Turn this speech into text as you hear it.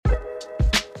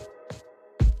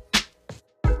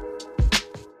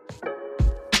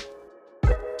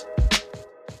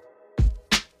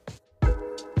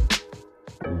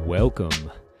Welcome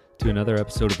to another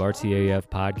episode of RTAF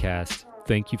Podcast.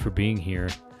 Thank you for being here.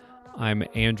 I'm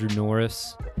Andrew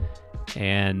Norris,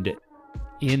 and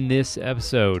in this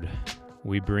episode,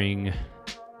 we bring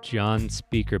John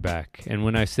Speaker back. And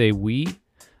when I say we,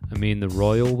 I mean the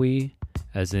royal we,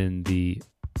 as in the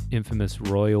infamous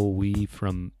royal we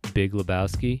from Big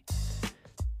Lebowski.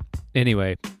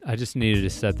 Anyway, I just needed to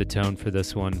set the tone for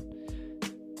this one.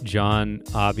 John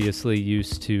obviously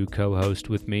used to co-host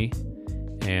with me,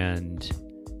 and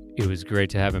it was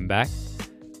great to have him back.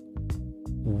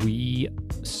 We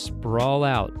sprawl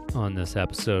out on this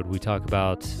episode. We talk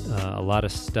about a lot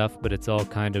of stuff, but it's all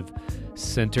kind of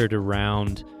centered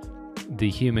around the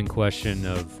human question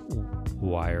of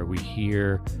why are we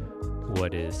here?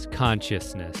 What is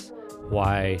consciousness?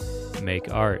 Why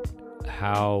make art?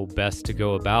 How best to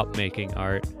go about making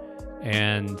art?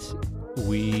 And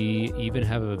we even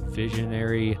have a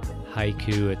visionary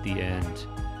haiku at the end.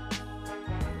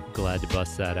 Glad to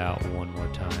bust that out one more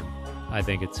time. I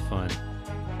think it's fun.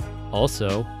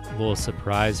 Also, a little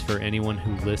surprise for anyone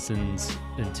who listens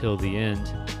until the end.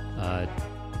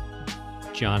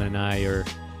 John and I are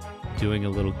doing a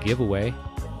little giveaway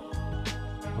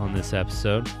on this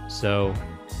episode. So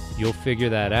you'll figure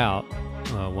that out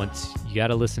once you got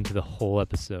to listen to the whole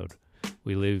episode.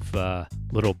 We leave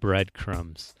little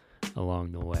breadcrumbs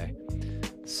along the way.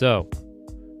 So,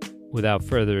 without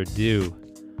further ado,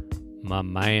 my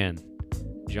man,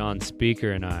 John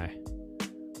Speaker, and I,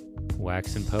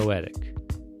 waxing poetic.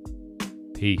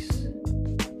 Peace.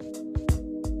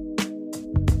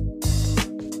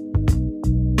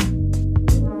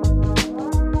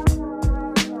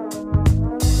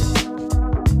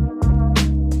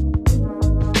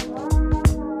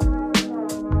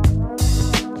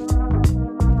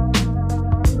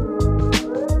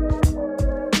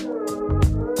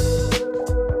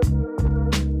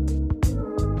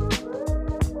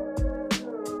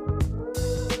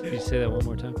 Say that one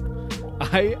more time.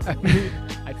 I mean,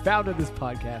 I founded this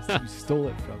podcast. You stole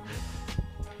it from me.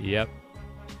 Yep.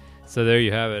 So there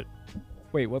you have it.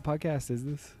 Wait, what podcast is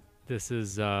this? This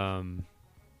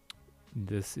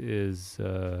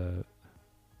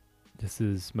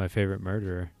is my favorite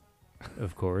murderer,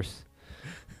 of course.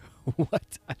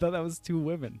 What? I thought that was two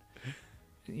women.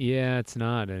 Yeah, it's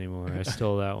not anymore. I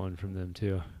stole that one from them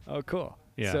too. Oh, cool.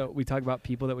 Yeah. So we talk about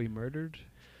people that we murdered.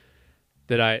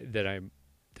 That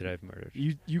I've murdered.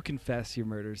 You confess your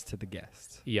murders to the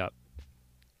guest. Yep.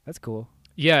 That's cool.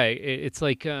 Yeah, it's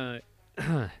like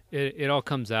it all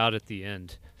comes out at the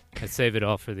end. I save it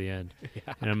all for the end.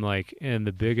 Yeah. And I'm like, and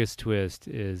the biggest twist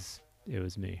is it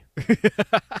was me.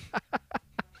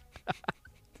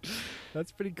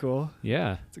 That's pretty cool.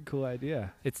 Yeah. It's a cool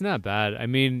idea. It's not bad. I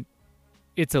mean,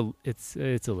 it's a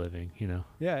living, you know.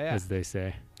 Yeah, yeah. As they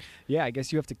say. Yeah, I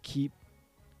guess you have to keep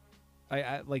you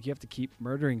have to keep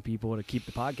murdering people to keep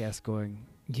the podcast going.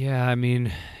 Yeah, I mean,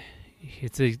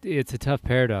 it's a tough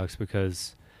paradox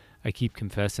because I keep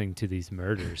confessing to these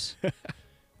murders.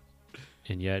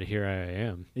 And yet here I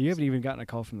am. You haven't even gotten a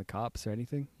call from the cops or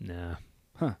anything? Nah.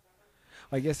 Huh.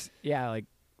 I guess like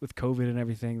with COVID and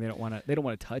everything, they don't want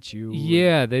to touch you.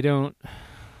 Yeah, they don't.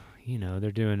 You know,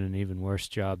 they're doing an even worse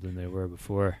job than they were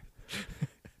before.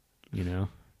 You know.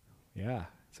 Yeah.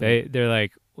 So They're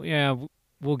like, yeah,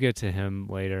 we'll get to him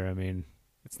later. I mean,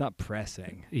 it's not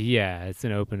pressing. Yeah, it's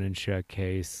an open and shut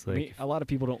case. Like, I mean, a lot of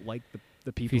people don't like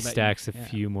the people. If he stacks a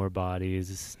few more bodies,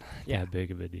 it's not that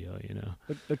big of a deal, you know.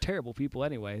 They're terrible people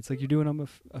anyway. It's like you're doing them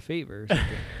a favor or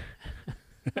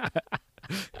something.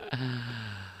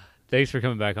 Thanks for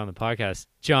coming back on the podcast,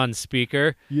 John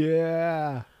Speaker.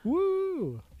 Yeah.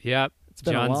 Woo. Yep. It's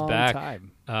been John's a long back.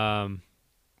 time.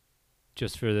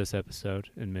 Just for this episode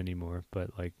and many more,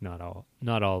 but like not all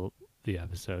the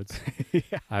episodes.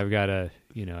 Yeah. I gotta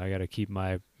keep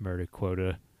my murder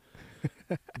quota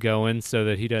going so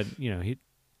that he doesn't,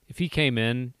 if he came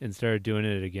in and started doing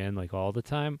it again like all the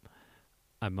time,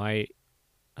 I might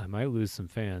lose some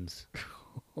fans.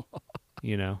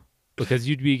 You know, because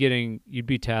you'd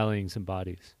be tallying some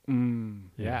bodies.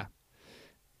 Yeah.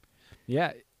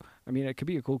 Yeah. I mean, it could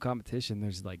be a cool competition.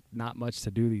 There's like not much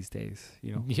to do these days,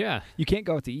 you know. Yeah. You can't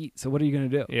go out to eat, so what are you gonna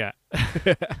do? Yeah.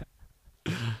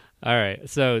 All right.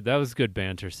 So that was good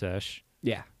banter sesh.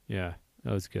 Yeah. Yeah,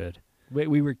 that was good.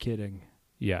 We were kidding.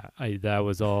 Yeah, that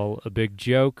was all a big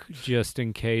joke, just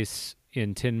in case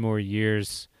in 10 more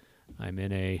years I'm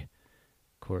in a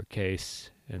court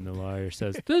case and the lawyer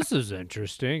says, this is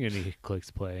interesting, and he clicks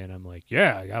play, and I'm like,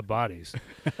 yeah, I got bodies.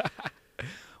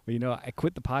 Well, you know, I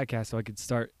quit the podcast so I could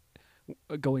start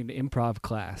going to improv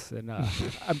class, and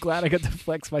I'm glad I got to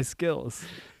flex my skills.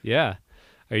 Yeah.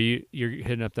 You're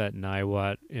hitting up that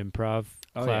NIWAT improv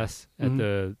class at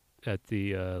the at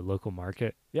the local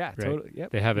market. Yeah, Right. totally.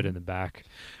 Yep. They have it in Mhm. the back.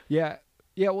 Yeah.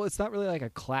 Yeah, well, it's not really like a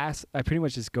class. I pretty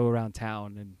much just go around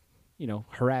town and,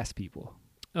 harass people.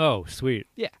 Oh, sweet.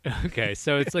 Yeah. Okay,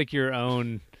 so it's like your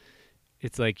own.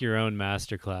 It's like your own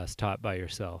master class taught by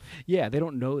yourself. Yeah, they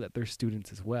don't know that they're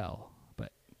students as well,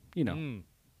 but, Mm.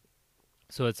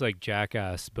 So it's like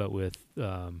Jackass, but with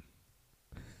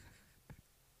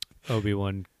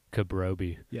Obi-Wan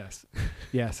Kenobi. Yes.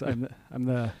 Yes, I'm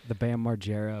the Bam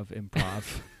Margera of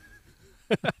improv.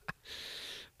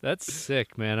 That's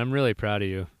sick, man. I'm really proud of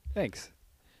you. Thanks.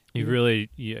 You Yeah. really,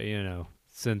 you know,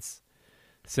 since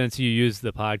you used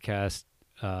the podcast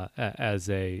as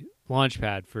a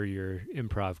launchpad for your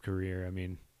improv career, I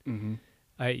mean, Mhm.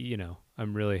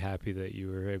 I'm really happy that you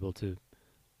were able to,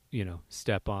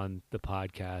 step on the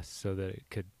podcast so that it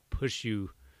could push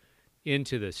you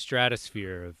into the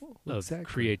stratosphere of Exactly.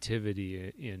 creativity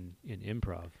in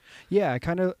improv. Yeah, I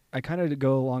kind of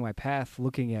go along my path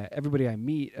looking at everybody I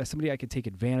meet as somebody I could take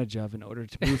advantage of in order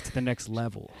to move to the next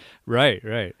level. Right.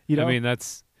 You know? I mean,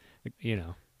 that's,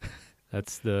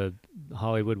 that's the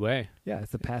Hollywood way. Yeah,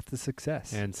 it's the path to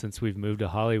success. And since we've moved to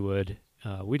Hollywood,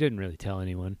 we didn't really tell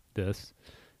anyone this,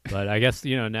 but I guess,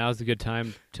 now's a good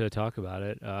time to talk about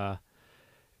it.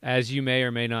 As you may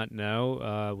or may not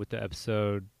know, with the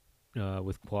episode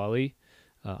with Quali,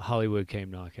 Hollywood came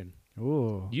knocking.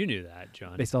 Ooh. You knew that,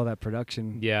 John. They saw that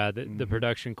production. Yeah, the Mhm.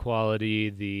 production quality,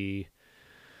 the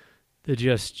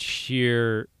just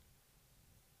sheer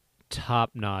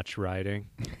top-notch writing.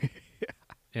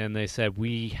 And they said,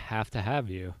 we have to have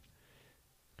you.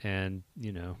 And,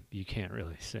 you can't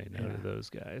really say no Yeah. to those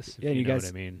guys, if Yeah, you you know guys, what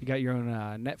I mean. you got your own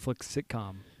Netflix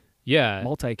sitcom, Yeah,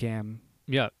 multicam.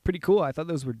 yeah. Pretty cool. I thought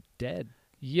those were dead.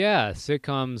 Yeah,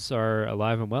 sitcoms are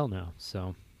alive and well now.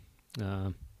 So,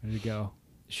 There you go.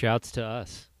 shouts to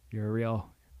us. You're a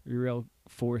real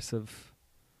force of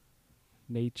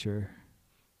nature.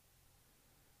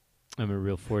 I'm a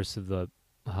real force of the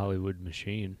Hollywood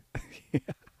machine.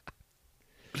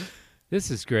 This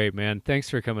is great, man. Thanks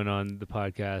for coming on the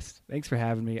podcast. Thanks for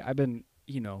having me. I've been,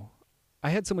 I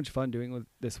had so much fun doing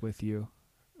this with you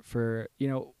for,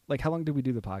 like how long did we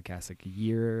do the podcast? Like a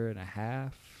year and a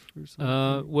half or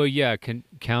something? Well, yeah,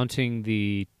 counting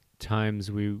the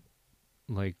times we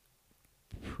like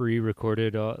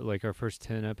pre-recorded like our first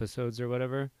 10 episodes or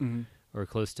whatever, Mhm. or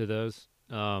close to those.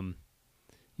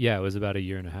 Yeah, it was about a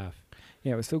year and a half.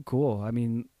 Yeah, it was so cool. I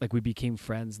mean, like we became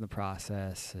friends in the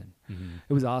process and Mm-hmm.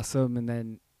 it was awesome. And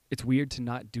then it's weird to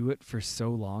not do it for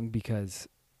so long because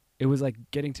it was like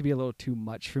getting to be a little too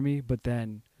much for me. But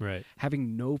then Right.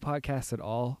 having no podcast at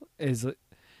all is,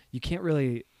 you can't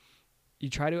really, I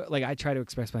try to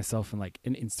express myself in like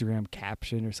an Instagram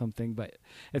caption or something, but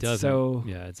it's Doesn't.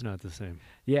 Yeah, it's not the same.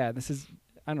 this is,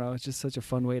 I don't know, it's just such a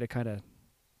fun way to kind of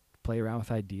play around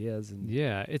with ideas. And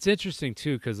Yeah, it's interesting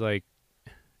too, because like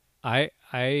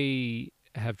I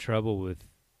have trouble with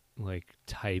like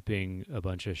typing a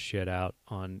bunch of shit out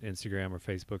on Instagram or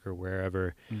Facebook or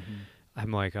wherever.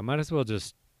 I'm like, I might as well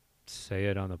just say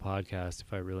it on the podcast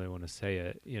if I really want to say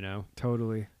it,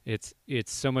 Totally. It's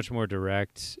so much more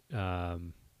direct. I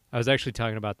was actually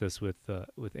talking about this with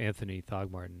Anthony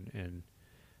Thogmartin, and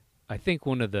I think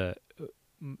one of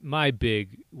my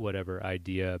big whatever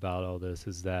idea about all this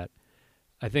is that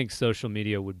I think social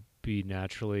media would be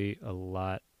naturally a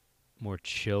lot more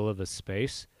chill of a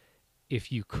space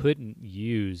if you couldn't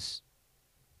use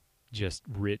just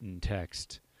written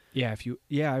text. Yeah,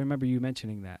 I remember you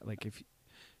mentioning that. Like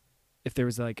if there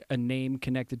was like a name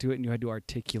connected to it and you had to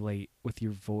articulate with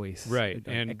your voice, Right,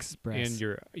 like, express,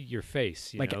 and your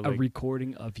face, like a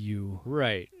recording of you.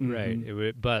 right. Mhm. It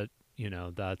would, but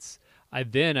that's I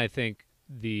think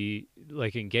the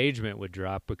like engagement would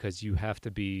drop because you have to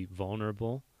be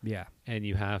vulnerable Yeah. and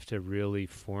you have to really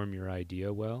form your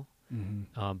idea well.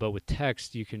 Mm-hmm. But with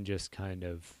text, you can just kind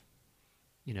of,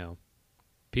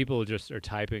 people just are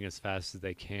typing as fast as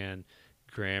they can,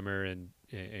 grammar and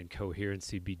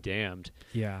coherency be damned.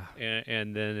 Yeah.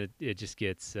 And then it just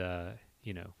gets,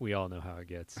 we all know how it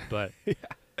gets. But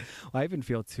Well, I even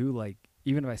feel too like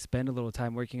even if I spend a little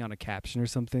time working on a caption or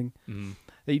something, mm,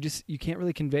 that you can't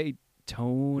really convey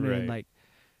tone and Right.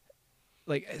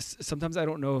 sometimes I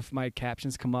don't know if my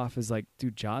captions come off as like,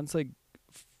 dude, John's like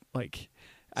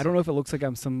I don't know if it looks like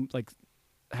I'm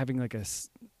having like a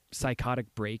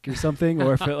psychotic break or something,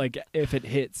 or if it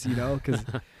hits, because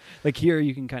like here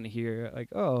you can kind of hear like,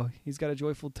 oh, he's got a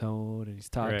joyful tone and he's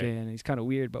talking Right. and he's kind of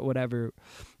weird, but whatever.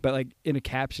 But like in a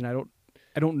caption, I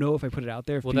don't know if I put it out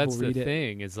there if well, people that's read the it.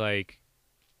 thing is like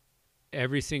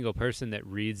every single person that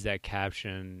reads that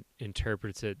caption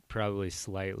interprets it probably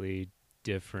slightly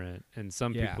different. And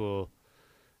some Yeah. people,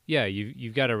 yeah,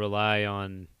 you've got to rely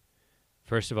on,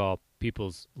 first of all,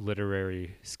 people's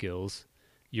literary skills,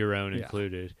 your own Yeah.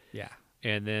 included, Yeah.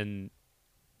 and then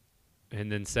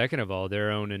second of all, their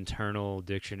own internal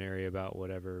dictionary about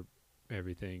whatever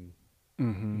everything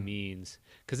Mm-hmm. means,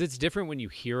 because it's different when you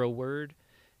hear a word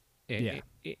Yeah.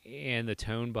 and the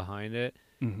tone behind it,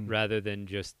 Mm-hmm. rather than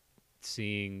just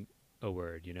seeing a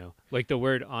word. You know, like the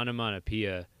word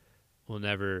onomatopoeia will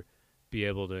never be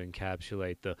able to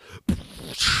encapsulate the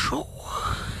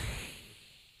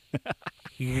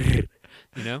you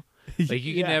know, like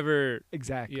you can Yeah, never.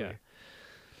 exactly. Yeah.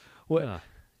 What? Ah,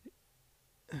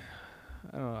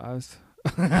 I don't know.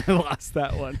 I lost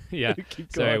that one. yeah.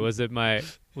 Keep Sorry, going. was it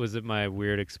my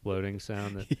weird exploding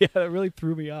sound that? Yeah, that really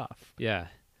threw me off. Yeah.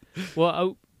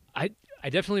 Well, I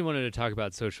definitely wanted to talk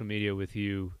about social media with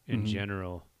you in Mhm.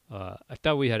 general. I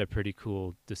thought we had a pretty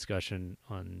cool discussion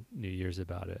on New Year's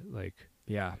about it. Like,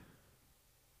 Yeah.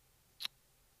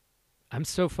 I'm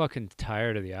so fucking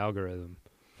tired of the algorithm,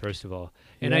 first of all.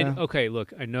 And Yeah. okay,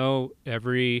 look, I know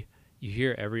you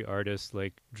hear every artist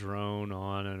like drone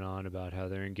on and on about how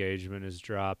their engagement is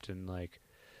dropped and like,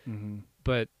 Mm-hmm.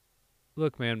 but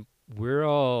look, man, we're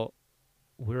all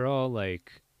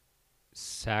like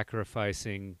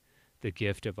sacrificing the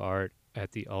gift of art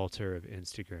at the altar of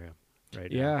Instagram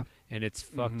right now. Yeah. And it's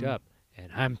fucked Mhm. up.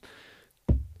 And I'm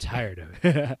tired of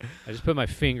it. I just put my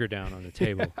finger down on the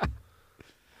table.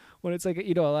 When it's like,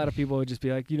 a lot of people would just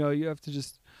be like, you have to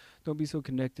just don't be so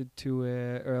connected to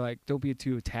it, or like don't be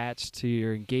too attached to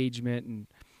your engagement.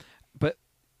 But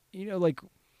like,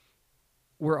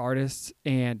 we're artists,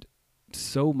 and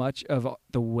so much of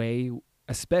the way,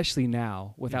 especially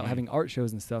now without Mhm. having art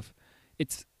shows and stuff,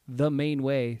 it's the main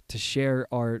way to share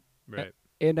art Right.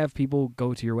 and have people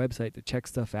go to your website to check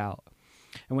stuff out.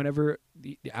 And whenever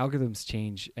the algorithms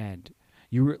change, and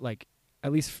you were like,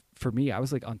 at least for me, I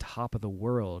was like on top of the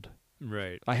world.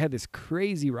 Right. I had this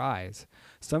crazy rise.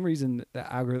 Some reason the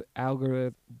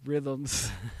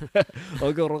algorithms,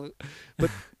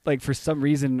 but like for some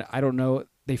reason, I don't know,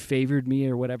 they favored me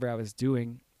or whatever I was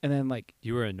doing. And then like,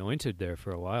 You were anointed there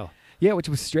for a while. yeah, which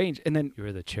was strange. And then You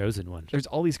were the chosen one. there's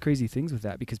all these crazy things with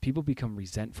that, because people become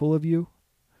resentful of you.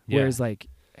 Yeah. Whereas like,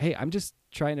 hey, I'm just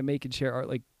trying to make and share art.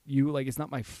 Like it's not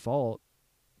my fault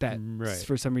that Right.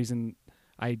 for some reason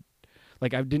I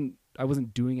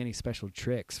wasn't doing any special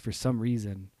tricks. For some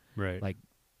reason, Right. like,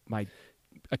 my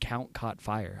account caught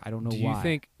fire. I don't know do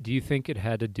why. you think it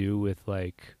had to do with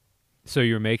like, so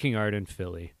you're making art in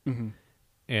Philly, Mm-hmm.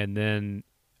 and then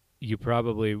you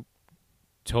probably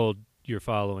told your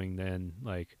following then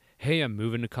like, hey, I'm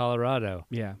moving to Colorado.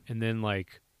 Yeah. And then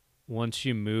like once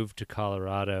you moved to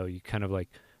Colorado, you kind of like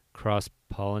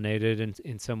cross-pollinated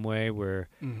in some way where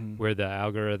Mm-hmm. the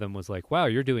algorithm was like, wow,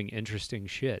 you're doing interesting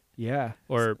shit, Yeah.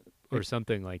 or It-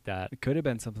 something like that. It could have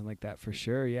been something like that for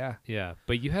sure. Yeah. Yeah,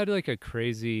 but you had like a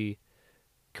crazy.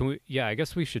 I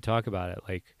guess we should talk about it.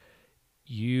 Like,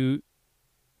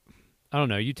 I don't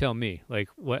know. You tell me. Like,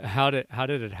 how did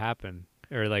it happen?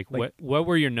 Or like Like- what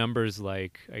were your numbers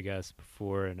like? I guess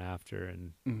before and after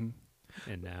and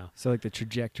Mm-hmm. now. So like the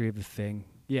trajectory of the thing.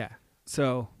 Yeah.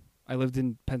 So I lived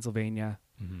in Pennsylvania.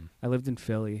 Mm-hmm. I lived in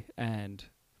Philly, and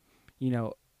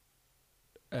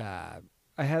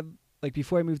I had, like,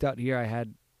 before I moved out here, I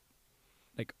had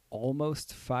like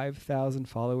almost 5,000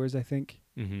 followers, I think.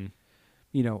 Mm-hmm.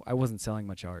 I wasn't selling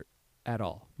much art at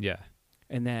all. Yeah.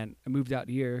 And then I moved out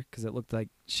here because it looked like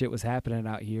shit was happening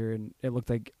out here, and it looked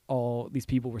like all these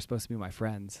people were supposed to be my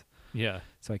friends. Yeah.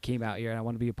 So I came out here and I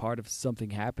wanted to be a part of something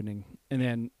happening. And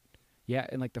then, yeah,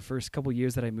 in like the first couple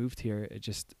years that I moved here, it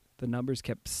just, the numbers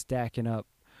kept stacking up.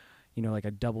 Like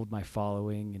I doubled my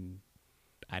following in,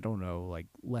 I don't know, like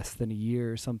less than a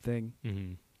year or something.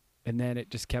 Mm-hmm. And then it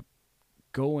just kept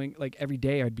going. Like every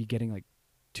day I'd be getting like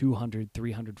 200,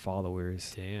 300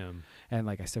 followers. Damn. And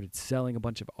like I started selling a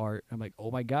bunch of art. I'm like,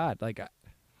 oh my God, like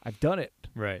I've done it.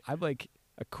 Right. I'm like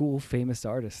a cool, famous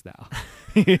artist now.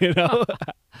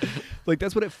 Like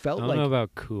that's what it I felt don't like. know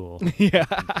about cool. Yeah.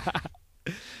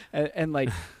 and like,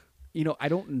 I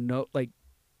don't know, like,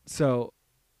 so,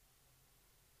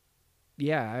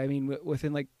 yeah, I mean,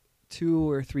 within like 2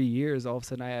 or 3 years, all of a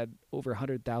sudden I had over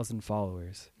 100,000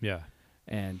 followers, Yeah.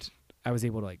 and I was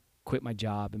able to like quit my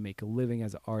job and make a living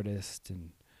as an artist.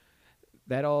 And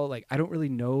that all, like, I don't really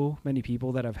know many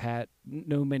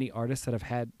artists that have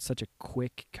had such a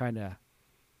quick kind of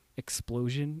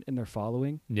explosion in their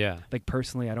following. Yeah. Like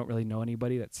personally, I don't really know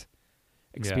anybody that's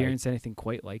experienced anything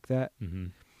quite like that. Mm-hmm.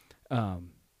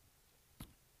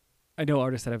 I know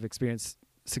artists that have experienced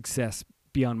success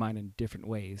beyond mine in different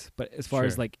ways, but as far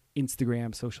as Sure. like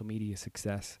Instagram, social media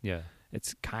success, Yeah.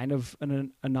 it's kind of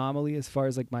an anomaly as far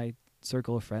as like my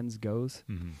circle of friends goes.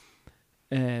 Mm-hmm.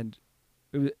 And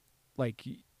it was like,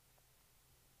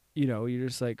 you're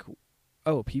just like,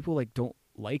 oh, people like don't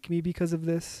like me because of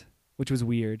this, which was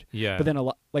weird. Yeah. But then a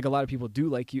lot of people do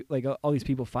like you. Like all these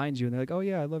people find you and they're like, oh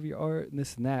yeah, I love your art and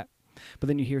this and that. But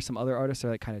then you hear some other artists are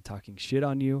like kind of talking shit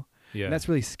on you. Yeah. And that's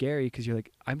really scary because you're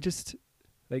like, I'm just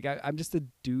a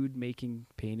dude making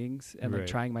paintings and like Right.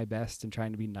 trying my best and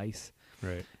trying to be nice.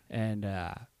 Right. And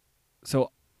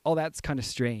so all that's kind of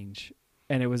strange.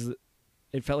 And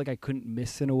it felt like I couldn't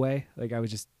miss in a way. Like I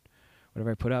was just,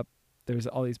 whatever I put up, there was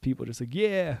all these people just like,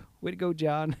 yeah, way to go,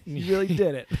 John. You really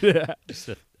did it. Just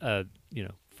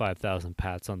 5,000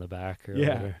 pats on the back or Yeah.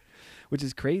 whatever. Which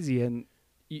is crazy. And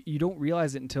you don't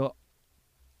realize it until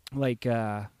like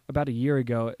about a year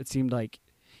ago. It seemed like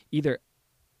either,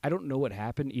 I don't know what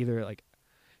happened, either like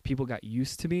people got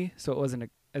used to me, so it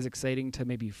wasn't as exciting to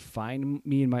maybe find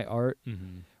me in my art.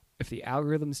 Mm-hmm. If the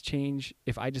algorithms change,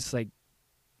 if I just like,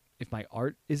 if my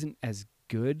art isn't as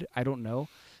good, I don't know,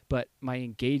 but my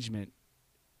engagement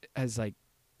has like,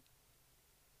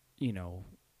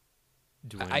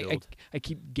 Dwindled. I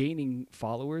keep gaining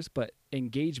followers, but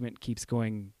engagement keeps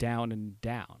going down and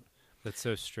down. That's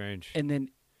so strange. And then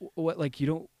what, like, you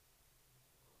don't,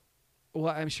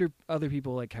 well, I'm sure other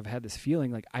people like have had this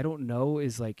feeling, like, I don't know,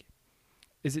 is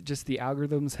it just the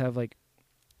algorithms have like,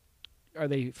 are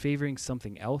they favoring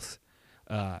something else?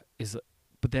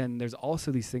 But then there's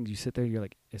also these things you sit there and you're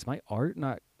like, is my art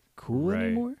not cool Right.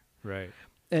 anymore? Right.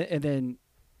 And then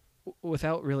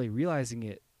without really realizing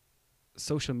it,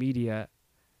 social media,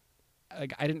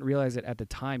 like, I didn't realize it at the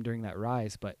time during that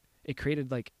rise, but it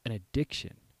created like an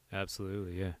addiction.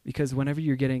 Absolutely. Yeah. Because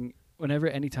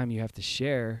anytime you have to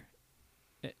share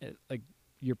like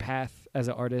your path as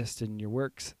an artist and your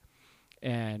works,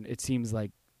 and it seems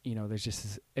like, there's just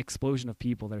this explosion of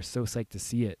people that are so psyched to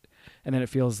see it, and then it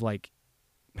feels like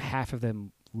half of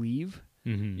them leave.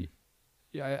 Mm-hmm.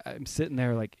 Yeah, I'm sitting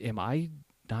there like, am I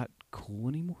not cool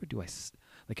anymore?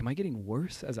 Am I getting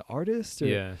worse as an artist? Or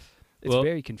Yeah. It's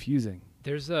very confusing.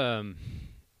 There's I'm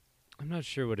not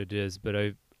sure what it is, but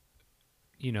I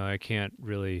can't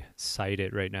really cite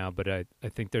it right now, but I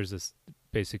think there's this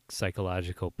basic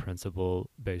psychological principle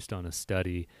based on a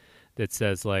study that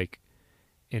says, like,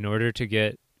 in order to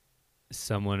get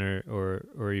someone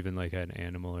or even like an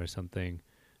animal or something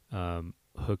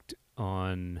hooked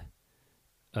on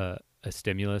a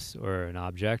stimulus or an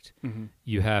object, Mm-hmm.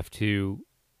 you have to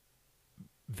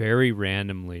very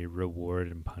randomly reward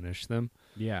and punish them.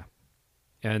 Yeah.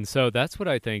 And so that's what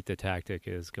I think the tactic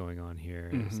is going on here.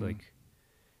 It's Mhm. like,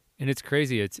 and it's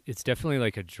crazy. It's definitely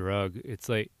like a drug. It's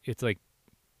like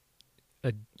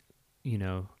a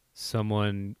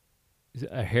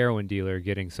heroin dealer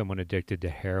getting someone addicted to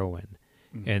heroin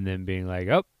Mhm. and then being like,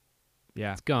 oh,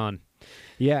 yeah. it's gone.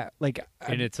 Yeah. Like,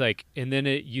 And it's like, and then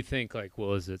you think like,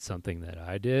 well, is it something that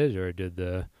I did, or did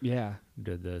the yeah.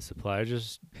 supply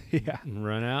just Yeah.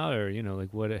 run out, or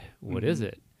like what is Mhm.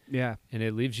 it? Yeah. And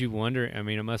it leaves you wondering. I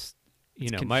mean, it must,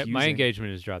 It's my confusing.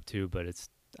 engagement has dropped too, but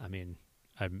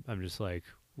I'm just like,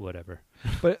 whatever.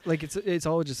 But like, it's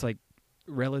all just like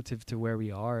relative to where we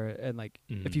are. And like,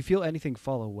 if you feel anything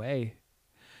fall away,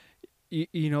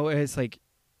 it's like,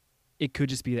 it could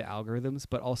just be the algorithms,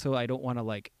 but also I don't want to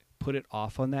like put it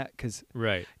off on that, because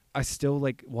Right. I still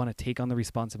like want to take on the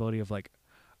responsibility of like,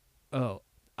 oh,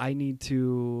 I need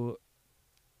to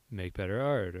Make better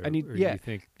art, or, you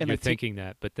think and you're like thinking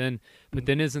that, but then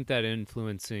isn't that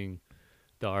influencing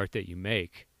the art that you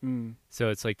make? So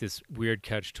it's like this weird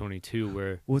catch-22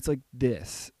 where, well, it's like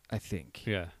this, I think,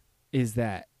 yeah, is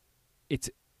that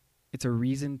it's a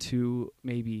reason to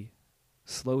maybe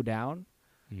slow down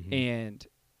mhm. and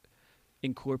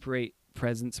incorporate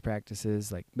presence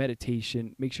practices like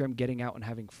meditation, make sure I'm getting out and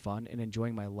having fun and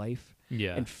enjoying my life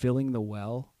Yeah, and filling the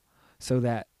well, so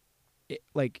that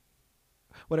like,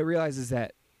 what I realize is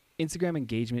that Instagram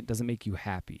engagement doesn't make you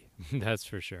happy. that's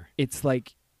for sure. It's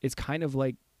like, it's kind of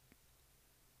like,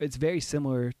 it's very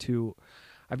similar to,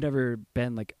 I've never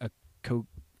been like a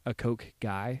coke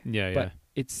guy, Yeah, but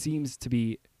it seems to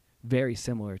be very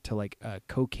similar to like a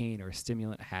cocaine or a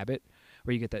stimulant habit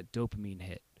where you get that dopamine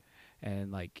hit.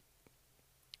 And like,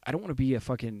 I don't want to be a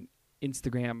fucking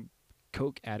Instagram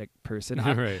coke addict person.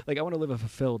 Right. Like, I want to live a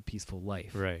fulfilled, peaceful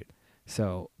life. Right.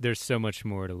 So There's so much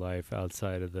more to life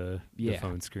outside of the Yeah.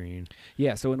 phone screen.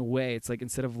 yeah, so in a way, it's like,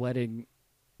 instead of letting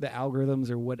the algorithms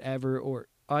or whatever, or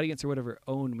audience or whatever,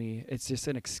 own me, it's just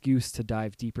an excuse to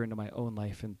dive deeper into my own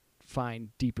life and find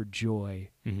deeper joy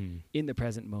Mm-hmm. in the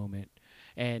present moment.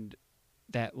 And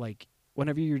that, like,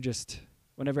 whenever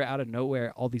out of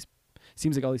nowhere,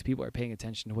 seems like all these people are paying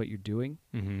attention to what you're doing,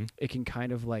 Mm-hmm. it can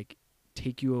kind of like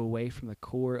take you away from the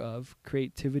core of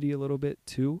creativity a little bit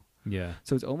too. Yeah.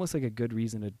 So it's almost like a good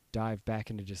reason to dive back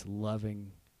into just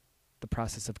loving the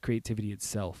process of creativity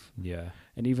itself. Yeah.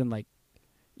 And even like,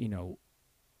 you know,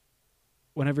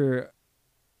 whenever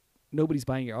nobody's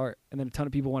buying your art and then a ton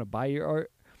of people want to buy your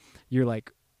art, you're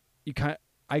like,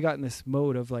 I got in this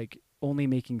mode of like only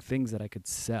making things that I could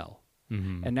sell.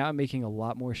 Mm-hmm. And now I'm making a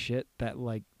lot more shit that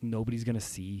like nobody's going to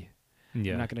see.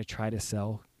 Yeah. I'm not going to try to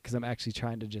sell because I'm actually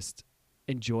trying to just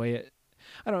enjoy it.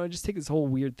 I don't know, just take this whole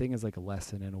weird thing as like a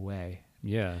lesson in a way.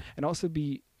 Yeah. And also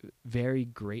be very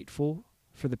grateful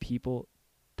for the people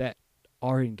that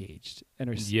are engaged and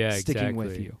are sticking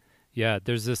with you. Yeah,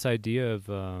 there's this idea of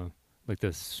like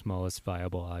the smallest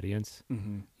viable audience,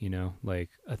 Mm-hmm. you know, like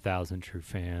 1,000 true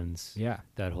fans, Yeah.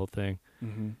 that whole thing.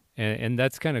 Mm-hmm. And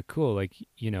that's kind of cool. Like,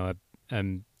 you know,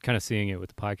 I'm kind of seeing it with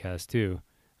the podcast too.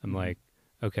 I'm Mhm. like,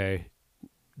 okay,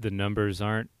 the numbers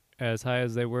aren't as high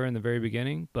as they were in the very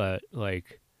beginning, but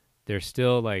like they're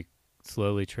still like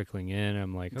slowly trickling in.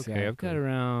 I'm like, okay, I've got Exactly.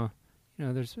 around, you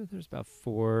know, there's about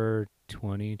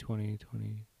 20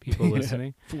 people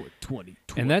listening. 420.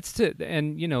 And that's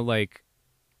and you know, like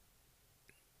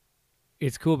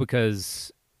it's cool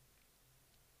because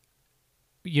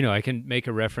you know, I can make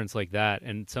a reference like that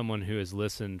and someone who has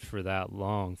listened for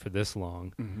this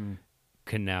long Mm-hmm.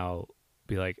 can now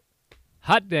be like,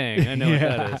 hot dang, I know what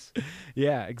that is.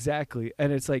 Yeah, exactly.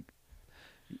 And it's like,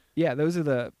 yeah, those are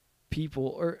the people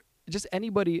or just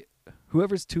anybody,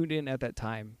 whoever's tuned in at that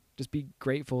time, just be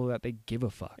grateful that they give a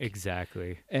fuck.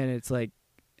 Exactly. And it's like,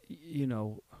 you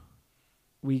know,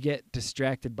 we get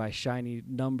distracted by shiny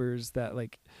numbers that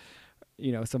like,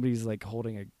 you know, somebody's like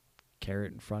holding a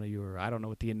carrot in front of you, or I don't know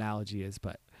what the analogy is,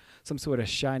 but some sort of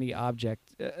shiny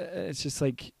object. It's just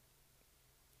like,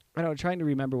 I don't know, trying to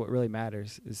remember what really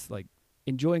matters is like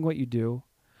enjoying what you do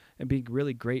and being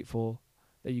really grateful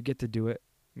that you get to do it.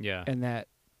 Yeah. And that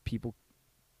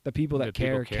the people that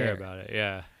care about it.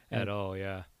 Yeah. And at all.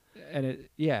 Yeah. And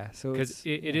so because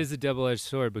it is a double-edged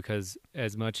sword, because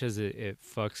as much as it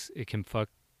can fuck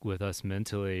with us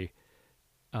mentally,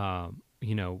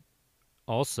 you know,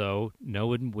 also no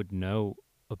one would know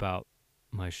about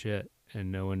my shit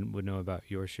and no one would know about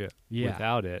your shit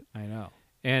without it. I know.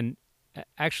 And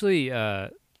actually,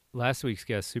 last week's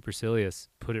guest, Supercilious,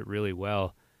 put it really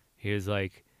well. He was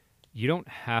like, you don't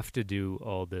have to do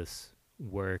all this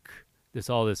work,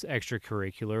 all this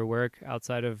extracurricular work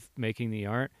outside of making the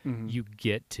art. Mm-hmm. You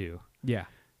get to. Yeah.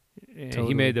 And Totally.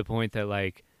 he made the point that,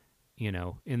 like, you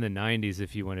know, in the 90s,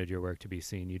 if you wanted your work to be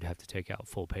seen, you'd have to take out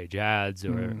full page ads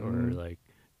or like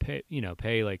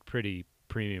pay like pretty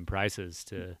premium prices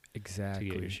to Exactly.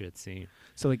 get your shit seen.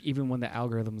 So like even when the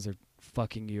algorithms are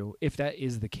fucking you, if that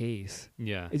is the case,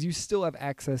 Yeah. is you still have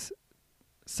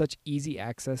such easy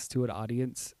access to an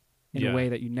audience in a way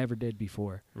that you never did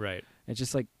before. Right. It's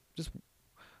just like, just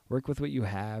work with what you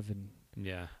have. And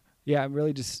Yeah. I'm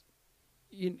really just,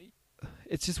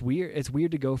 it's just weird. It's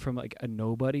weird to go from like a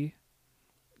nobody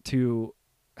to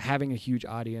having a huge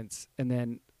audience and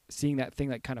then seeing that thing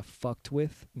like kind of fucked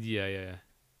with. Yeah.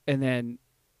 And then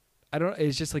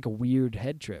it's just like a weird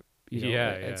head trip. You know?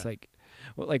 It's like,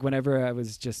 well, like whenever I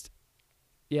was just,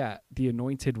 the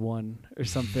anointed one or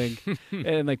something,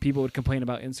 and like people would complain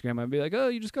about Instagram, I'd be like, oh,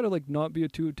 you just gotta like not be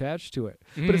too attached to it.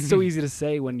 But it's so easy to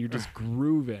say when you're just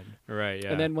grooving. Right.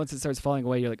 Yeah. And then once it starts falling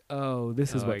away, you're like, oh,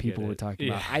 this is what people were talking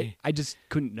about. I just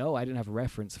couldn't know. I didn't have a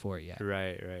reference for it yet.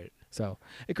 Right. So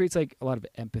it creates like a lot of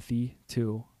empathy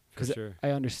too, For sure.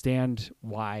 I understand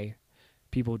why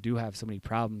people do have so many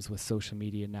problems with social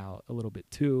media now a little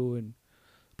bit too,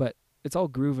 but it's all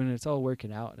grooving and it's all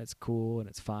working out and it's cool and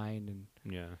it's fine, and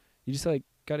you just like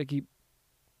gotta keep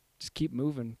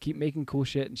moving, keep making cool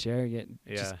shit and sharing it.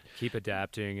 And keep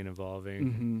adapting and evolving.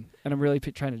 Mm-hmm. And I'm really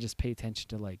trying to just pay attention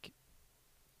to like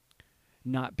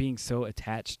not being so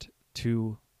attached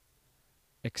to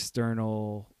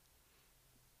external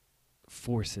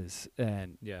forces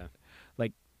and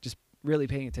like just really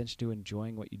paying attention to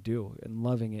enjoying what you do and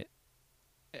loving it,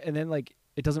 and then like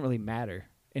it doesn't really matter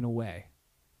in a way.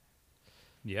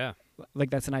 Like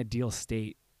that's an ideal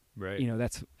state, right? You know,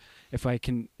 that's if I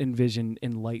can envision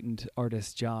enlightened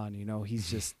artist John, you know, he's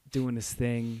just doing his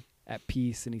thing at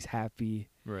peace and he's happy,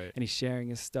 right? And he's sharing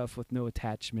his stuff with no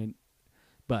attachment.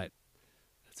 But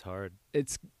it's hard.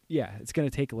 It's going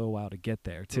to take a little while to get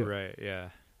there too, right? Yeah,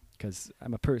 because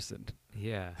I'm a person.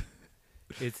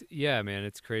 It's man,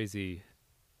 it's crazy.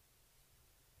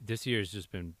 This year's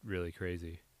just been really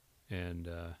crazy, and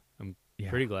I'm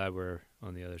pretty glad we're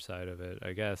on the other side of it.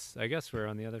 I guess we're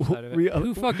on the other side of it.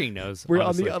 Who fucking knows? We're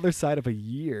honestly. on the other side of a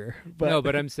year. But no,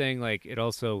 but I'm saying like it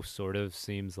also sort of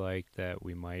seems like that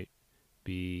we might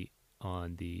be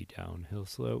on the downhill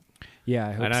slope. Yeah,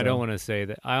 I hope And so. I don't want to say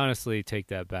that. I honestly take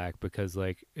that back because,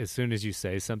 like, as soon as you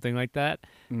say something like that,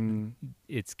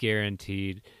 it's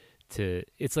guaranteed to.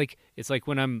 It's like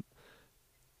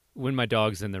when my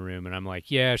dog's in the room and I'm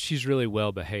like, yeah, she's really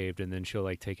well behaved, and then she'll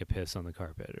like take a piss on the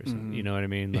carpet or something. You know what I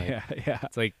mean? Like, yeah.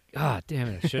 it's like, damn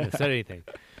it, I shouldn't have said anything.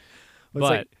 Well, But it's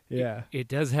like, yeah, it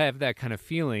does have that kind of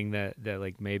feeling that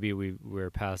like maybe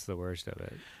we're past the worst of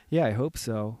it. yeah, I hope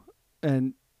so.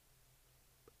 And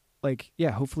like,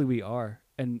 yeah, hopefully we are,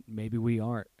 and maybe we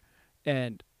aren't.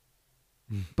 And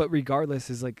but regardless,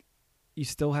 is like, you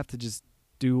still have to just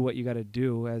do what you got to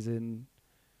do, as in,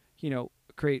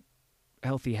 create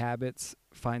healthy habits,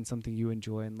 find something you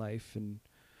enjoy in life, and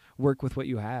work with what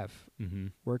you have.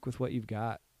 Work with what you've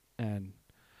got. And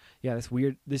yeah,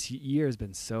 this year has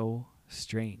been so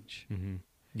strange.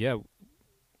 Yeah.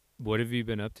 What have you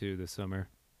been up to this summer?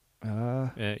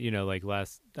 Like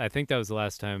I think that was the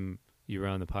last time you were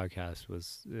on the podcast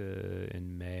was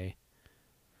in May,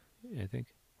 I think.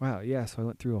 Wow, yeah, so I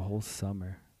went through a whole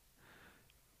summer.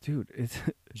 Dude,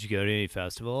 Did you go to any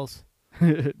festivals?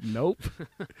 Nope.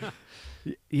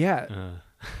 Yeah.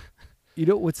 You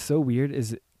know what's so weird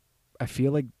is I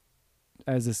feel like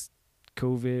as this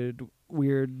COVID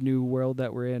weird new world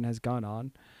that we're in has gone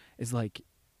on, is like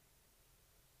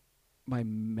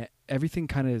everything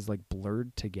kind of is like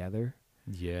blurred together.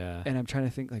 Yeah. And I'm trying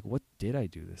to think, like, what did I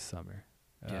do this summer?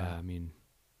 Yeah, I mean,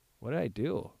 what did I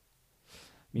do?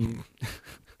 I mean,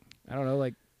 I don't know,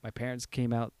 like my parents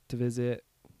came out to visit.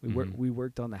 We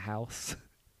worked on the house.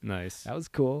 Nice. That was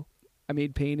cool. I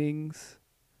made paintings.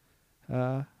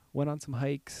 Went on some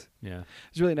hikes. Yeah.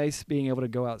 It was really nice being able to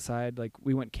go outside. Like,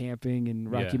 we went camping in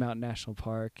Rocky Mountain National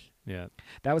Park. Yeah.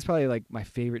 That was probably like my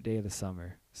favorite day of the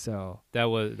summer. So that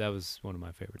was one of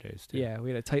my favorite days too. Yeah, we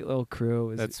had a tight little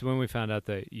crew. That's when we found out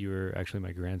that you were actually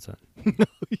my grandson.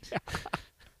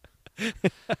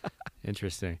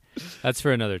 Interesting. That's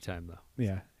for another time though.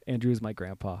 Yeah. Andrew is my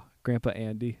grandpa. Grandpa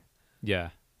Andy. Yeah.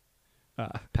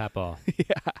 Papa.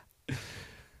 Yeah.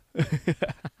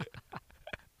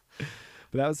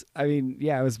 But that was,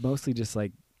 it was mostly just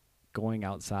like going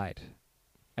outside,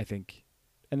 I think,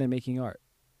 and then making art.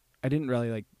 I didn't really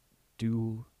like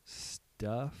do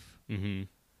stuff, if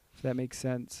that makes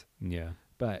sense. Yeah.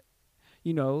 But,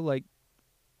 my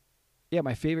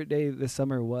favorite day this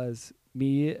summer was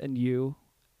me and you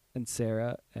and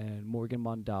Sarah and Morgan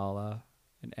Mandala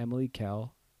and Emily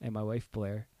Kell and my wife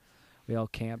Blair. We all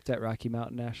camped at Rocky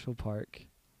Mountain National Park,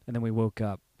 and then we woke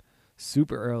up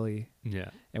super early. Yeah.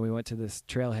 And we went to this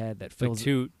trailhead that fills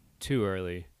like too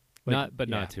early. Not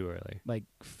too early. Like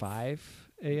 5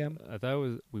 a.m. I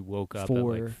thought we woke up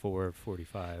 4. at like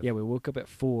 4:45. Yeah, we woke up at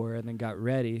 4 and then got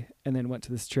ready and then went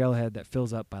to this trailhead that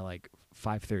fills up by like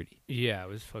 5:30. Yeah, it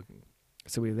was fucking.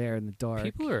 So we were there in the dark.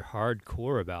 People are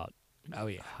hardcore about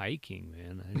hiking,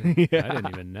 man. I didn't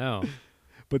even know.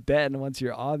 But then once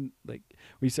you're on, like,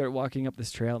 we start walking up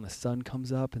this trail and the sun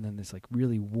comes up and then this like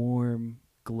really warm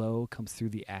glow comes through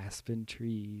the aspen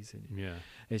trees, and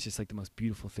it's just like the most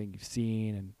beautiful thing you've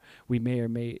seen. And we may or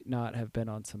may not have been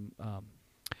on some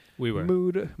we were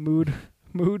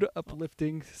mood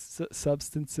uplifting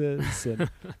substances, and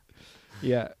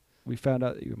we found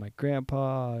out that you were my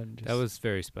grandpa, and that was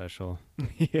very special.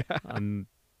 Yeah. I'm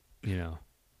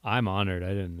honored. I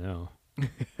didn't know.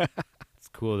 It's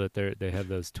cool that they have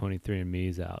those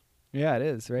 23andMe's out. Yeah, it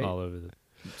is, right? All over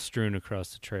strewn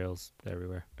across the trails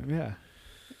everywhere. Yeah.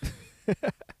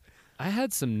 I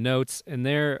had some notes, and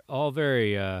they're all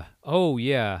very, I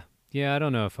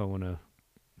don't know if I want to.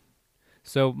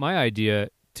 So my idea,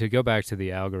 to go back to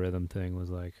the algorithm thing, was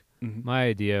like, my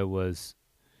idea was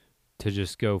to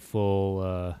just go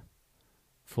full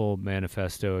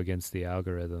manifesto against the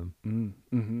algorithm,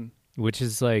 which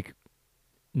is like,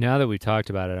 now that we talked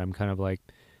about it, I'm kind of like,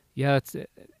 yeah, it's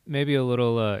maybe a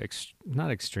little,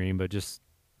 not extreme, but just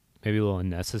maybe a little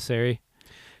unnecessary.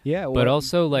 Yeah. Well, but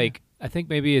also, like, I think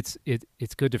maybe it's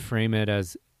good to frame it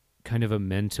as kind of a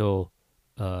mental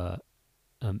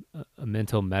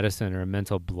medicine or a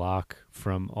mental block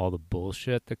from all the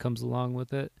bullshit that comes along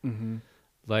with it.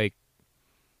 Like,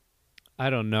 I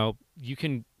don't know.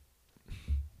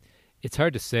 It's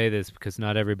hard to say this because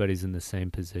not everybody's in the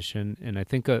same position. And I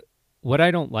think what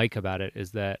I don't like about it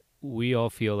is that we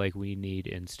all feel like we need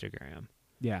Instagram.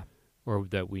 Yeah. Or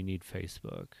that we need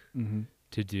Facebook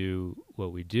to do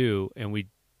what we do.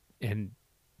 And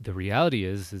the reality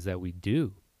is that we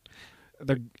do.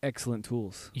 They're excellent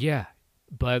tools. Yeah.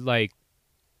 But like,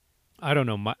 I don't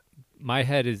know. My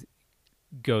head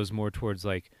goes more towards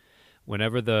like,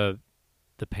 whenever the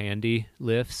pandy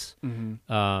lifts,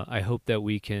 I hope that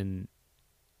we can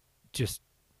just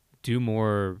do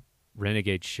more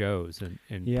renegade shows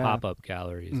and Yeah. pop-up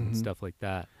galleries and Mhm. stuff like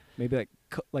that. Maybe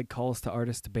like calls to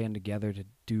artists to band together to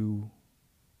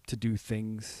do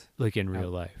things. Like in real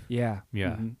life. Yeah.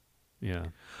 Yeah. Mhm. Yeah.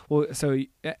 Well, so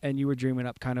and you were dreaming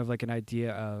up kind of like an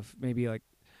idea of maybe like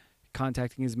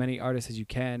contacting as many artists as you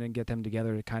can and get them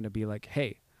together to kind of be like,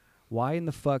 hey, why in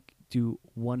the fuck do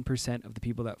 1% of the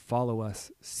people that follow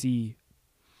us see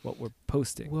what we're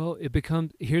posting? Well,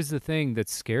 here's the thing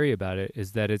that's scary about it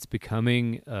is that it's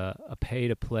becoming a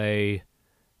pay-to-play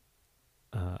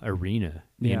arena,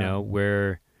 you Yeah. know,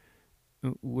 where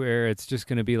it's just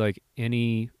going to be like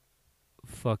any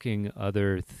fucking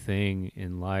other thing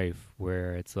in life,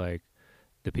 where it's like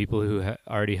the people who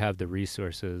already have the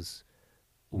resources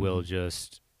will Mhm.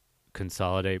 just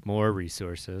consolidate more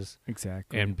resources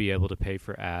Exactly. and be able to pay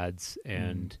for ads,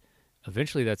 and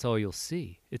eventually that's all you'll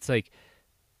see. It's like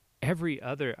every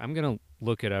other, I'm going to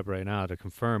look it up right now to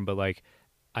confirm, but like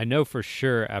I know for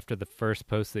sure after the first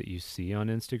post that you see on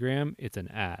Instagram, it's an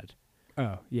ad.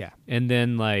 Oh, yeah. And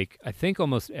then like I think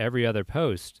almost every other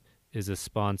post is a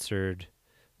sponsored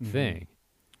thing.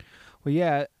 Well,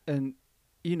 yeah, and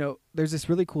you know, there's this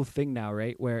really cool thing now,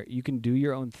 right, where you can do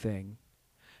your own thing,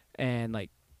 and like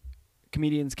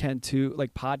comedians can too,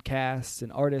 like podcasts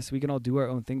and artists, we can all do our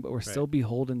own thing, but we're still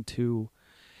beholden to.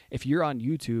 If you're on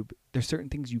YouTube, there's certain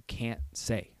things you can't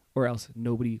say, or else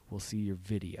nobody will see your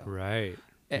video. Right.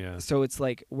 Yeah. So it's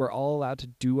like we're all allowed to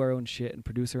do our own shit and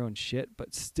produce our own shit,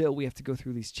 but still we have to go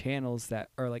through these channels that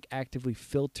are like actively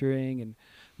filtering and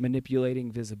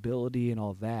manipulating visibility and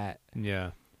all that.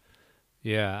 Yeah.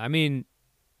 Yeah. I mean,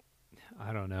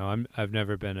 I don't know. I've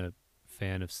never been a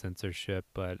fan of censorship,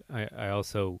 but I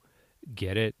also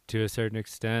get it to a certain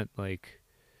extent. Like,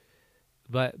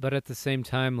 but at the same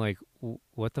time, like,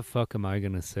 what the fuck am I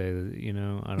gonna say? You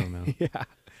know, I don't know. Yeah.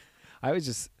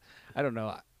 I don't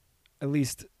know. At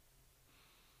least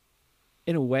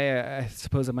in a way, I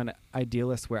suppose I'm an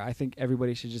idealist where I think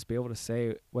everybody should just be able to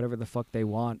say whatever the fuck they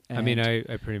want. I mean, I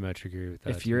pretty much agree with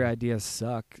that. If your ideas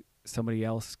suck, somebody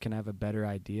else can have a better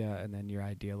idea, and then your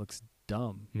idea looks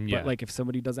dumb. Yeah. But like, if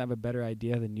somebody doesn't have a better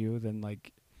idea than you, then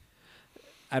like,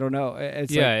 I don't know.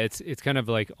 It's yeah, like, it's kind of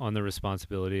like on the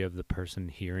responsibility of the person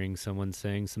hearing someone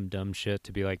saying some dumb shit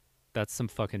to be like, that's some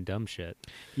fucking dumb shit.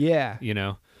 yeah, You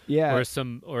know? yeah. Or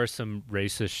some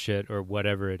racist shit or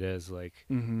whatever it is. Like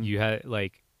Mhm. you had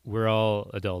like we're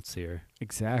all adults here.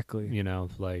 Exactly. You know,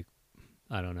 like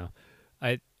I don't know.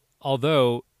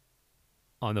 Although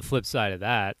on the flip side of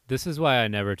that, this is why I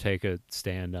never take a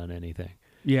stand on anything.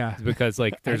 Yeah. Because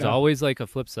like there's know. always like a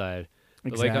flip side.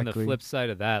 But Exactly. like on the flip side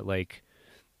of that, like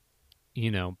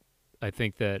you know, I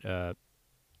think that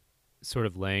sort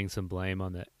of laying some blame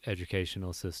on the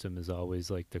educational system is always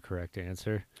like the correct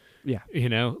answer. Yeah. You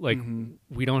know, like Mhm.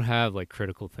 we don't have like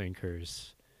critical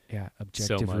thinkers Yeah. so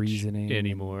Objective much reasoning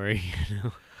anymore. You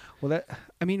know, Well,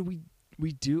 I mean,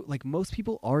 we do, like, most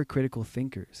people are critical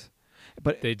thinkers,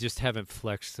 but they just haven't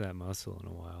flexed that muscle in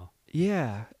a while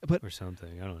yeah, but or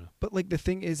something. I don't know. like the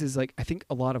thing is like I think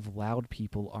a lot of loud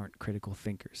people aren't critical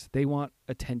thinkers. They want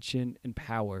attention and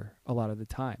power a lot of the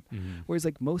time. Mhm. Whereas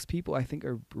like most people I think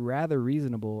are rather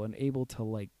reasonable and able to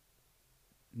like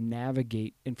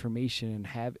navigate information and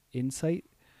have insight.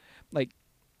 Like,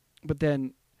 but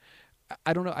then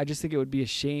I don't know. I just think it would be a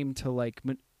shame to like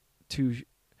to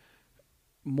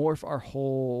morph our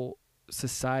whole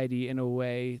society in a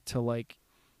way to like,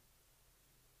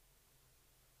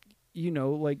 you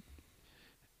know, like,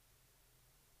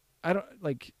 I don't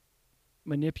like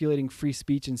manipulating free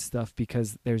speech and stuff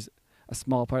because there's a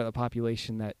small part of the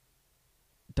population that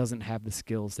doesn't have the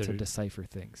skills to decipher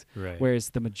things. Right. Whereas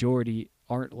the majority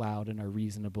aren't loud and are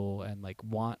reasonable and like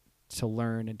want to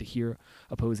learn and to hear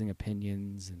opposing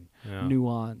opinions and Yeah.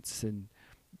 nuance, and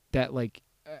that like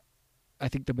I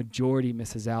think the majority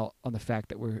misses out on the fact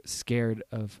that we're scared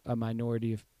of a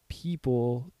minority of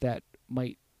people that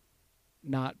might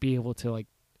not be able to like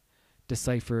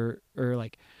decipher or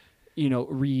like, you know,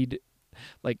 read,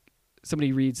 like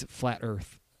somebody reads flat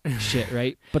earth shit,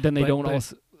 right? But then they don't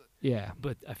also, yeah.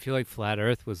 But I feel like flat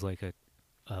earth was like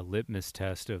a litmus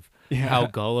test of Yeah. how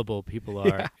gullible people are.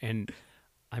 Yeah. And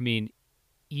I mean,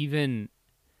 even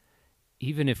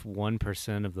if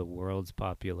 1% of the world's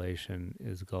population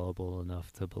is gullible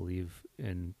enough to believe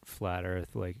in flat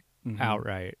earth, like Mhm.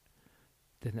 outright,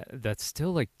 then that's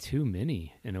still like too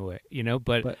many in a way, you know,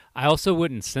 but I But- also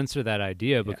wouldn't censor that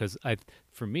idea because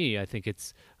for me, I think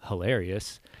it's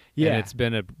hilarious. Yeah. And it's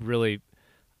been a really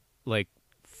like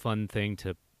fun thing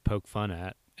to poke fun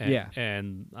at. And, Yeah.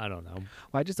 And I don't know.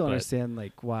 Well, I just don't but- understand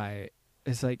like why.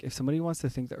 It's like if somebody wants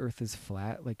to think the earth is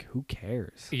flat, like who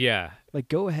cares? Yeah. Like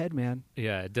go ahead, man.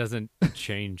 Yeah. It doesn't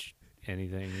change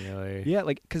anything really. Yeah,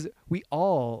 like because we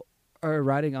all are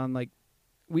riding on like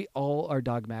we all are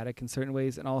dogmatic in certain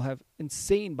ways and all have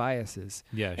insane biases.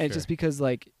 Yeah, And sure. it's just because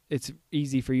like it's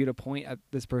easy for you to point at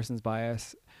this person's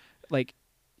bias, like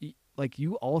like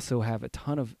you also have a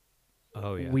ton of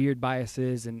oh yeah. weird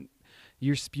biases and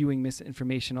you're spewing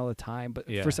misinformation all the time, but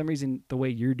Yeah. for some reason the way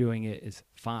you're doing it is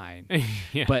fine.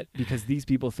 Yeah. But because these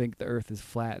people think the earth is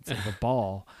flat instead of a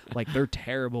ball, like they're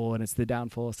terrible and it's the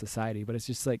downfall of society. But it's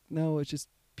just like, no, it's just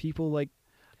people like,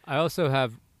 I also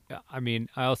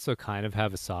kind of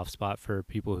have a soft spot for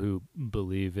people who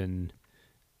believe in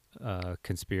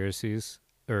conspiracies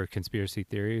or conspiracy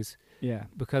theories, yeah.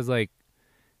 because like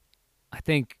I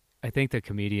think the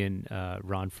comedian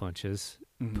Ron Funches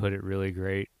Mhm. put it really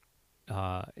great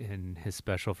in his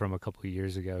special from a couple of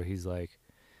years ago. He's like,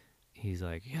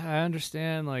 yeah, I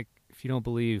understand, like, if you don't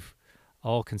believe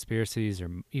all conspiracies or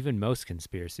even most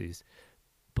conspiracies,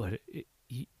 but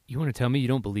you want to tell me you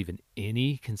don't believe in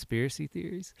any conspiracy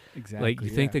theories? Exactly. Like, you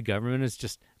think the government is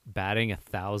just batting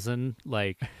 1,000,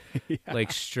 like, Yeah.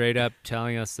 like straight up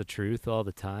telling us the truth all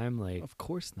the time? Like, Of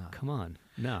course not. come on,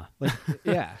 no. Like,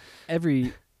 yeah,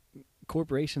 every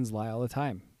corporations lie all the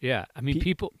time. Yeah, I mean,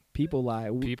 people People lie.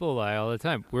 lie all the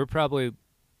time. We're probably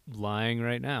lying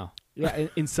right now. Yeah,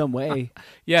 in some way.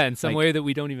 Yeah, in some Like, way that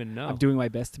we don't even know. I'm doing my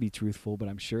best to be truthful, but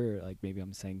I'm sure like maybe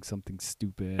I'm saying something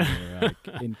stupid or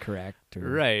like incorrect. Or,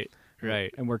 Right.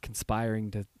 And we're conspiring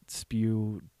to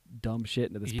spew dumb shit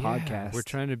into this Yeah, podcast. we're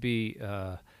trying to be.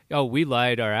 We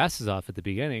lied our asses off at the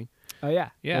beginning. Oh yeah.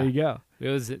 Yeah. There you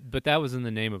go. But that was in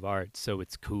the name of art, so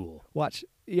it's cool. Watch.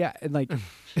 Yeah, and like,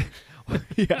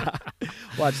 yeah.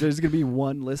 Watch. There's gonna be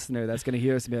one listener that's gonna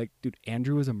hear us and be like, "Dude,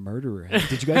 Andrew was a murderer.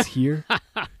 Did you guys hear?"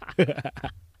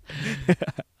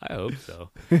 I hope so.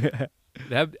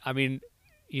 I mean,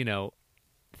 you know,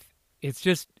 it's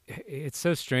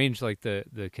so strange, like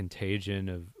the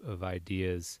contagion of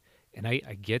ideas, and I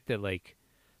get that, like,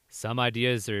 some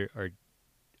ideas are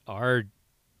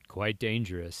quite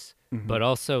dangerous, Mhm. but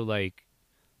also like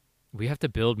we have to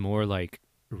build more like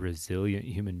resilient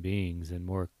human beings and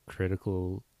more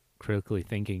critically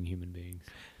thinking human beings.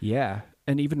 Yeah,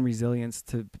 and even resilience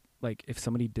to like if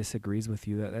somebody disagrees with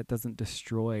you, that doesn't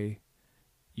destroy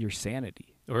your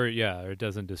sanity. Or it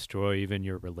doesn't destroy even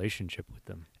your relationship with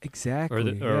them,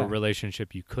 Exactly. or a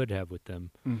relationship you could have with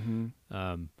them.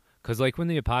 Mm-hmm. Because like when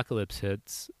the apocalypse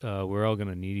hits, we're all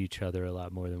gonna need each other a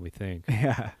lot more than we think.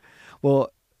 Yeah.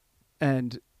 Well,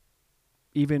 and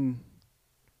even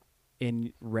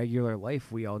in regular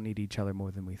life, we all need each other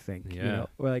more than we think. You Yeah. know?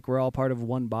 We're all part of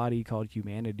one body called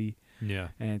humanity, Yeah.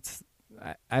 and it's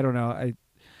I don't know. I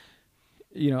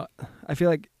feel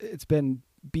like it's been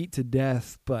beat to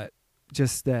death, but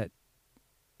just that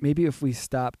maybe if we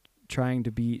stopped trying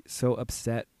to be so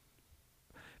upset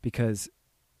because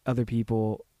other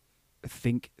people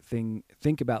think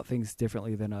about things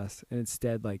differently than us, and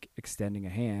instead like extending a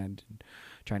hand and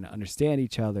trying to understand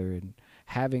each other and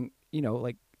having,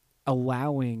 like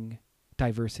allowing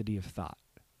diversity of thought.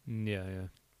 Yeah.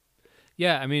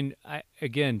 I mean,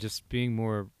 again, just being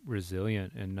more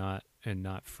resilient and not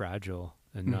fragile,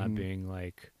 and not Mhm. being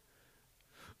like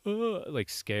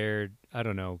scared. I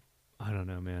don't know,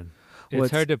 man. Well,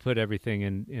 It's hard to put everything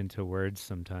into words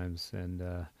sometimes, and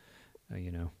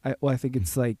I think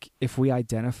it's like if we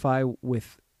identify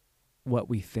with what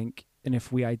we think and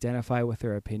if we identify with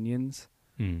our opinions,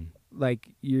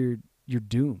 like you're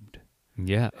doomed.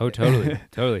 Yeah. Oh, totally.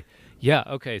 Totally. Yeah.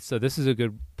 Okay. So this is a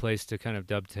good place to kind of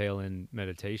dovetail in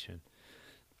meditation,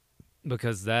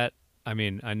 because I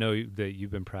know that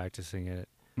you've been practicing it.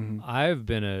 Mhm. I've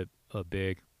been a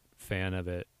big fan of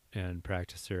it and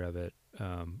practicer of it.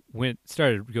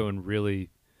 Started going really,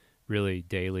 really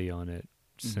daily on it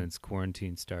since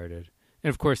quarantine started, and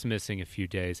of course missing a few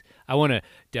days. I want to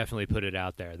definitely put it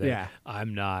out there that Yeah.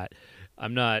 I'm not.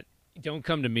 Don't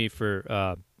come to me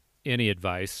for any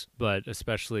advice, but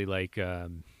especially like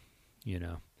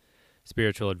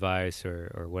spiritual advice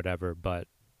or whatever, but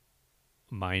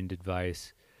mind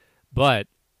advice. But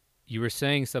you were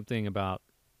saying something about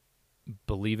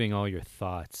believing all your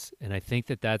thoughts, and I think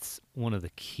that that's one of the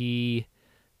key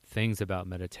things about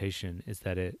meditation, is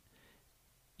that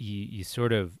you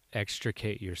sort of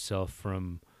extricate yourself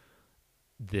from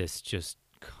this just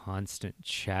constant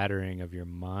chattering of your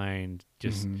mind,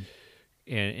 just Mhm.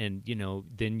 and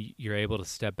then you're able to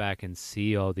step back and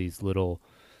see all these little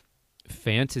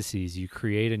fantasies you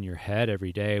create in your head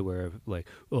every day, where like,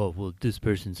 oh well, this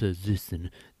person says this, and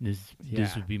this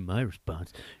would be my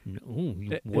response.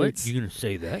 What, you gonna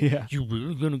say that? Yeah. You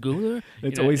really gonna go there?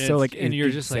 It's always so like and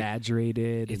you're just like,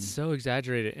 exaggerated. it's so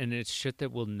exaggerated, and it's shit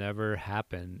that will never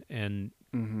happen. And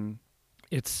Mhm.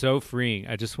 It's so freeing.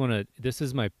 I just want to, this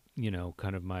is my,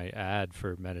 kind of my ad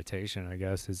for meditation, I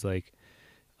guess, is like,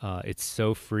 it's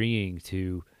so freeing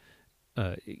to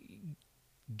uh,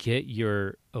 get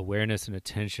your awareness and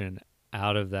attention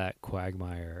out of that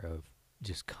quagmire of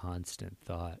just constant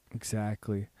thought.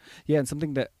 Exactly. Yeah, and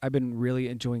something that I've been really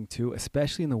enjoying too,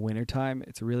 especially in the wintertime,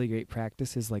 it's a really great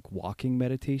practice, is like walking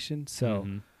meditation. So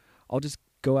Mhm. I'll just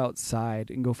go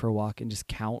outside and go for a walk and just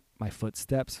count my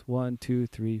footsteps. 1, 2,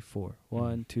 3, 4.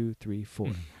 1, 2, 3, 4.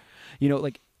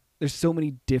 Like there's so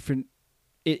many different,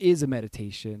 it is a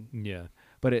meditation, Yeah.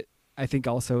 but I think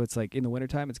also it's like in the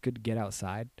wintertime, it's good to get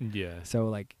outside. Yeah. So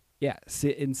like, yeah,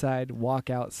 sit inside,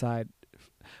 walk outside,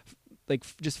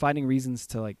 just finding reasons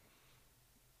to like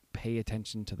pay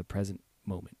attention to the present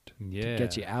moment. Yeah. To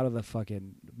get you out of the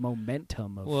fucking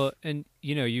momentum of. Well, and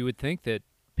you would think that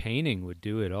painting would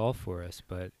do it all for us,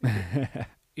 but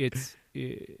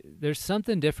there's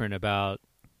something different about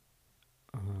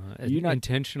You're not-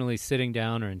 intentionally sitting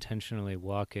down or intentionally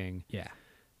walking. Yeah.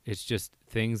 It's just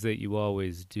things that you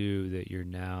always do that you're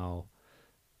now,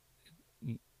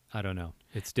 I don't know.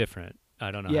 It's different. I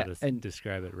don't know Yeah, how to and-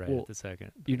 describe it right well, at the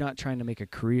second. You're not trying to make a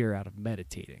career out of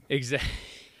meditating. Exactly.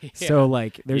 So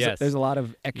like there's Yes. there's a lot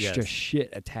of extra Yes. shit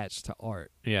attached to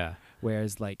art. Yeah.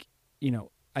 Whereas like,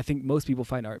 I think most people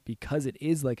find art because it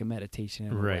is like a meditation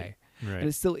in a Right. way. Right. And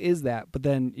it still is that, but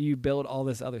then you build all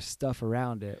this other stuff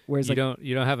around it. Whereas You like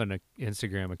don't have an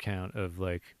Instagram account of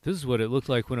like, this is what it looked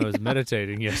like when I was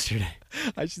meditating yesterday.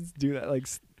 I should do that. Like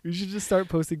we should just start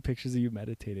posting pictures of you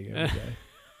meditating every day.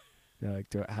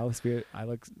 How spirit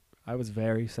I was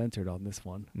very centered on this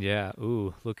one. Yeah.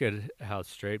 Ooh, look at how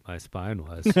straight my spine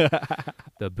was.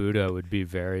 The Buddha would be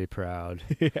very proud.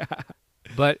 Yeah.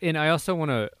 And I also want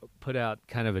to put out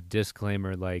kind of a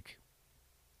disclaimer, like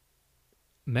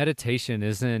meditation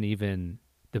isn't even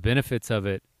the benefits of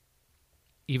it,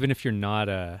 even if you're not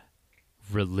a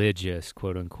religious,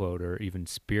 quote unquote, or even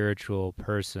spiritual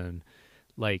person,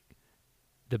 like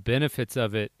the benefits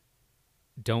of it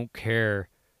don't care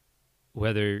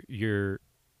whether you're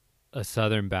a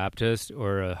Southern Baptist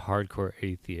or a hardcore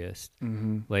atheist.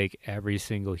 Mm-hmm. Like every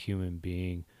single human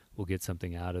being will get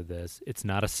something out of this. It's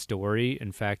not a story.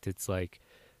 In fact, it's like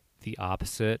the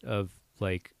opposite of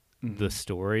like the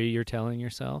story you're telling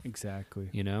yourself. Exactly.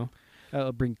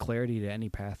 It'll bring clarity to any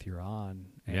path you're on.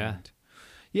 Yeah.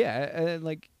 And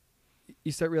like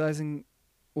you start realizing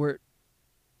where,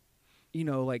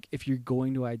 like if you're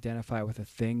going to identify with a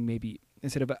thing, maybe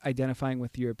instead of identifying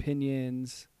with your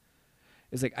opinions,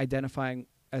 is like identifying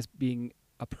as being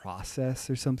a process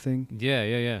or something.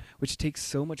 Yeah. Which takes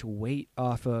so much weight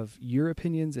off of your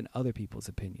opinions and other people's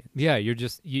opinions. Yeah, you're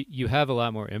just you have a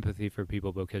lot more empathy for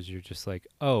people because you're just like,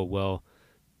 oh well,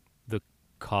 the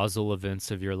causal events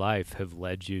of your life have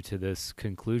led you to this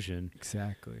conclusion.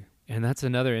 Exactly. And that's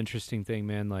another interesting thing,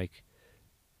 man. Like,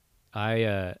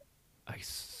 I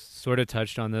sort of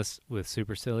touched on this with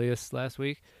Supercilious last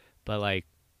week, but like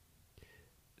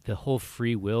the whole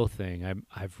free will thing,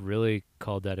 I've really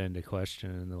called that into question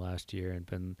in the last year, and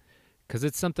been, because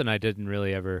it's something I didn't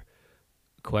really ever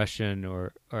question,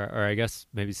 or I guess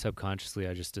maybe subconsciously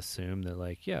I just assumed that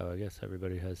like, yeah, well, I guess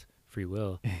everybody has free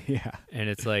will. Yeah. And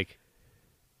it's like,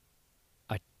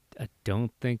 I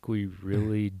don't think we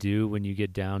really do when you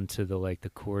get down to the like the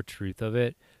core truth of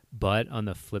it. But on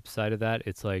the flip side of that,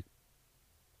 it's like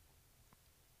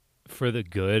for the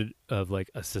good of like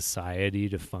a society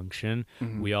to function,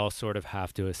 we all sort of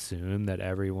have to assume that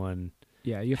everyone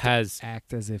you have to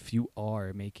act as if you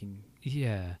are making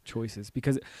choices.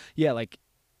 Because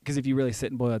if you really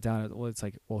sit and boil it down, it's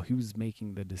like, well, who's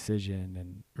making the decision?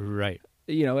 And right.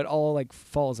 It all like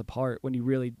falls apart when you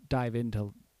really dive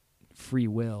into free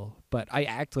will. But I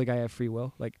act like I have free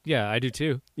will. Like, yeah, I do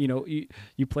too.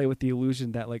 You play with the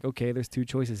illusion that like, okay, there's two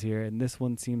choices here, and this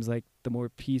one seems like the more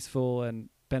peaceful and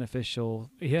beneficial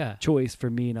choice for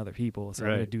me and other people, so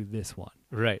I'm gonna do this one.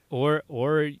 Right.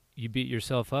 Or you beat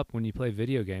yourself up when you play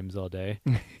video games all day,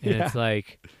 and it's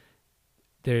like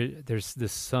there's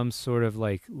this some sort of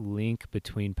like link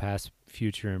between past,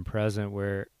 future, and present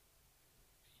where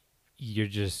you're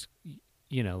just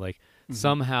like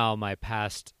somehow my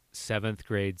past 7th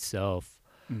grade self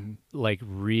like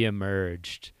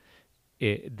reemerged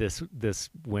this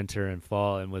winter and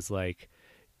fall and was like,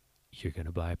 you're going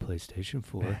to buy a PlayStation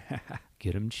 4,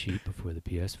 get them cheap before the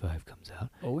PS5 comes out.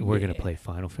 And we're going to play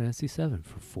Final Fantasy 7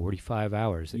 for 45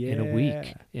 hours in a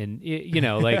week. And,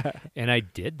 and I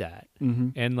did that.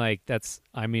 And, like,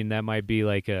 that might be,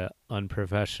 like, a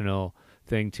unprofessional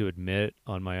thing to admit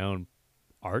on my own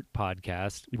art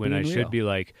podcast when I should be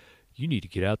like, you need to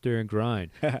get out there and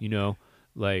grind,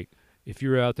 like, if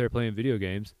you're out there playing video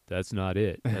games, that's not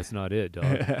it. That's not it,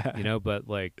 dog. You know, but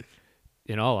like,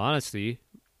 in all honesty,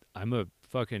 I'm a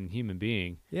fucking human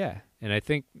being. Yeah. And I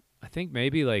think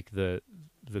maybe like the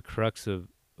crux of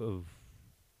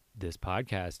this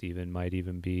podcast even might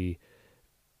even be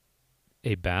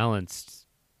a balanced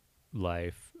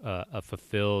life, a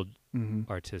fulfilled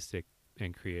artistic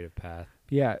and creative path.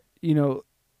 Yeah, you know,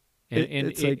 And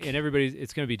it's like, and everybody's,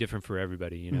 it's going to be different for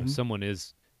everybody. You know, someone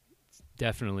is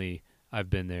definitely, I've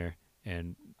been there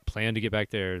and plan to get back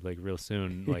there like real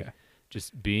soon. Like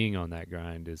just being on that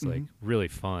grind is like really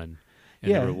fun,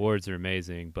 and the rewards are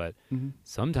amazing. But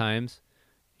sometimes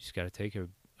you just got to take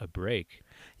a break.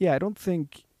 Yeah, I don't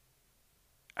think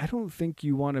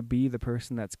you want to be the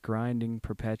person that's grinding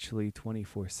perpetually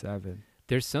 24/7.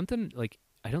 There's something like,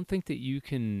 I don't think that you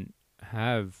can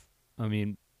have, I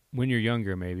mean, when you're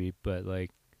younger maybe, but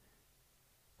like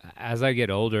as I get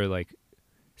older, like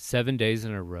 7 days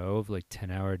in a row of like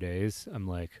 10-hour days, I'm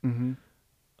like,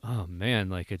 oh man,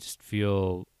 like I just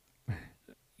feel,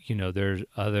 you know, there's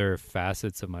other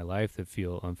facets of my life that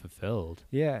feel unfulfilled.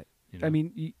 Yeah. You know? I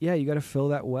mean, you got to fill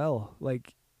that well.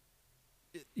 Like,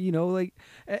 you know, like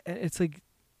it's like,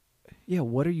 yeah,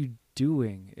 what are you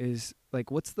doing? Is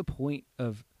like, what's the point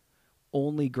of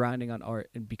only grinding on art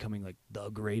and becoming like the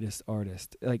greatest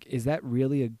artist? Like, is that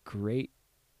really a great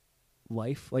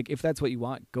life? Like, if that's what you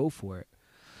want, go for it.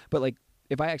 But like,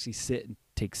 if I actually sit and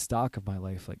take stock of my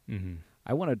life, like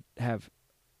I want to have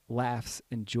laughs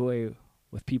and joy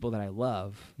with people that I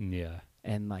love. Yeah.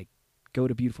 And like go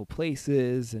to beautiful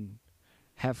places and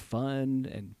have fun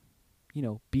and, you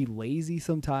know, be lazy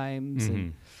sometimes.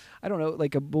 And I don't know,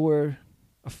 like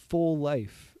a full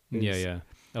life. Yeah.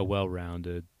 A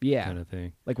well-rounded kind of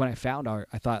thing. Like when I found art,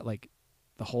 I thought like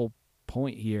the whole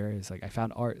point here is like I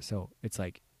found art. So it's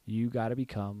like you got to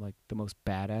become like the most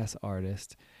badass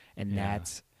artist. And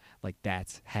that's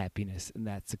happiness and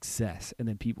that's success. And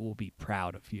then people will be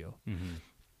proud of you.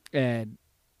 And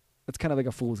it's kind of like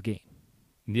a fool's game.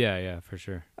 Yeah, for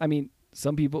sure. I mean,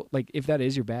 some people, like, if that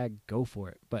is your bag, go for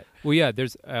it. But well, yeah,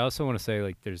 I also want to say,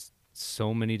 like, there's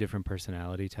so many different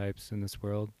personality types in this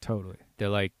world. Totally. They're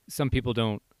like, some people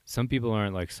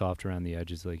aren't like soft around the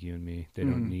edges like you and me. They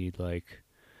don't need like,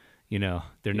 you know,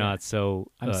 they're not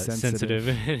so sensitive.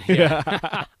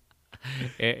 Yeah.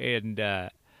 And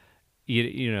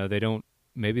you know,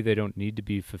 maybe they don't need to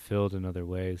be fulfilled in other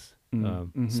ways.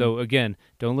 So again,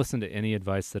 don't listen to any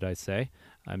advice that I say.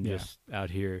 I'm just out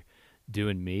here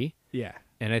doing me. Yeah.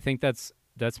 And I think that's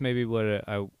maybe what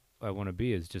I want to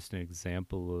be, is just an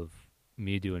example of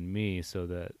me doing me, so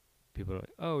that people are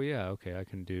like, oh yeah, okay, I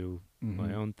can do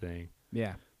my own thing.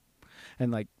 Yeah.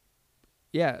 And like,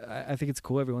 yeah, I think it's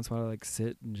cool every once in a while to like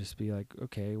sit and just be like,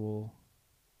 okay, well,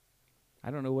 I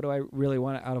don't know, what do I really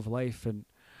want out of life? And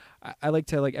I like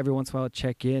to like every once in a while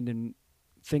check in and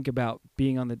think about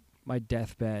being on my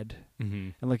deathbed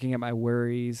and looking at my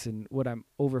worries and what I'm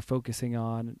over focusing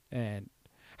on and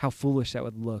how foolish that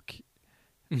would look.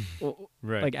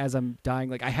 Right. Like as I'm dying,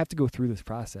 like I have to go through this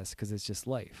process because it's just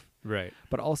life. Right.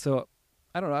 But also,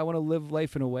 I don't know, I want to live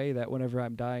life in a way that whenever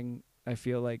I'm dying, I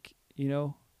feel like, you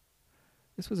know,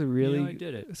 this was a really, I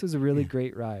did it. This was a really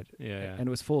great ride. Yeah. And it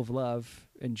was full of love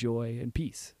and joy and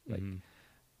peace. Like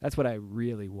that's what I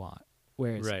really want.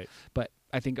 Whereas, but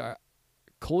I think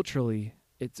culturally,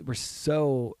 we're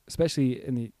so, especially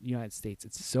in the United States,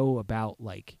 it's so about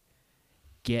like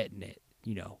getting it,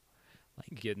 you know,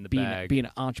 like getting the bag, being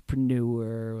an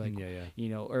entrepreneur, like, you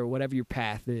know, or whatever your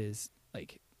path is,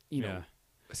 like, you know,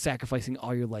 sacrificing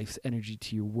all your life's energy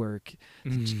to your work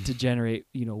to generate,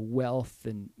 you know, wealth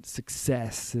and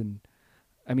success. And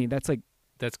I mean, that's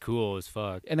cool as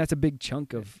fuck. And that's a big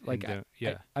chunk of like,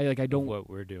 I don't, what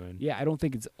we're doing. Yeah. I don't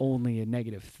think it's only a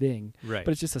negative thing, right?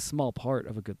 But it's just a small part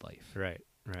of a good life. Right.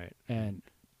 And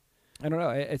I don't know.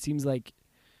 It seems like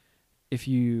if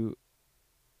you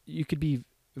could be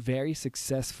very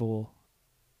successful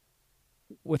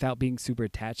without being super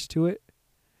attached to it.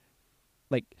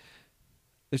 Like,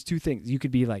 there's two things. You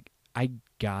could be like, I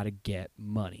gotta get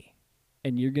money,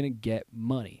 and you're gonna get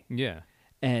money. Yeah.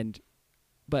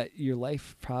 But your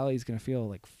life probably is gonna feel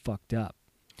like fucked up.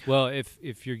 Well,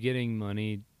 if you're getting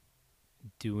money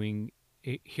doing,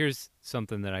 here's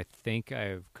something that I think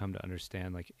I've come to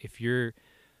understand. Like, if you're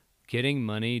getting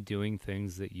money doing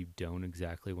things that you don't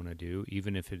exactly want to do,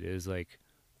 even if it is like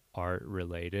art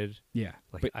related. Yeah.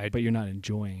 Like, but you're not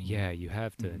enjoying. Yeah, you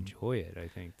have to enjoy it. I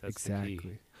think that's exactly the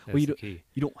key. That's the key.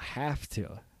 You don't have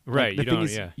to. Right. Like, you don't.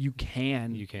 Is,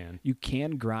 you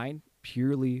can grind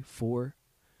purely for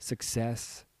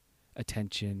success,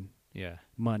 attention,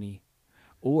 money,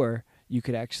 or you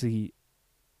could actually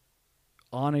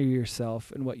honor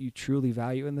yourself and what you truly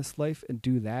value in this life and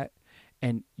do that,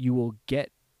 and you will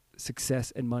get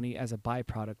success and money as a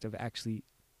byproduct of actually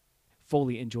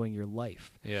fully enjoying your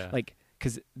life. Yeah. Like,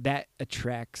 because that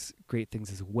attracts great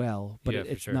things as well, but Yeah, for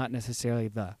it's sure. not necessarily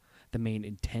the main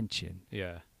intention.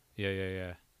 Yeah.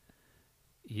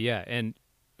 Yeah, and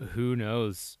who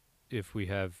knows if we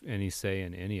have any say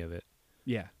in any of it,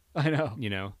 Yeah, I know. you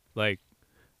know? Like,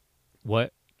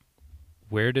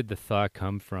 where did the thought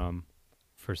come from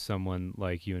for someone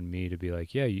like you and me to be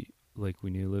like, yeah, like, we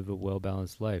need to live a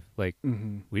well-balanced life? Like,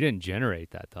 Mm-hmm. we didn't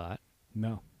generate that thought.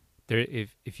 No. There,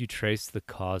 if you trace the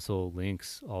causal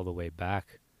links all the way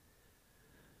back,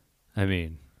 I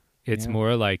mean, it's Yeah.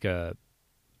 more like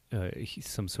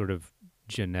some sort of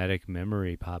genetic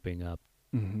memory popping up,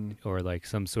 Mm-hmm. or like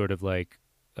some sort of like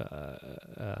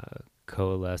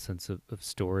coalescence of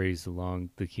stories along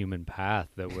the human path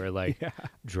that we're like Yeah.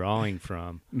 drawing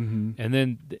from. Mm-hmm. And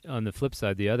then on the flip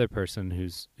side, the other person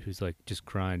who's like, just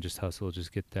grind, just hustle,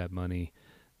 just get that money,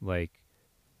 like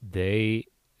they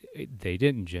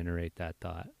didn't generate that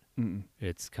thought. Mm-mm.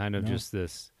 It's kind of No. just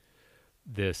this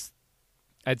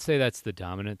I'd say that's the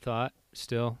dominant thought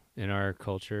still in our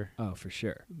culture, Oh, for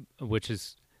sure. which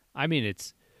is, I mean,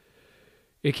 it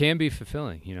can be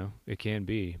fulfilling, it can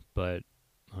be, but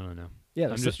I don't know. Yeah,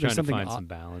 I'm just trying to find aw- some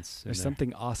balance. There's in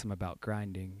something awesome about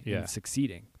grinding Yeah. and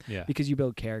succeeding, there. Yeah. because you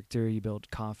build character, you build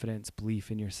confidence,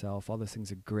 belief in yourself. All those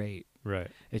things are great.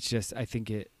 Right. It's just, I think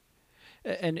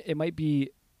and it might be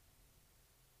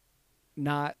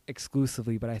not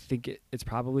exclusively, but I think it's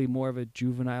probably more of a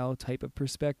juvenile type of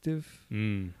perspective.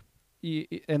 Mm.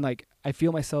 And like, I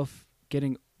feel myself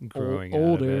getting Growing out of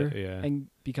older it, yeah. and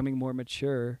becoming more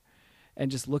mature, and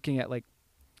just looking at like,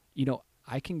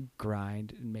 I can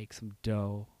grind and make some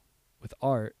dough with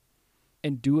art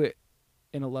and do it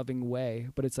in a loving way,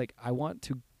 but it's like, I want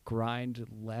to grind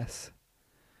less.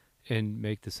 And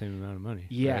make the same amount of money.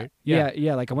 Yeah. Right?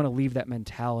 Yeah. Like, I want to leave that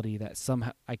mentality that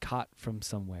somehow I caught from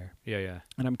somewhere. Yeah.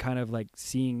 And I'm kind of like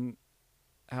seeing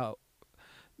how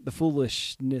the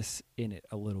foolishness in it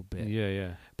a little bit.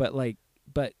 Yeah. But I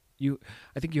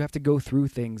think you have to go through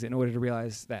things in order to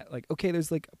realize that, like, okay,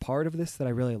 there's like a part of this that I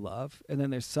really love, and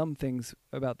then there's some things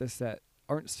about this that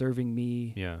aren't serving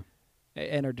me Yeah.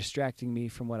 and are distracting me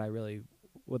from what I really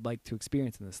would like to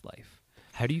experience in this life.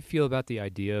 How do you feel about the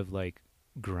idea of like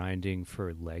grinding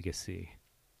for legacy,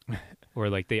 or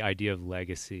like the idea of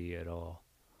legacy at all?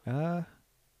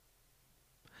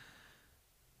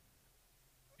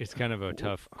 It's kind of a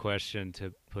tough question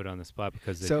to put on the spot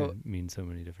because it can mean so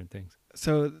many different things.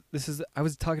 So I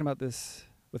was talking about this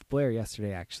with Blair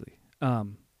yesterday, actually. I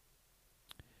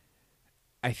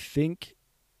think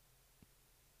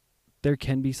there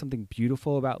can be something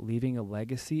beautiful about leaving a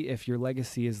legacy if your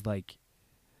legacy is like,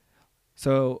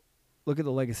 so look at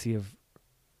the legacy of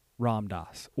Ram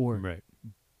Dass or Right.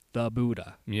 the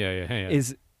Buddha. Yeah.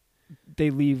 Is they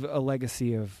leave a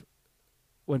legacy of,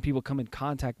 when people come in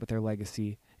contact with their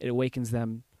legacy, it awakens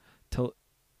them to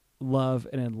love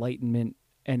and enlightenment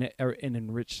and an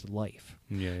enriched life.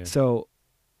 Yeah. So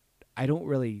I don't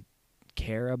really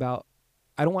care about,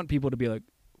 I don't want people to be like,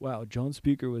 wow, John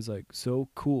Speaker was like so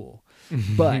cool.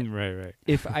 But right.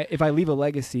 if I leave a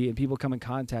legacy and people come in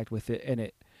contact with it and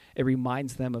it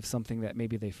reminds them of something that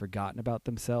maybe they've forgotten about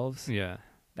themselves, Yeah.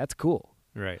 that's cool.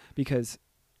 Right. Because,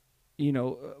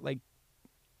 like,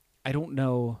 I don't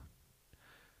know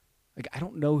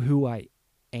who I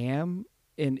am,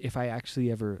 and if I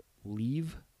actually ever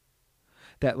leave,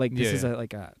 that like this is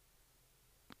a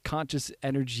conscious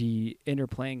energy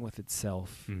interplaying with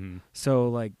itself. Mm-hmm. So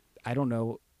like, I don't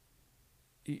know,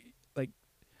 like,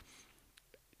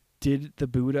 did the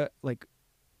Buddha, like,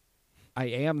 I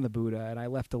am the Buddha and I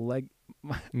left a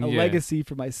legacy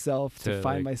for myself to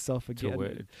find like, myself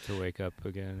again, to wake up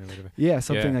again or whatever. Yeah,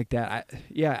 something like that.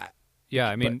 Yeah,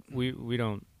 I mean, we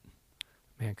don't.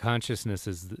 Man, consciousness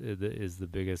is the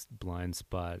biggest blind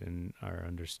spot in our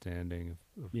understanding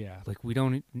of like, we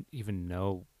don't even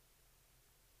know.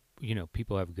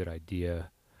 People have a good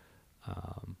idea,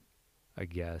 I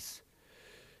guess.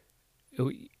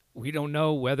 We don't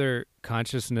know whether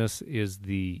consciousness is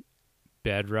the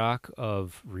bedrock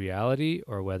of reality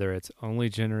or whether it's only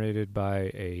generated by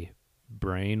a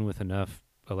brain with enough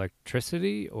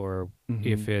electricity, or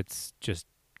if it's just,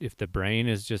 if the brain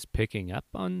is just picking up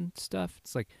on stuff.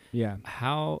 It's like,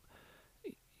 how,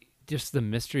 just the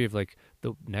mystery of like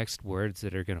the next words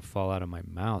that are going to fall out of my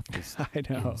mouth is I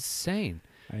know. insane.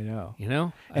 I know.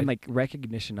 And like,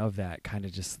 recognition of that kind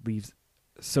of just leaves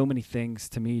so many things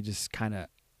to me just kind of,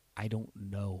 I don't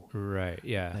know. Right.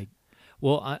 Yeah. Like,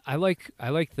 well, I like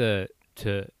to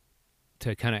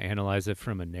to kind of analyze it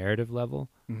from a narrative level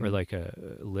or like a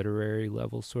literary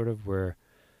level, sort of, where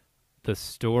the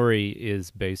story is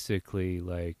basically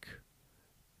like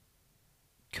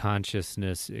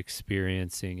consciousness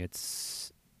experiencing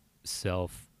its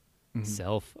self,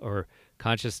 or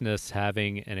consciousness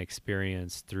having an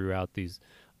experience throughout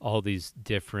all these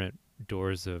different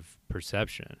doors of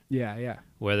perception. Yeah.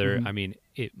 Whether, I mean,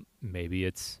 maybe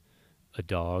it's a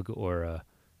dog or a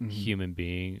human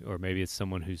being, or maybe it's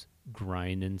someone who's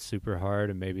grinding super hard,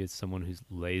 and maybe it's someone who's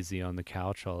lazy on the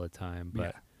couch all the time.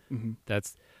 But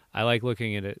I like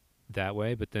looking at it that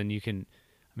way. But then you can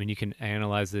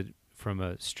analyze it from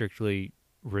a strictly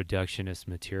reductionist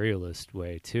materialist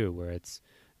way too, where it's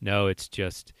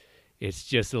just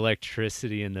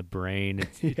electricity in the brain.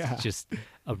 It's just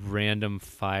a random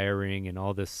firing, and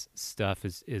all this stuff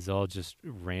is all just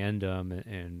random,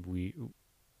 and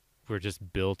we're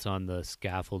just built on the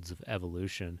scaffolds of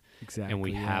evolution. Exactly. And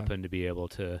we happen to be able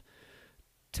to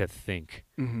think.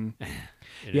 And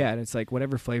it's like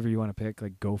whatever flavor you want to pick,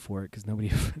 like go for it, because nobody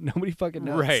fucking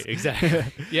knows. Right, exactly.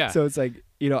 Yeah. So it's like,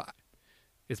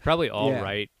 it's probably all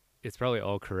right. It's probably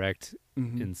all correct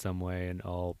in some way, and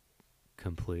all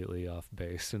completely off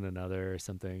base in another or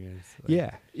something. It's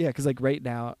like, because right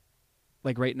now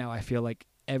I feel like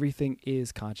everything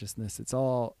is consciousness. It's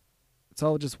all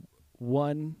just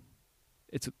one.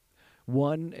 It's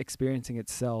one experiencing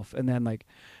itself. And then like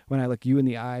when I look you in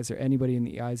the eyes, or anybody in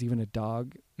the eyes, even a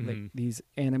dog, like these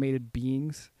animated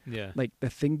beings, like the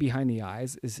thing behind the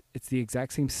eyes it's the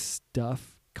exact same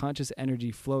stuff, conscious energy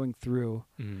flowing through.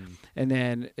 And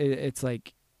then it's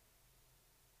like,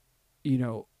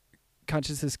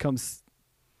 consciousness comes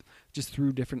just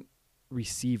through different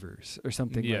receivers or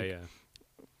something.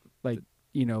 Like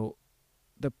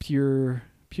the pure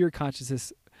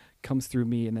consciousness comes through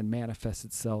me and then manifests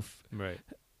itself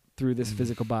through this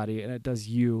physical body, and it does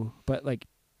you. But like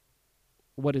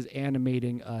what is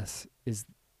animating us is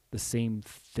the same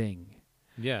thing.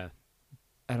 Yeah.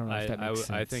 I don't know if that makes sense.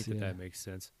 I think that makes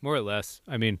sense, more or less.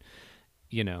 I mean,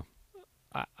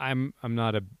 I'm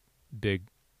not a big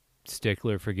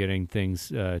stickler for getting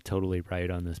things totally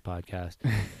right on this podcast.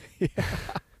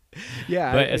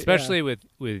 But especially with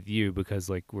you, because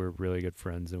like we're really good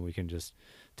friends and we can just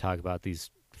talk about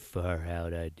these far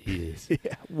out ideas.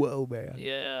 Whoa, man.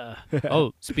 Yeah.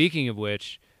 Oh, speaking of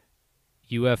which,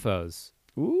 UFOs.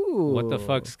 Ooh. What the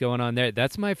fuck's going on there?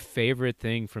 That's my favorite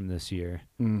thing from this year,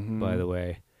 by the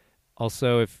way.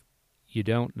 Also, if you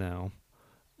don't know,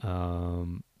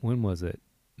 when was it?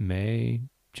 May,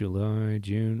 July,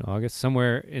 June, August?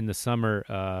 Somewhere in the summer,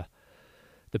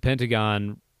 the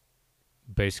Pentagon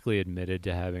basically admitted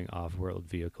to having off-world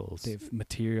vehicles. They've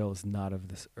materials not of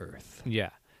this earth. Yeah.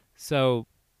 So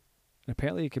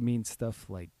apparently it could mean stuff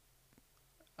like,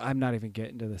 I'm not even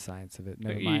getting to the science of it.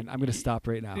 Never mind. I'm going to stop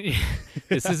right now.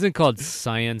 This isn't called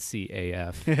Science-y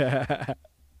AF.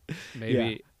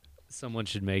 Maybe someone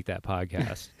should make that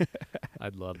podcast.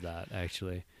 I'd love that,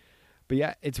 actually. But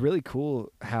yeah, it's really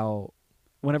cool how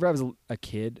whenever I was a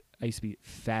kid, I used to be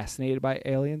fascinated by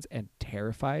aliens and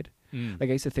terrified. Like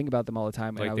I used to think about them all the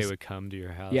time. Like and they would come to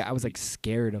your house. Yeah, I was like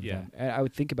scared of them. And I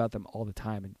would think about them all the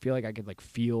time and feel like I could like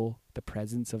feel the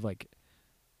presence of like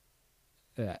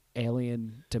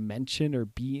alien dimension or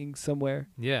being somewhere.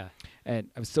 Yeah.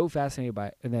 And I was so fascinated by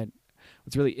it. And then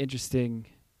what's really interesting,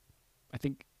 I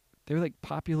think they were like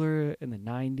popular in the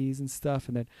 90s and stuff.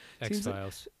 And then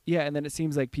X-Files. And then it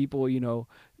seems like people,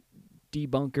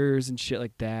 debunkers and shit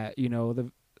like that,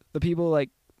 the people like,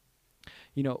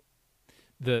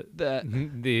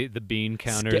 the bean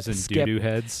counters and doo-doo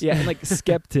heads. Yeah, and like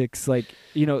skeptics, like,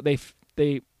 they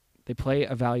play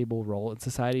a valuable role in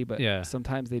society, but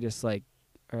sometimes they just like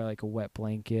are like a wet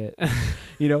blanket,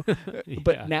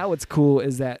 But now what's cool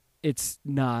is that it's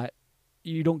not,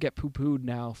 you don't get poo-pooed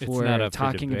now for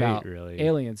talking debate, about really.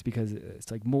 aliens, because it's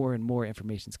like more and more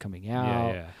information's coming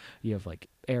out. Yeah. You have like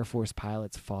Air Force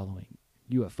pilots following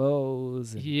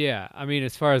UFOs. Yeah, I mean,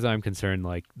 as far as I'm concerned,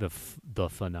 like the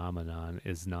phenomenon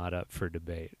is not up for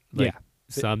debate. Like,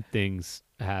 something's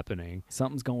happening.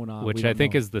 Something's going on. Which I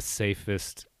think is the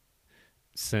safest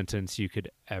sentence you could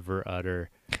ever utter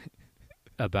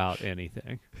about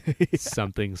anything.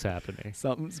 Something's happening.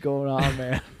 Something's going on,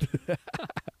 man.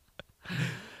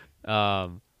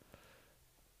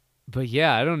 But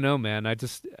yeah, I don't know, man. I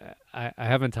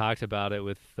haven't talked about it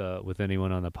with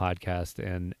anyone on the podcast,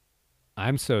 and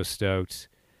I'm so stoked.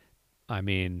 I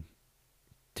mean,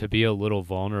 to be a little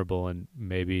vulnerable and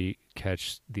maybe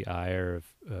catch the ire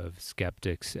of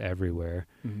skeptics everywhere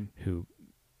who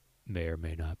may or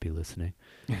may not be listening.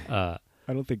 I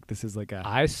don't think this is like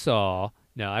I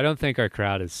don't think our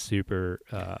crowd is super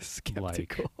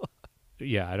skeptical.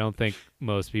 I don't think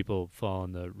most people fall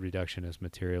on the reductionist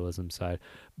materialism side.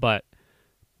 But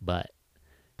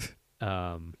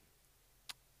um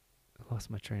I lost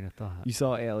my train of thought. You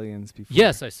saw aliens before.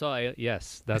 Yes, I saw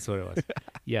yes, that's what it was.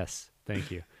 Yes,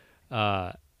 thank you.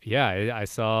 I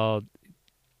saw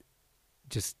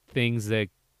just things that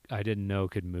I didn't know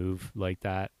could move like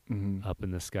that Mm-hmm. up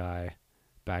in the sky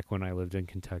back when I lived in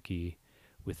Kentucky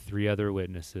with 3 other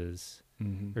witnesses.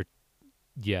 Mm-hmm. Or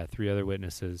 3 other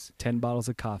witnesses. 10 bottles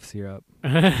of cough syrup.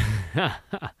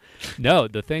 No,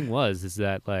 the thing is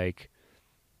that like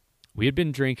we had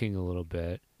been drinking a little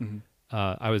bit. Mm-hmm.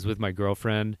 I was with my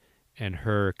girlfriend and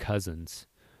her cousins,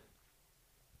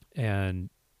 and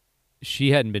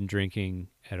she hadn't been drinking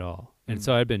at all. And Mhm.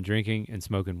 so I'd been drinking and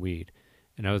smoking weed,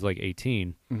 and I was like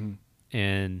 18, Mm-hmm.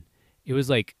 and it was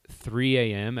like 3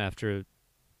 a.m. after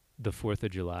the 4th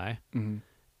of July, Mm-hmm.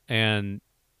 and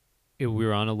we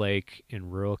were on a lake in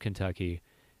rural Kentucky,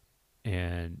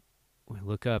 and we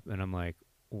look up, and I'm like,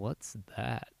 what's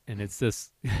that? And it's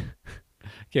this...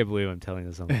 I can't believe I'm telling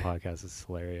this on the podcast. It's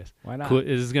hilarious. Why not? Cool.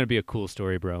 This is going to be a cool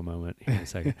story, bro moment here in a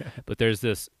second. But there's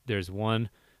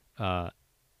one,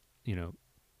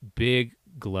 big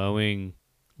glowing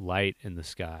light in the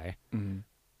sky, Mm-hmm.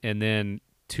 and then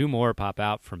 2 more pop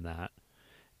out from that,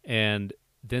 and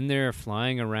then they're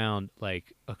flying around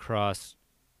like across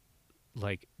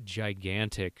like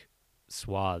gigantic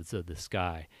swaths of the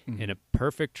sky Mm-hmm. in a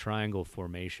perfect triangle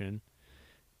formation,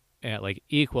 at like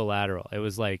equilateral. It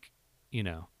was like,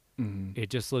 Mm-hmm. it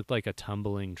just looked like a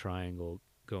tumbling triangle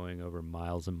going over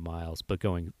miles and miles, but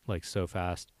going like so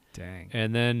fast. Dang.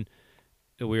 And then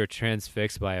we were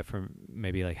transfixed by it for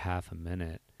maybe like half a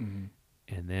minute. Mm-hmm.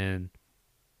 And then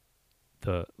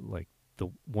the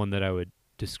one that I would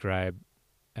describe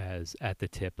as at the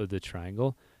tip of the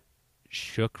triangle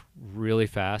shook really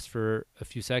fast for a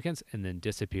few seconds and then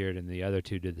disappeared, and the other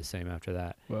 2 did the same after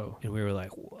that. Whoa. And we were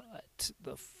like, what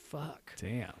the fuck?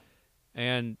 Damn.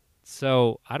 And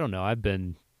so I don't know. I've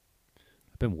been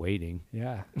waiting.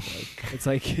 Yeah. It's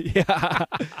like yeah.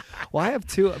 Well, I have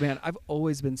too. Man, I've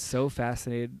always been so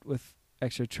fascinated with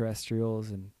extraterrestrials,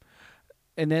 and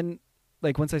then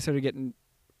like once I started getting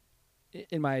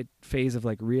in my phase of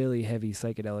like really heavy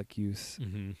psychedelic use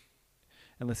Mm-hmm.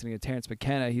 and listening to Terrence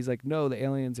McKenna, he's like, no, the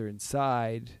aliens are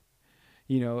inside,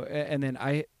 and then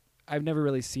I've never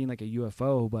really seen like a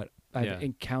UFO, but I've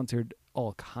encountered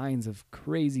all kinds of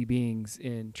crazy beings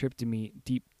in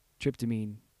deep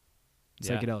tryptamine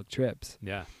psychedelic trips.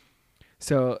 Yeah.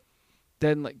 So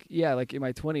then like in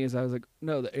my 20s I was like,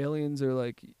 no, the aliens are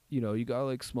like, you gotta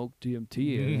like smoke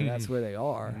DMT and that's where they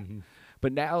are. Mm-hmm.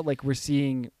 But now like we're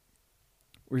seeing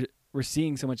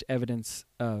so much evidence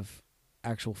of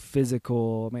actual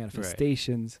physical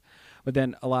manifestations. Right. But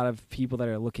then a lot of people that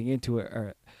are looking into it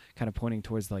are kind of pointing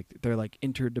towards like they're like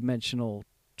interdimensional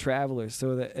travelers,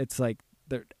 so that it's like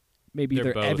they're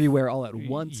everywhere all at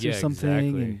once or something.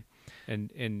 Exactly.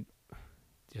 And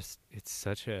just it's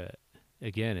such a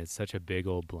big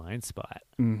old blind spot.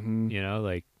 Mm-hmm.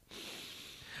 Like,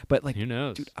 but like, who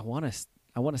knows? Dude, I want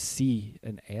to see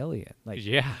an alien. Like,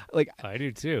 yeah, like I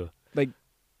do too. Like,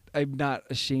 I'm not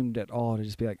ashamed at all to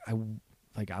just be like, I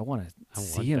want to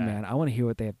see him, man. I want to hear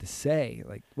what they have to say.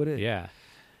 Like, what is? Yeah.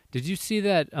 Did you see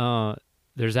that?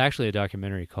 There's actually a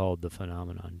documentary called The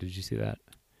Phenomenon. Did you see that?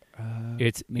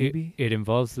 It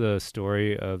involves the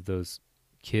story of those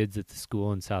kids at the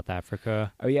school in South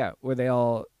Africa. Oh yeah, where they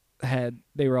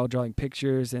were all drawing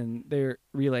pictures and they're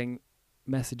relaying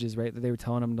messages, right? That they were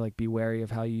telling them to like be wary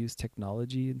of how you use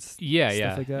technology and stuff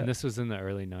like that. And this was in the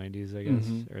early 90s, I guess,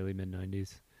 early mid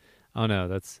 90s. Oh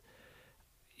no, it's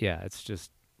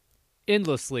just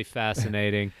endlessly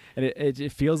fascinating. And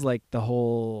it feels like the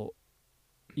whole,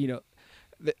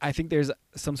 I think there's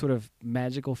some sort of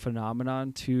magical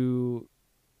phenomenon to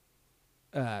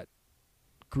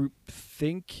group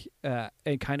think,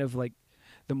 and kind of like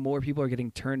the more people are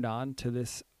getting turned on to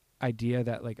this idea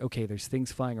that like, okay, there's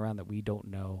things flying around that we don't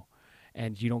know,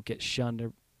 and you don't get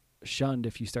shunned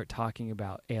if you start talking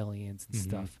about aliens and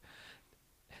stuff.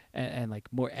 And like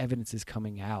more evidence is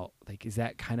coming out. Like, is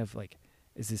that kind of like,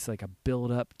 is this like a build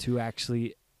up to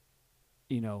actually,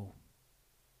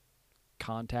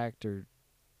 contact or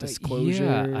disclosure?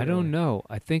 Yeah, I don't know.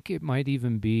 I think it might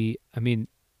even be, I mean,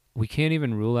 we can't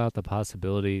even rule out the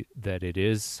possibility that it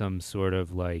is some sort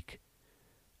of like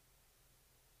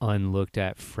unlooked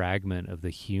at fragment of the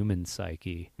human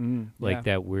psyche.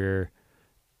 That we're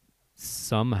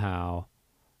somehow,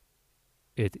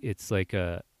 it's like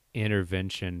a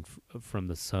intervention from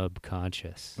the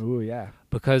subconscious. Oh yeah.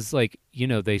 Because like,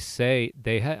 they say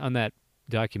they had on that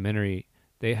documentary,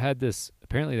 they had this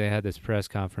apparently they had this press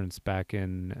conference back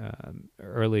in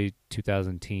early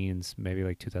 2010s, maybe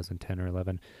like 2010 or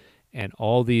 11, and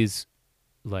all these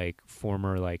like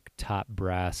former like top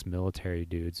brass military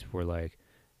dudes were like,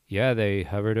 yeah, they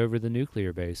hovered over the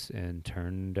nuclear base and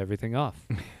turned everything off.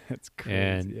 That's crazy.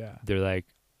 And yeah. they're like,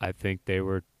 I think they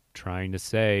were trying to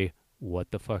say,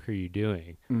 what the fuck are you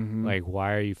doing? Mm-hmm. Like,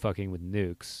 why are you fucking with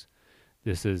nukes?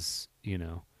 This is,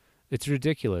 it's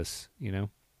ridiculous,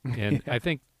 And I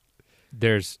think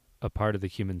there's a part of the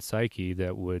human psyche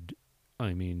that would,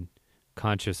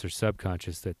 conscious or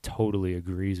subconscious, that totally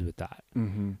agrees with that,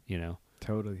 Mm-hmm.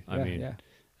 Totally. I Yeah, mean, yeah.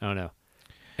 I don't know.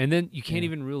 And then you can't Yeah.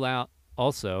 even rule out,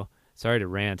 also, sorry to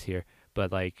rant here,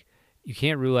 but like, you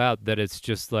can't rule out that it's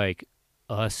just like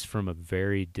us from a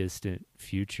very distant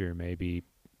future, maybe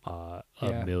a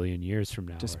Yeah. million years from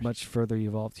now. Just or much further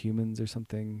evolved humans or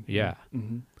something. Yeah.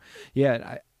 Mm-hmm. Yeah.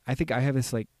 And I think I have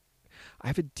this I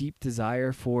have a deep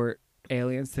desire for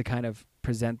aliens to kind of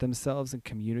present themselves and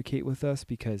communicate with us,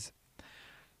 because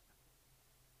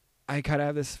I kind of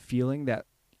have this feeling that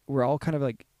we're all kind of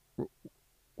like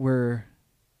we're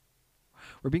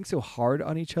being so hard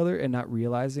on each other and not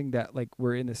realizing that like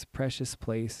we're in this precious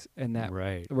place, and that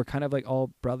Right. we're kind of like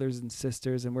all brothers and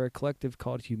sisters, and we're a collective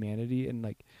called humanity. And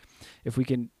like, if we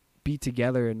can be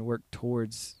together and work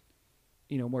towards,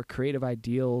 more creative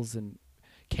ideals and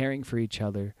caring for each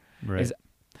other, Right.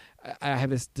 I have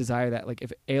this desire that like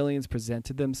if aliens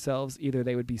presented themselves, either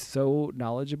they would be so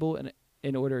knowledgeable and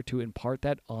in order to impart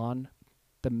that on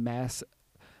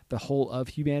the whole of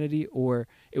humanity, or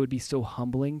it would be so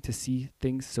humbling to see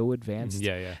things so advanced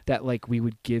Yeah. that like we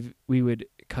would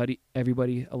cut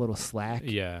everybody a little slack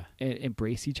Yeah. and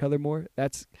embrace each other more.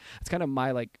 That's kind of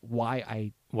my like why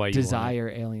I Why you desire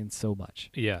aliens so much,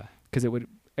 want it. Yeah. because it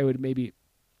would maybe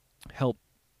help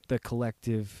the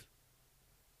collective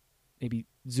maybe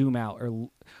zoom out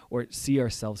or see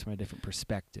ourselves from a different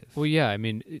perspective. Well, yeah. I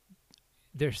mean,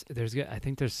 I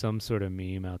think there's some sort of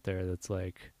meme out there that's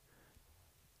like,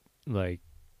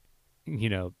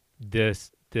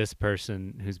 this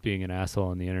person who's being an asshole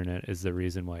on the internet is the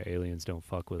reason why aliens don't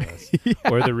fuck with us,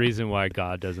 or the reason why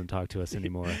God doesn't talk to us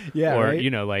anymore. Yeah, or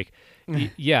right?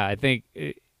 yeah, I think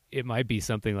it might be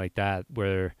something like that,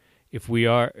 where if we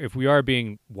are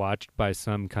being watched by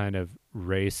some kind of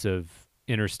race of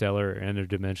interstellar or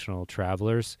interdimensional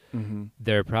travelers, Mm-hmm.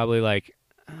 they're probably like,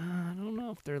 I don't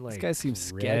know if they're like, This guy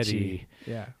seems ready. sketchy.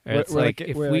 Yeah, Or it's we're like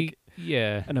if we're we, like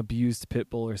yeah, an abused pit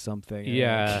bull or something.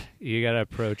 yeah, you gotta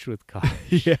approach with caution.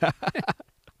 Yeah.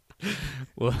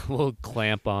 We'll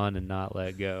clamp on and not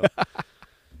let go.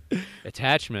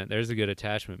 Attachment. There's a good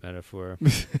attachment metaphor.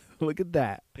 Look at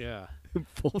that. Yeah,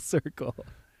 Full circle.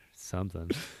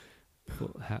 something.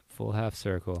 Full half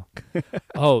circle.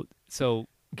 Oh, so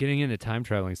getting into time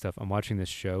traveling stuff, I'm watching this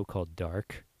show called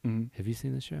Dark. Mm-hmm. Have you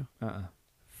seen this show?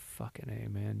 Fucking A,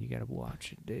 man, you gotta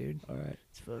watch it, dude. All right.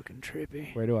 It's fucking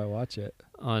trippy. Where do I watch it?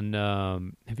 On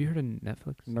have you heard of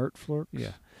Netflix? Nerdflix?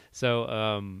 Yeah.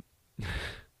 So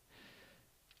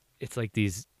it's like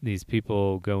these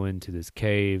people go into this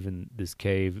cave, and this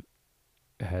cave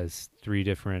has 3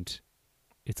 different,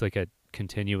 it's like a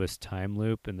continuous time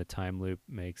loop, and the time loop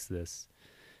makes this,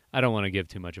 I don't want to give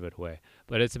too much of it away,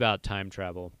 but it's about time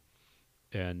travel,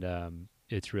 and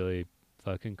it's really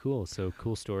fucking cool. So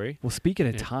cool story. Well, speaking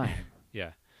of Yeah. time,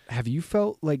 Yeah. have you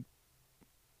felt like,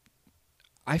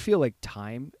 I feel like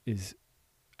time is,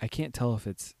 I can't tell if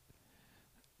it's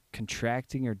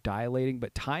contracting or dilating,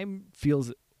 but time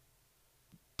feels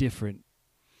different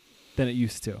than it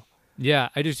used to. Yeah,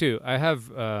 I do too. I have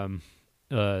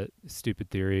a stupid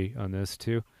theory on this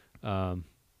too,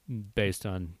 based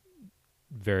on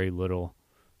very little,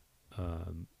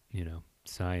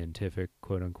 scientific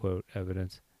quote unquote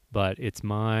evidence. But it's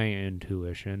my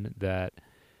intuition that,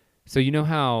 so you know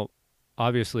how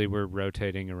obviously we're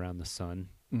rotating around the sun.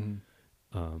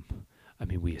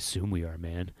 Mm-hmm. We assume we are,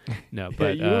 man. No,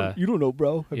 but you don't know,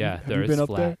 bro. Have yeah, you been up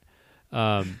flat.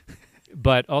 there?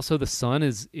 But also the sun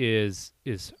is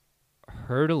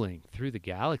hurtling through the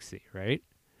galaxy, right?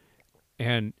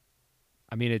 And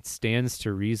it stands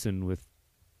to reason with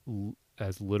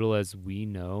as little as we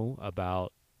know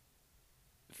about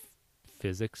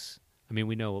physics.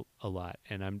 We know a lot,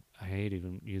 and I hate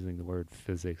even using the word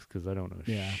physics because I don't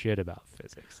know shit about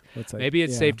physics. Maybe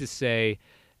it's safe to say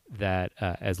that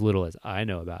as little as I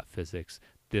know about physics,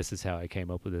 this is how I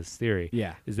came up with this theory.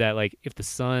 Yeah. Is that like if the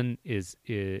sun is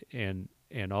and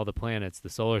all the planets, the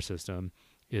solar system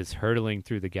is hurtling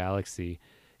through the galaxy,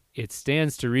 it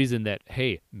stands to reason that,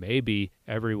 hey, maybe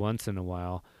every once in a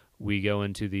while we go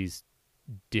into these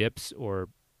dips or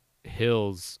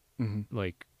hills, Mm-hmm.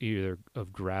 like either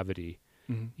of gravity,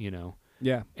 Mm-hmm. you know,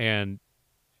 Yeah. and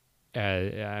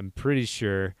I'm pretty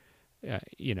sure,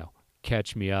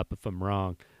 catch me up if I'm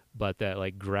wrong, but that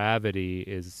like gravity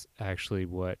is actually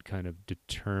what kind of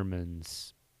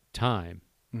determines time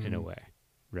in a Mhm. way,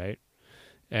 right?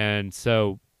 And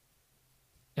so,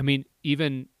 I mean,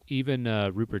 even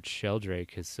Rupert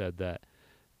Sheldrake has said that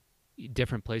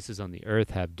different places on the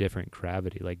Earth have different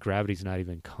gravity. Like gravity's not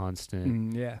even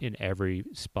constant Yeah. in every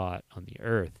spot on the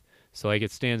Earth. So like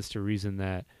it stands to reason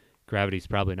that gravity's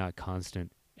probably not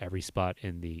constant every spot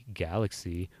in the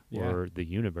galaxy Yeah. or the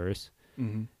universe.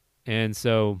 Hmm. And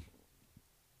so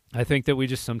I think that we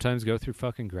just sometimes go through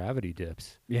fucking gravity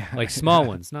dips. Yeah. Like small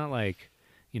ones, not like,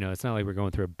 it's not like we're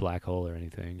going through a black hole or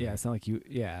anything. Yeah, it's not like you.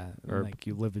 Yeah, Or- like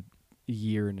you live a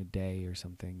year in a day or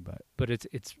something. But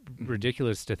It's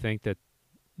ridiculous to think that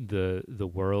the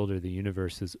world or the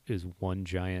universe is one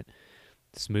giant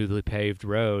smoothly paved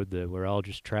road that we're all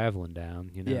just traveling down.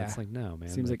 Yeah. It's like, no, man.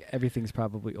 seems like everything's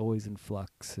probably always in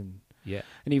flux, and yeah,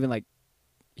 even like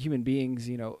human beings,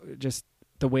 just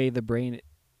the way the brain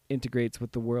integrates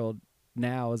with the world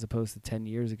now as opposed to 10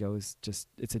 years ago is just,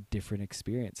 it's a different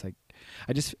experience. Like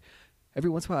I just, every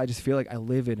once in a while I just feel like I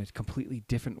live in a completely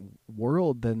different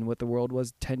world than what the world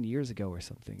was 10 years ago or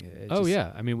something.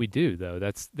 yeah. I mean, we do though.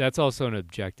 That's also an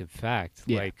objective fact.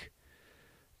 Yeah. Like,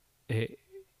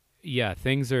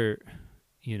 things are,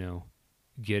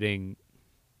 getting.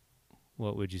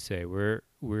 What would you say?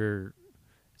 We're.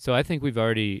 So I think we've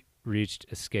already reached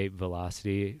escape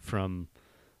velocity from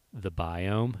the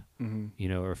biome,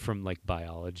 Mm-hmm. or from like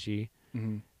biology,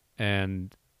 Mm-hmm.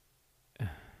 and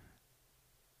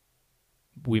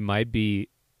we might be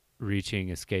reaching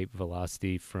escape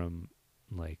velocity from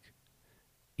like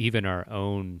even our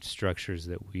own structures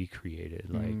that we created,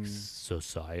 like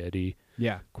society,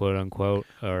 Yeah. quote unquote,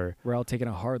 or We're all taking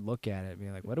a hard look at it,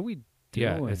 being like, what are we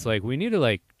doing? it's like we need to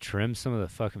like trim some of the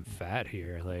fucking fat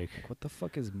here. Like, what the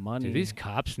fuck is money? do these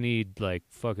cops need like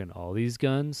fucking all these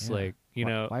guns? Yeah. Like,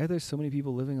 why are there so many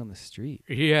people living on the street?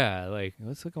 yeah, like,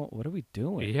 Let's look. What are we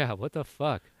doing? yeah, what the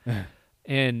fuck?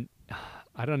 And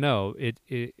I don't know. It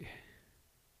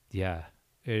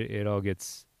all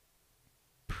gets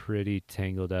pretty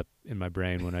tangled up in my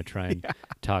brain when I try and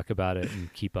talk about it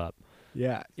and keep up.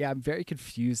 Yeah. I'm very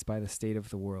confused by the state of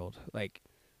the world. Like,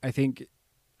 I think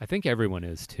Everyone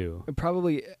is too.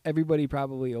 probably everybody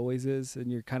probably always is,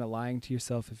 and you're kind of lying to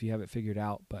yourself if you have it figured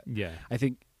out. But Yeah. I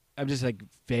think I'm just like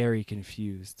very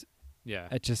confused Yeah.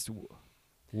 at just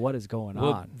what is going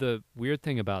Well, on. the weird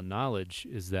thing about knowledge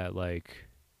is that like,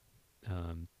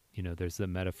 there's the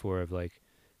metaphor of like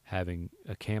having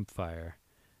a campfire.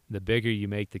 The bigger you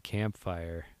make the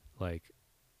campfire, like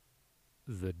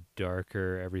the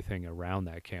darker everything around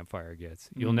that campfire gets.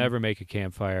 You'll Mhm. never make a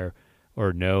campfire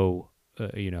or know,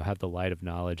 have the light of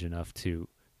knowledge enough to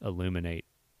illuminate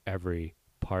every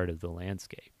part of the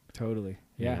landscape. Totally.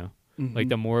 you Yeah. know? Mhm. Like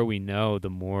the more we know, the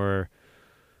more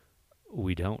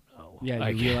we don't know. Yeah, I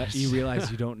you guess. realize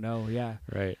you don't know. Yeah.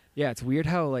 Right. Yeah, it's weird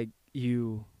how like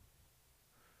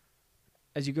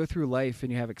as you go through life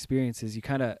and you have experiences, you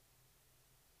kind of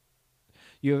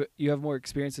you have more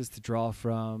experiences to draw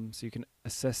from, so you can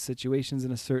assess situations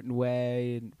in a certain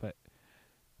way. But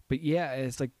yeah,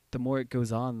 it's like the more it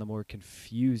goes on, the more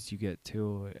confused you get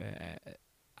too.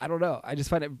 I don't know. I just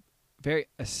find it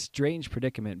a strange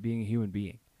predicament being a human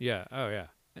being. Yeah. Oh yeah.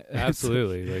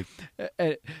 Absolutely.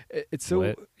 Like It's so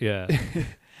what? Yeah.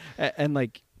 and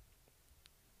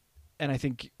I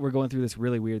think we're going through this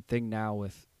really weird thing now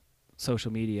with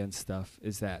social media and stuff,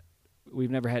 is that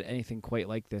we've never had anything quite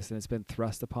like this, and it's been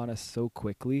thrust upon us so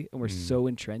quickly, and we're so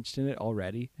entrenched in it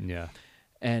already. Yeah.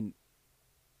 And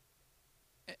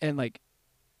like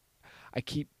I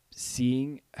keep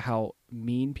seeing how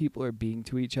mean people are being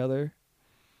to each other,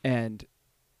 and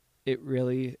it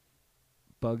really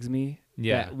bugs me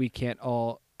that we can't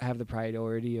all have the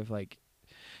priority of like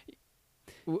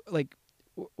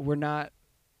we're not.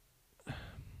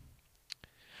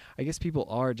 I guess people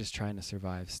are just trying to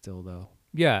survive still, though.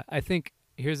 Yeah, I think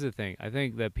here's the thing. I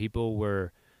think that people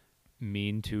were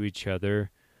mean to each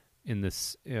other in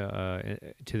this to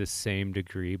the same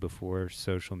degree before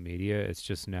social media. It's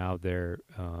just now they're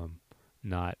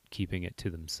not keeping it to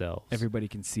themselves. Everybody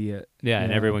can see it. Yeah,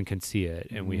 and Yeah. everyone can see it,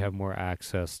 and we Mhm. have more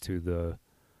access to the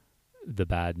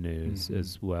bad news Mhm.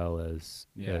 as well as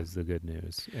Yeah. the good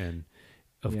news. And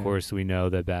of Yeah. course, we know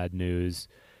that bad news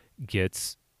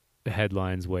gets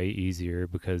headlines way easier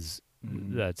because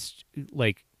Mhm. that's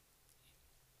like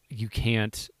you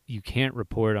can't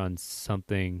report on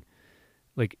something.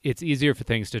 Like it's easier for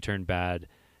things to turn bad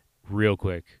real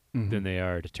quick than Mhm. they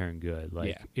are to turn good.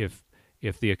 Like Yeah.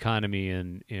 if the economy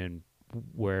in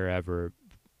wherever,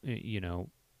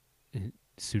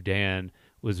 Sudan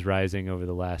was rising over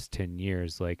the last 10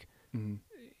 years, like Mhm.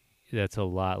 that's a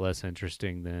lot less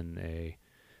interesting than a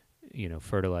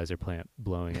fertilizer plant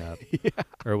blowing up Yeah.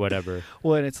 or whatever.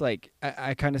 Well, and it's like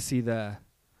I kind of see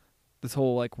this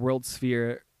whole like world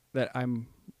sphere that I'm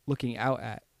looking out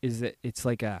at is that it's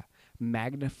like a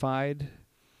magnified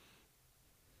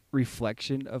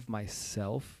reflection of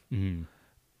myself. Mm.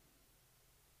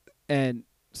 And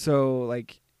so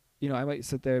like, I might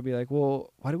sit there and be like,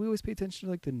 well, why do we always pay attention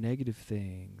to like the negative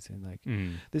things and like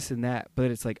Mm. this and that?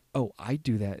 But it's like, oh, I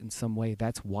do that in some way.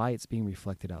 That's why it's being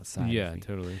reflected outside Yeah, of me.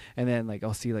 totally. And then like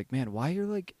I'll see like, man, why are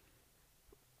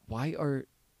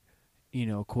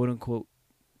quote unquote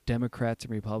Democrats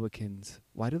and Republicans,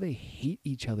 why do they hate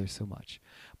each other so much?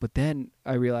 But then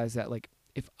I realized that like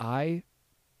if I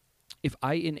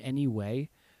in any way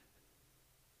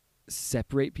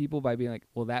separate people by being like,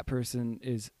 well, that person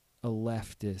is a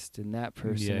leftist and that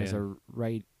person is a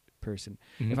right person.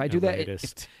 If I do that,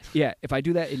 if I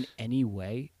do that in any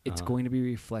way, it's going to be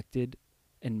reflected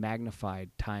and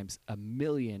magnified times a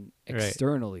million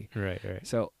externally. Right.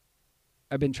 So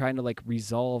I've been trying to like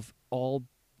resolve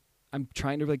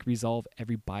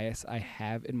every bias I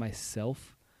have in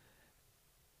myself,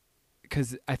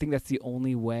 because I think that's the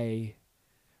only way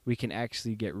we can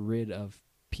actually get rid of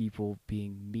people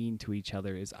being mean to each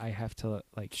other is I have to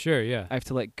like I have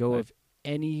to let go of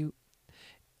any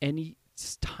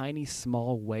tiny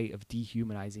small way of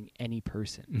dehumanizing any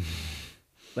person.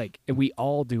 Like, and we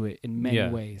all do it in many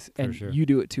ways, and you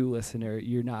do it too, listener.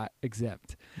 You're not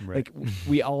exempt. Right. Like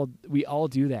we all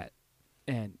do that,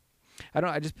 and I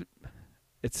don't know.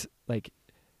 It's like,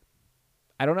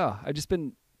 I don't know. I've just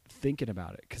been thinking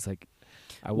about it because like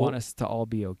I want us to all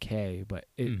be okay, but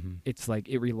it's like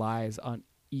it relies on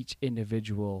each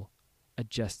individual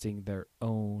adjusting their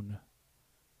own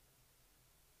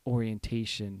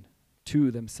orientation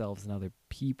to themselves and other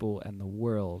people and the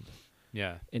world.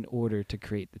 Yeah. In order to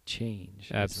create the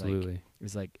change. Absolutely.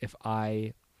 It's like if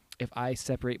I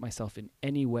separate myself in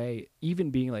any way,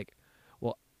 even being like,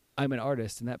 well, I'm an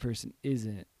artist and that person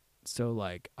isn't, so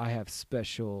like I have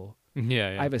special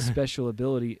I have a special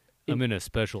ability. I'm in a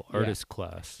special artist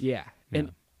class. Yeah.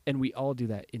 And we all do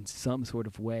that in some sort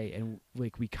of way, and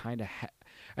like we kind of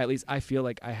at least I feel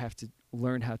like I have to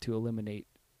learn how to eliminate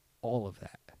all of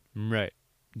that. Right.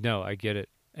 No, I get it.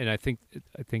 And I think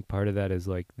part of that is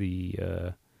like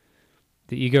the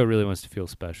ego really wants to feel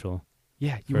special.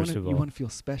 Yeah, you want to feel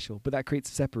special, but that creates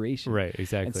separation. Right,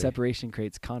 exactly. And separation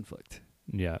creates conflict.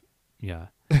 Yeah.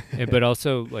 But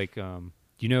also like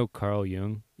Carl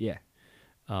Jung? Yeah.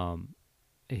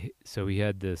 So he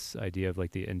had this idea of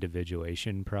like the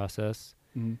individuation process.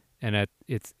 Mm-hmm. And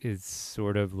it's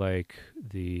sort of like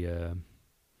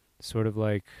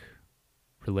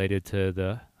related to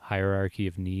the hierarchy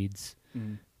of needs.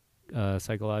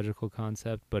 Psychological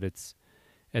concept, but it's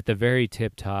at the very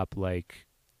tip top, like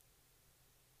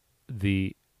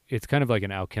it's kind of like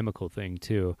an alchemical thing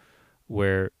too,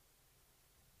 where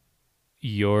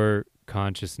your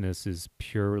consciousness is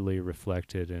purely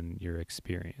reflected in your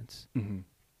experience,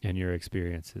 and your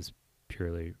experience is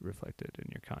purely reflected in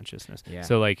your consciousness. Yeah.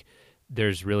 So like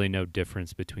there's really no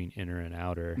difference between inner and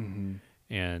outer.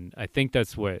 And I think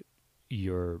that's what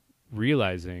you're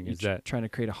realizing is that trying to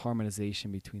create a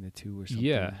harmonization between the two or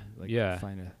something.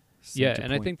 Find a center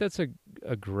point. I think that's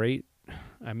a great,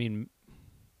 I mean,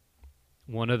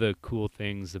 one of the cool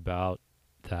things about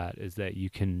that is that you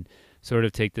can sort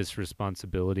of take this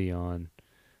responsibility on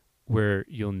where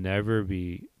you'll never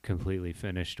be completely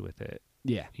finished with it.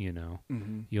 Yeah.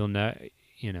 You'll not,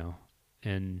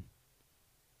 and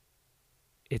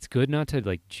it's good not to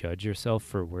like judge yourself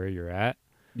for where you're at.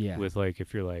 Yeah. With like,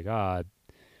 if you're like,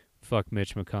 fuck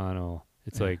Mitch McConnell.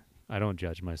 It's like, I don't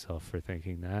judge myself for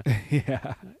thinking that.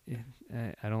 Yeah.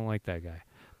 I don't like that guy.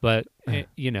 But,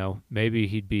 maybe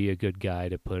he'd be a good guy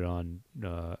to put on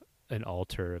an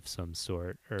altar of some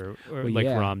sort or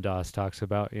Ram Dass talks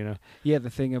about, Yeah, the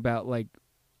thing about like,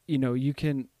 you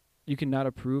can not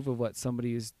approve of what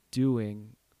somebody is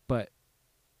doing, but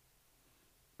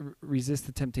resist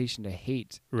the temptation to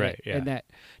hate. Right, And that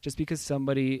just because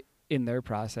somebody in their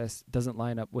process doesn't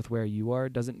line up with where you are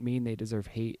doesn't mean they deserve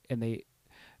hate. And they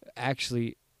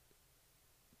actually,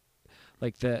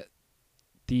 like,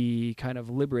 the kind of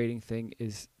liberating thing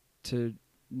is to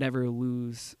never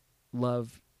lose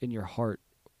love in your heart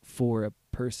for a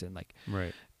person. Like,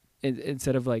 right.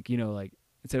 Instead of like,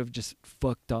 instead of just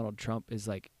fuck Donald Trump, is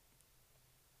like,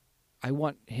 I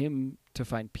want him to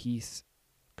find peace.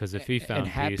 Because if he found and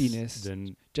happiness, peace,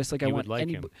 then just like I want like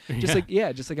him. just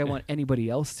like I want anybody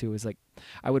else to. Is like,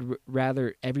 I would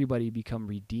rather everybody become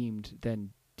redeemed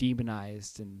than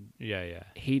demonized and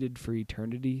hated for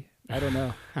eternity. I don't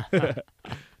know.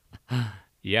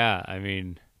 Yeah, I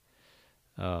mean,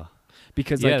 oh,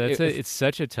 Because yeah, like it's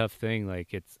such a tough thing.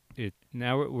 Like it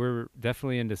now we're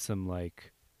definitely into some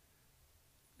like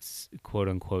quote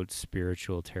unquote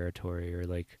spiritual territory or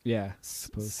like yeah,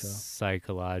 suppose so.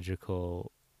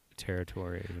 psychological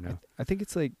territory. You know, I think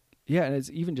it's like, yeah, and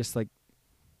it's even just like,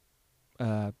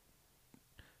 uh,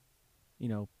 you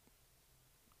know,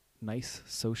 nice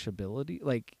sociability,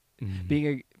 like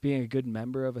Mhm. being a good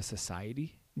member of a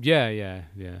society. Yeah, yeah,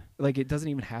 yeah. Like it doesn't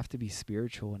even have to be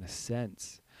spiritual in a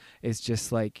sense. It's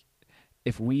just like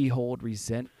if we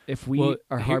if we Well,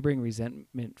 are here- harboring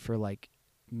resentment for like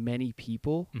many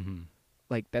people, Mhm.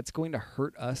 like that's going to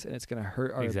hurt us and it's going to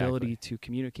hurt our Exactly. ability to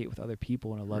communicate with other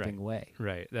people in a loving way.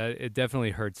 Right. That it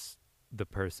definitely hurts the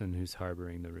person who's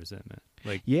harboring the resentment.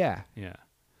 Like, Yeah. yeah,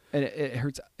 And it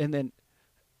hurts, and then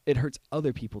it hurts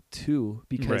other people too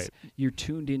because Right. you're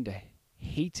tuned into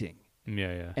hating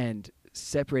yeah, yeah. and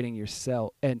separating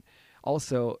yourself. And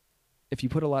also, if you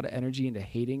put a lot of energy into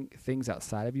hating things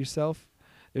outside of yourself,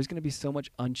 there's going to be so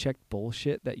much unchecked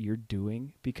bullshit that you're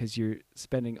doing because you're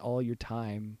spending all your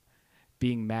time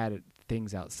being mad at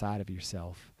things outside of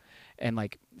yourself and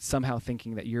like somehow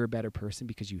thinking that you're a better person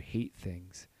because you hate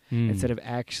things. Instead of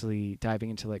actually diving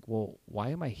into like, well, why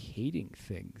am I hating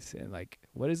things? And like,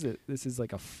 what is it? This is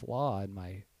like a flaw in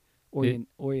my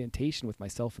orientation with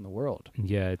myself and the world.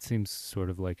 Yeah, it seems sort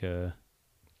of like a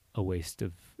waste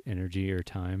of energy or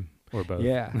time or both.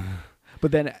 Yeah.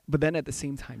 but then at the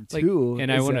same time Like, too.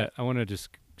 and is I want to just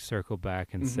circle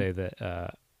back and Mhm. say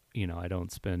that you know, I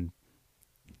don't spend.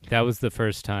 That was the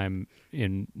first time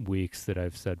in weeks that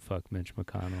I've said fuck Mitch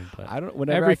McConnell. But I don't.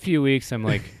 Whenever every few weeks, I'm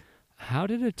like, how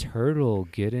did a turtle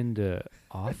get into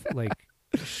off? Like,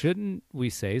 shouldn't we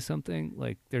say something?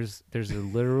 Like, there's a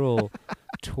literal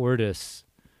tortoise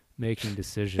making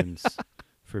decisions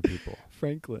for people.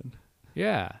 Franklin.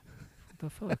 Yeah, what the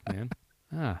fuck, man?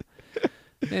 Ah.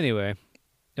 Anyway,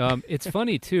 it's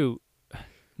funny too,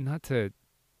 not to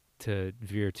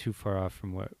veer too far off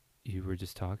from what you were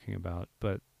just talking about,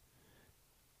 but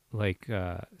like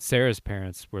Sarah's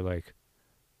parents were like,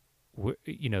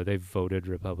 you know, they've voted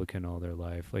Republican all their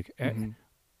life. Like, Mhm.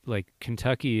 like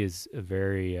Kentucky is a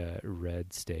very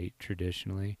red state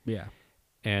traditionally, Yeah.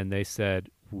 and they said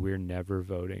we're never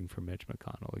voting for Mitch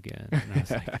McConnell again. And I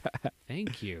was like,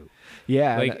 thank you.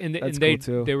 Yeah. Like, that- and that's they cool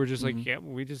too. they were just like, Mhm. yeah,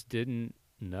 we just didn't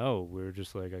know. We were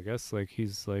just like, I guess like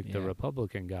he's like the Yeah.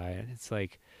 Republican guy, and it's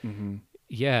like, Mhm.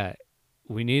 yeah,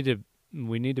 we need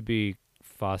to be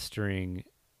fostering,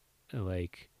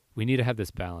 like, we need to have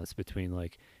this balance between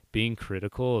like being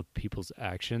critical of people's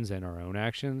actions and our own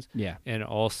actions, Yeah. and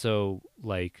also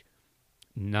like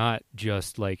not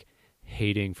just like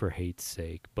hating for hate's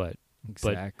sake, but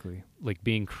Exactly. like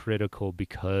being critical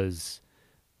because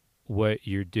what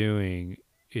you're doing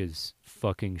is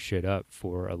fucking shit up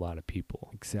for a lot of people.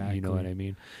 Exactly. You know what I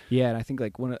mean? Yeah, and I think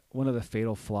like one of the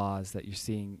fatal flaws that you're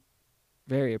seeing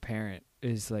very apparent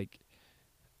is like,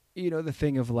 you know, the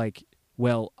thing of like,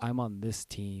 well, I'm on this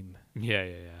team Yeah,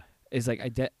 yeah, yeah. is like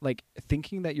like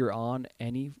thinking that you're on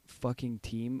any fucking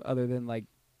team other than like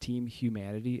Team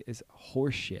Humanity is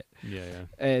horseshit. Yeah,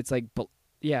 yeah. It's like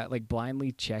yeah, like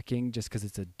blindly checking just because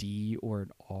it's a D or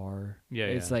an R. Yeah,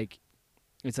 it's yeah.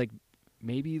 like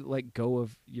maybe let go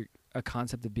of a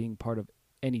concept of being part of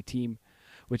any team,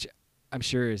 which I'm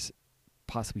sure is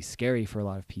possibly scary for a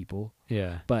lot of people.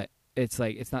 Yeah. But it's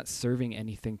like it's not serving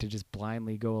anything to just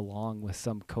blindly go along with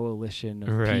some coalition of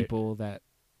Right. people that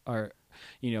are,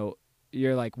 you know,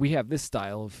 you're like, we have this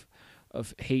style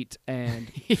of hate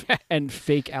and Yeah. and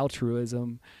fake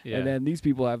altruism, Yeah. and then these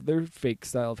people have their fake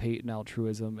style of hate and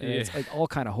altruism, and it's Yeah. like all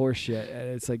kind of horseshit, and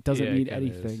it's like doesn't Yeah, it mean kinda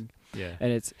is. anything. Yeah.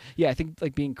 And it's I think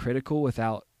like being critical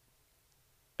without,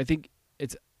 I think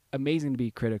it's amazing to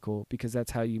be critical because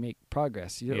that's how you make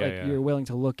progress. You're Yeah, like yeah. you're willing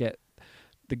to look at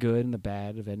the good and the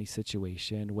bad of any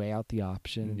situation, weigh out the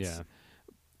options. Yeah.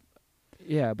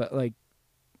 Yeah, but like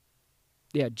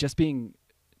yeah, just being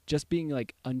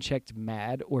like unchecked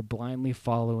mad or blindly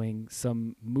following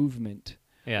some movement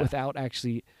Yeah. without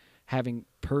actually having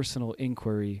personal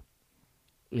inquiry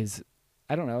is,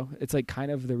 I don't know, it's like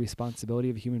kind of the responsibility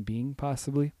of a human being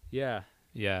possibly. Yeah.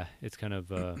 Yeah. It's kind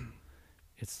of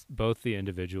it's both the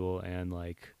individual and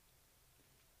like,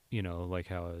 you know, like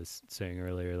how I was saying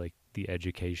earlier, like the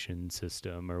education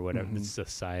system or whatever, Mhm. the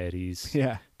society's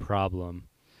Yeah. problem.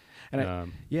 And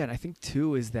and I think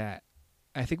too is that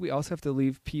I think we also have to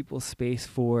leave people space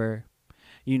for,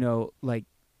 you know, like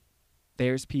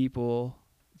there's people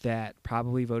that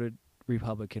probably voted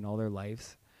Republican all their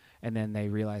lives and then they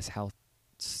realize how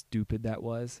stupid that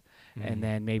was, mhm. and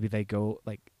then maybe they go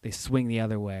like they swing the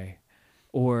other way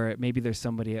Or maybe there's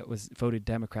somebody that was voted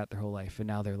Democrat their whole life and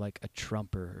now they're like a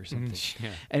Trumper or something.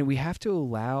 Yeah. And we have to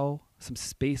allow some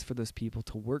space for those people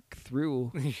to work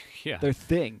through Yeah. their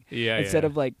thing. Yeah. Instead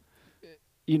of like,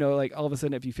 like all of a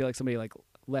sudden if you feel like somebody like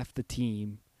left the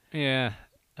team. Yeah.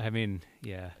 I mean,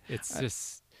 yeah. It's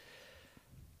just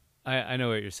I know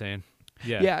what you're saying.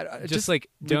 Yeah. Yeah. Just like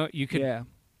you could Yeah.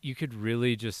 you could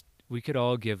really just we could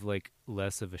all give like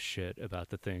less of a shit about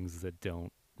the things that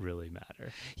don't really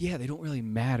matter. Yeah, they don't really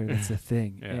matter. That's the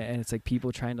thing. Yeah. And it's like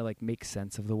people trying to like make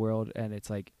sense of the world, and it's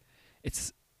like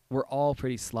we're all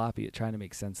pretty sloppy at trying to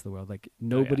make sense of the world. Like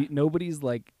nobody's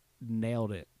like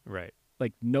nailed it. Right.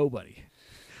 Like nobody.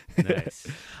 Nice.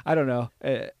 I don't know.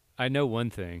 I know one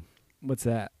thing. What's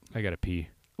that? I gotta pee.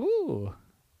 Ooh.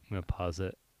 I'm gonna pause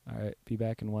it. All right, be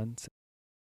back in 1 second.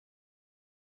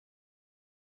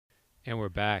 And we're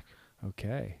back.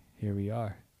 Okay, here we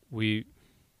are. We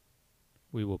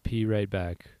will pee right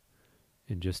back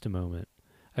in just a moment.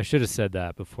 I should have said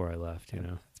that before I left, you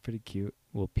know. It's pretty cute.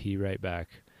 We'll pee right back.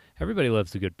 Everybody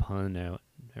loves a good pun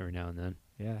every now and then.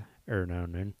 Yeah. Every now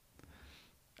and then.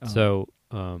 Um, So,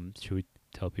 should we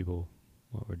tell people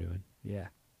what we're doing? yeah,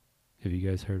 Have you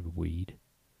guys heard of weed?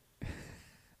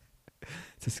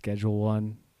 it's a Schedule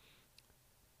 1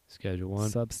 Schedule 1?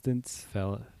 substance,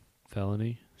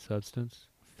 Felony? Substance?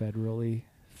 federally.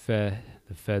 The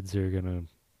feds are going to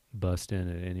bust in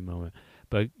at any moment.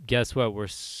 But guess what? We're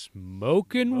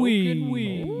smoking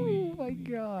weed. Oh my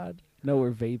God. No,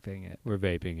 we're vaping it. We're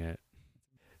vaping it.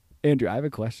 Andrew, I have a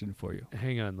question for you.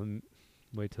 Hang on. Let me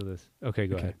wait till this. Okay,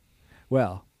 go ahead.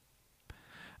 Well,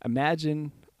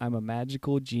 imagine I'm a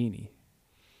magical genie,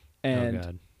 and oh,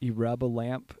 God. you rub a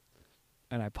lamp,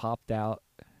 and I popped out,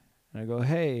 and I go,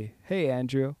 hey,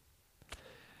 Andrew,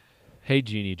 Hey,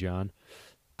 Genie John.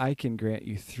 I can grant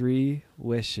you 3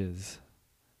 wishes.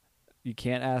 You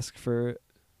can't ask for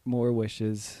more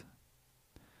wishes.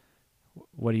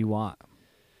 What do you want?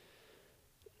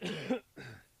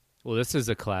 Well, this is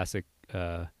a classic.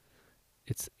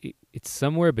 It's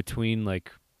somewhere between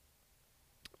like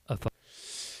a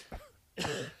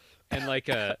and like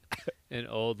an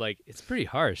old like it's pretty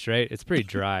harsh, right? It's pretty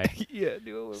dry. Yeah,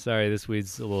 dude. Sorry, this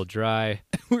weed's a little dry.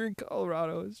 We're in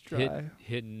Colorado. It's dry.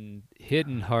 Hitting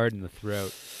hard in the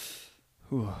throat.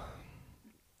 Whew.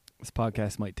 This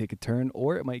podcast might take a turn,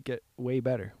 or it might get way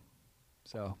better.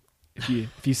 So if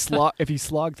you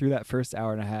slog through that first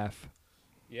hour and a half,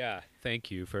 Yeah, thank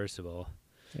you. First of all,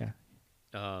 yeah,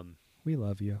 we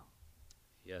love you.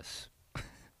 yes,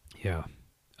 yeah.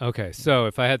 Okay, so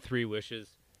if I had 3 wishes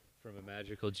from a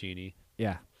magical genie,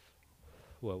 Yeah.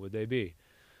 what would they be?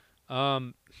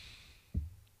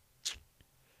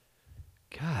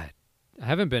 God, I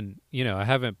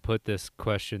haven't put this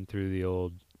question through the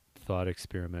old thought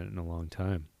experiment in a long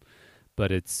time,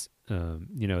 but it's,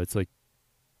 it's like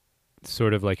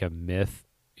sort of like a myth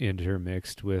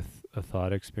intermixed with a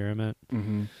thought experiment.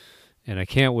 Mm-hmm. And I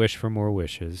can't wish for more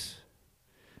wishes.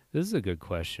 This is a good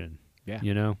question. Yeah.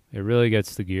 It really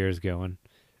gets the gears going.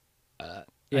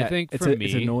 Yeah, I think it's for it's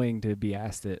me, annoying to be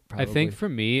asked it. Probably. I think for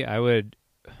me, I would.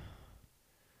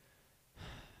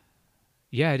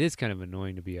 Yeah, it is kind of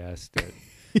annoying to be asked it,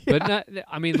 but not.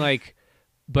 I mean, like,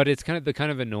 but it's kind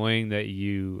of annoying that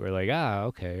you are like,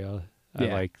 okay, I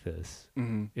Yeah. like this.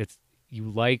 Mm-hmm. You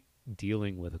like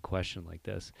dealing with a question like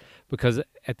this because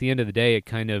at the end of the day, it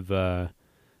kind of.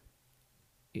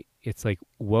 It's like,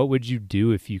 what would you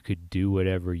do if you could do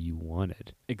whatever you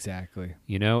wanted? Exactly.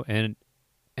 And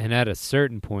at a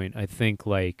certain point, I think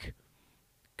like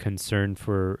concern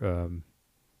for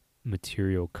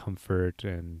material comfort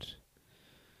and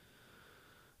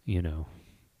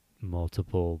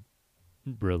multiple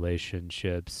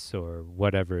relationships or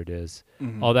whatever it is,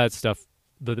 Mm-hmm. all that stuff,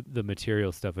 the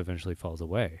material stuff eventually falls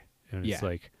away, and it's Yeah.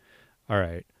 like, all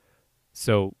right,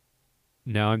 so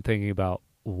now I'm thinking about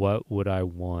what would I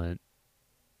want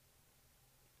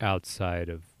outside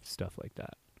of stuff like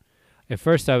that. At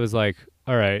first I was like,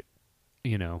 all right,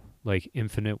 like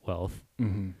infinite wealth.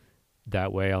 Mm-hmm.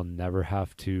 That way I'll never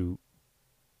have to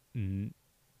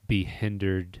be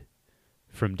hindered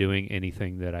from doing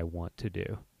anything that I want to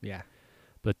do. Yeah.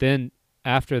 But then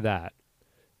after that,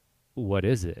 what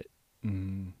is it?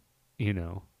 Mm-hmm.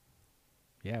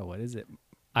 Yeah. What is it?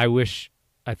 I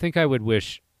think I would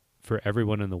wish for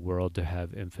everyone in the world to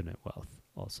have infinite wealth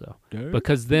also. Dude.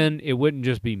 Because then it wouldn't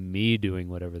just be me doing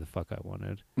whatever the fuck I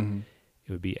wanted. Mm-hmm.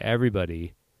 It would be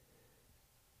everybody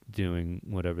doing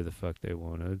whatever the fuck they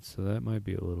wanted. So that might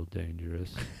be a little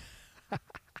dangerous.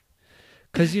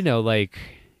 Because, like,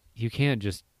 you can't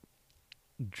just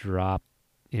drop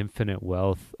infinite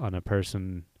wealth on a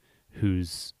person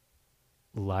whose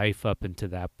life up until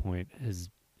that point has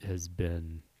has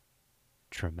been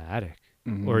traumatic.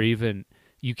 Mhm. Or even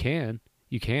you can,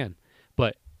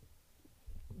 but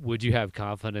would you have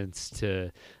confidence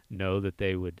to know that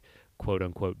they would quote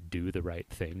unquote do the right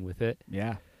thing with it?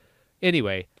 Yeah.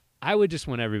 Anyway, I would just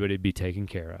want everybody to be taken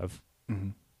care of. Mm-hmm.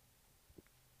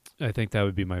 I think that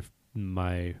would be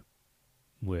my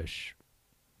wish,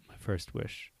 my first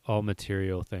wish. All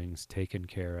material things taken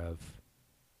care of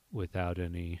without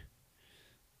any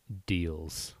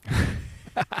deals.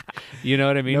 You know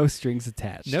what I mean? No strings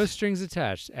attached. No strings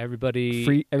attached. Everybody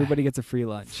Free. Everybody gets a free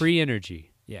lunch. free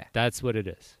energy. Yeah. That's what it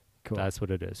is. Cool. That's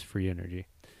what it is. Free energy.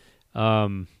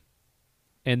 And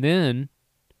then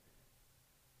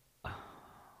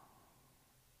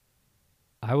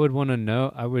I would want to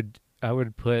know. I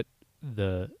would put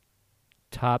the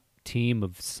top team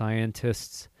of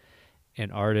scientists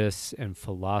and artists and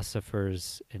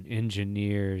philosophers and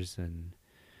engineers and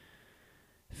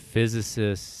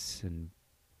physicists and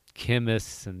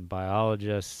chemists and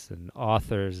biologists and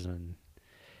authors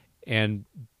and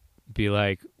be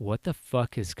like, what the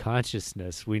fuck is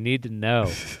consciousness? We need to know.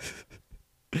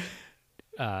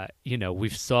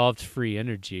 We've solved free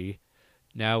energy.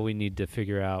 Now we need to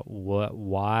figure out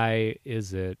why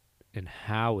is it and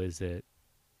how is it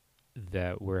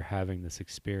that we're having this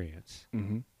experience.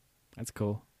 Mm-hmm. That's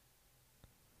cool.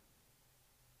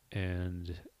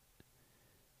 And,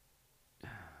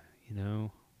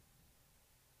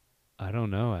 I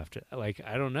don't know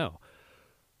I don't know.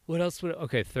 What else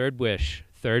okay, third wish.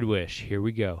 Here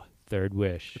we go. Third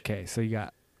wish. Okay, so you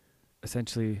got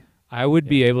essentially. I would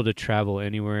be able to travel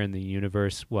anywhere in the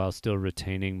universe while still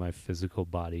retaining my physical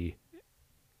body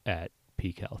at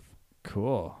peak health.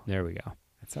 Cool. There we go.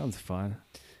 That sounds fun.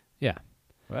 Yeah.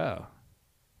 Wow.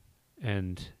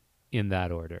 And in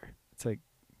that order. It's like,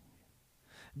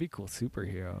 it'd be a cool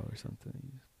superhero or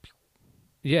something.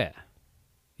 Yeah.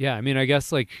 Yeah, I mean, I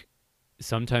guess, like,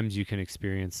 sometimes you can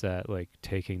experience that, like,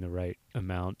 taking the right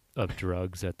amount of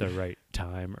drugs at the right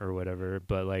time or whatever,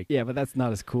 but, like... Yeah, but that's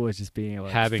not as cool as just being able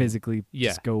to physically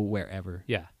just go wherever.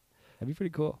 Yeah. That'd be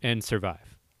pretty cool. And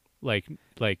survive. Like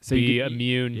so be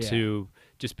immune to...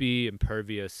 Just be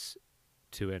impervious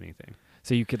to anything.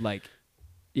 So you could, like...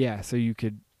 Yeah, so you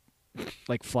could,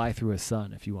 like, fly through a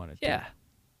sun if you wanted to. Yeah.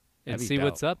 And see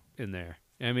what's up in there.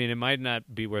 I mean, it might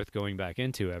not be worth going back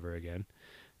into ever again,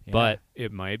 but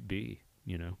it might be,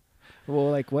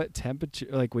 Well, like, what temperature?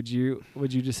 Like, would you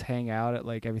just hang out at,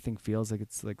 like, everything feels like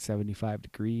it's like 75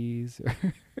 degrees? Or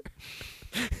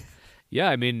yeah,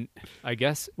 I mean, I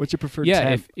guess. What's your preferred?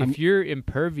 Yeah, if you're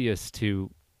impervious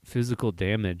to physical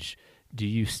damage, do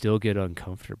you still get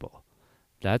uncomfortable?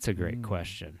 That's a great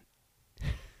question.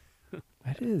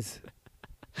 That is.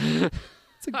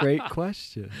 It's a great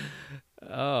question.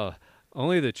 Oh,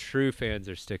 only the true fans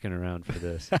are sticking around for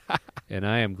this. And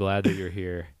I am glad that you're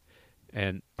here.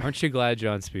 And aren't you glad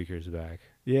John Speaker's back?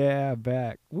 Yeah,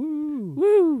 back. Woo.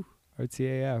 Woo.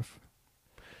 RTAF.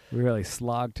 We really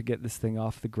slogged to get this thing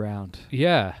off the ground.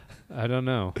 Yeah. I don't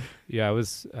know. Yeah,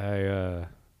 I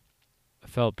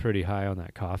felt pretty high on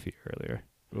that coffee earlier.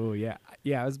 Oh, yeah.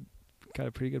 Yeah, I was got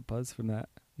a pretty good buzz from that.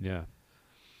 Yeah.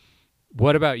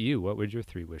 What about you? What would your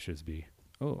 3 wishes be?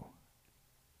 Oh.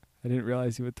 I didn't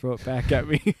realize you would throw it back at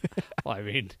me. Well, I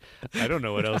mean, I don't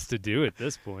know what else to do at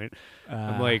this point.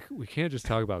 I'm like, we can't just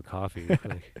talk about coffee. I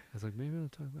was like, maybe I'll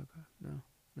talk about coffee.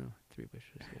 No, 3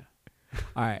 wishes, yeah.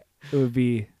 All right. It would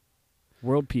be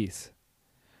world peace.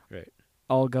 Right.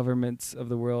 All governments of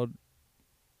the world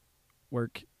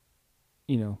work,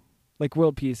 like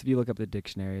world peace. If you look up the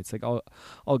dictionary, it's like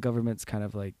all governments kind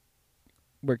of like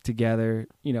work together,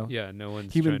 Yeah, no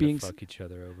one's human trying beings, to fuck each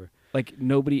other over. Like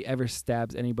nobody ever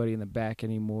stabs anybody in the back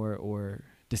anymore or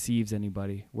deceives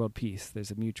anybody. World peace. There's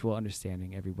a mutual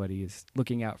understanding. Everybody is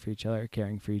looking out for each other,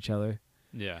 caring for each other.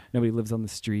 Yeah. Nobody lives on the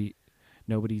street.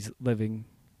 Nobody's living,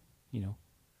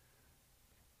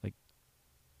 like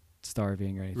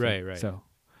starving or anything. Right. So,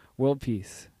 world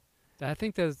peace. I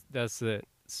think that's the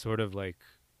sort of like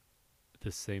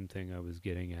the same thing I was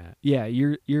getting at. Yeah,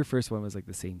 your first one was like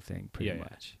the same thing pretty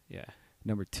much. Yeah.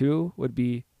 Number 2 would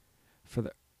be for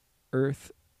the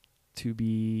earth to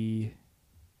be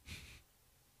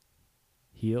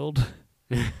healed.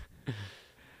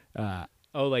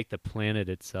 Like the planet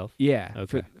itself? Yeah.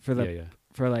 Okay.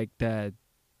 For like the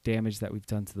damage that we've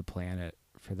done to the planet,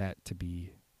 for that to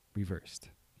be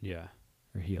reversed. Yeah.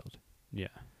 Or healed. Yeah.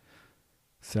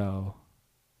 So,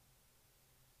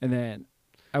 and then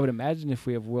I would imagine if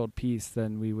we have world peace,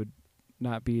 then we would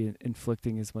not be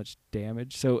inflicting as much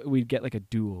damage. So we'd get like a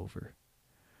do-over.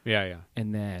 Yeah.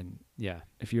 And then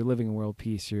if you're living in world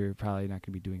peace, you're probably not going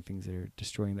to be doing things that are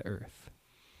destroying the earth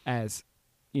as,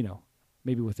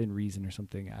 maybe within reason or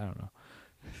something. I don't know.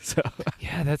 So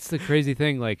Yeah, that's the crazy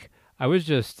thing. Like, I was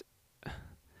just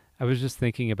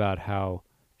thinking about how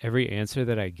every answer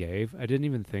that I gave, I didn't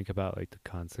even think about like the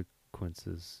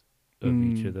consequences of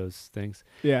each of those things,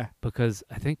 yeah. because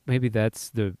I think maybe that's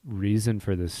the reason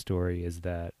for this story, is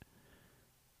that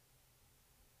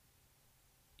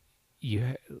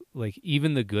like,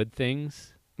 even the good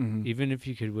things, Mm-hmm. even if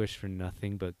you could wish for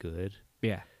nothing but good,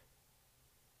 Yeah.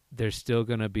 there's still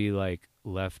gonna be like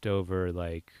leftover,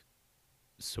 like,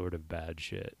 sort of bad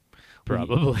shit, Well,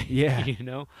 probably. yeah. You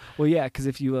know? Well, yeah, because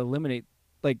if you eliminate,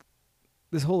 like,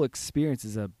 this whole experience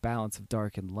is a balance of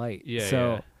dark and light. Yeah,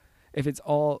 So yeah. if it's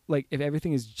all like, if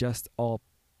everything is just all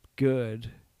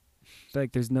good,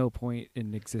 like, there's no point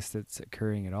in existence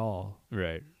occurring at all.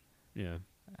 Right. Yeah.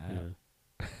 I don't-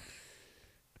 Yeah.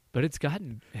 But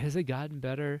has it gotten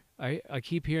better? I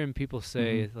keep hearing people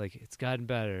say, Mhm. like, it's gotten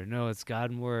better. No, it's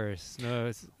gotten worse. No,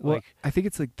 it's Well, like, I think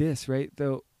it's like this, right?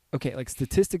 Though, okay, like,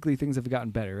 statistically, things have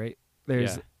gotten better, right?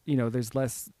 There's, yeah. there's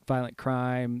less violent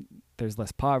crime, there's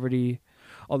less poverty,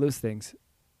 all those things.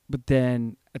 But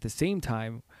then at the same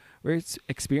time, we're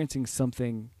experiencing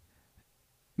something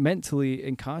mentally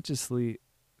and consciously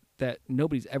that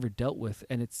nobody's ever dealt with,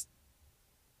 and it's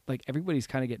like everybody's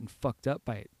kind of getting fucked up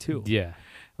by it too. Yeah.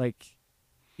 Like,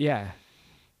 yeah,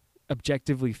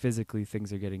 objectively, physically,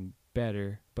 things are getting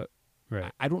better, but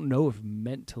Right. I don't know if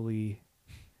mentally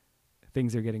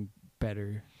things are getting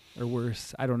better or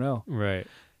worse. I don't know. Right.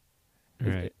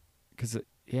 Right. Because,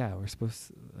 yeah, we're supposed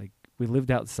to, like, we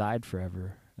lived outside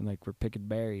forever, and, like, we're picking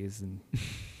berries, and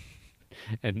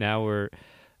And now we're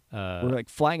like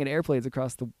flying in airplanes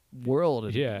across the world,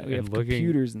 and Yeah, we and have looking-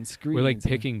 computers and screens. we're like and-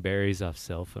 picking berries off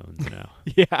cell phones now.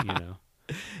 yeah, You know?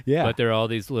 yeah, But there are all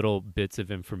these little bits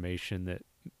of information that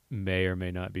may or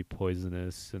may not be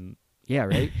poisonous, and yeah,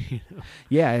 right. you know?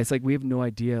 Yeah, it's like we have no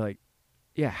idea. Like,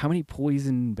 yeah, how many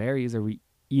poison berries are we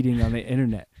eating on the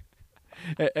internet?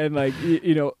 And like,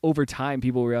 over time,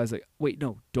 people realize, like, wait,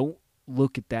 no, don't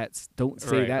look at that. Don't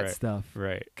say Right, that right. stuff,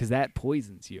 Right. because that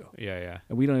poisons you. Yeah, yeah.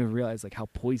 And we don't even realize, like, how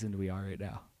poisoned we are right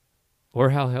now. Or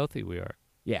how healthy we are.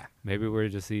 Yeah, Maybe we're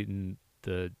just eating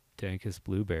the dankest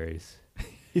blueberries.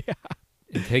 yeah,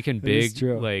 And taking That is big,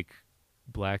 true. like,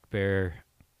 black bear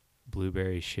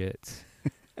blueberry shits.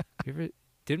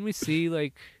 Didn't we see,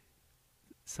 like,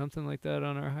 something like that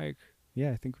on our hike?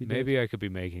 yeah. I think we did. Maybe I could be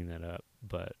making that up,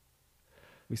 but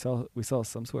we saw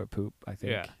some sort of poop. I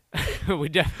think. yeah. We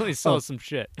definitely saw Oh. some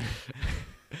shit.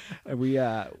 And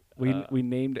we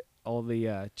named all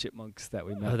the chipmunks that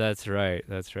we met. Oh, that's right.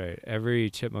 That's right. Every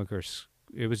chipmunk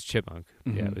it was chipmunk.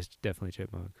 Yeah, Mhm. it was definitely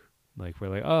chipmunk. Like, we're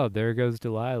like, oh, there goes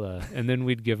Delilah. And then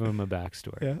we'd give him a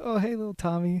backstory. Yeah. Oh, hey, little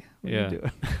Tommy. What Yeah. are you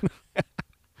doing?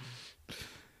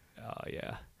 Oh,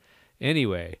 yeah.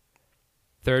 Anyway,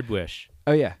 third wish.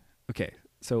 Oh, yeah. Okay.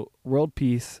 So, world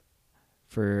peace,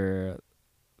 for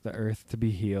the earth to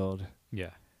be healed,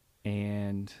 Yeah.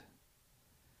 and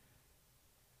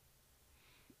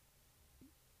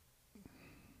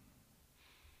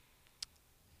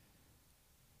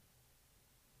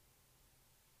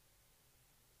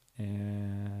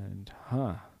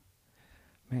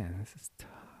man, this is tough.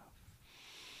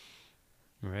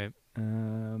 Right.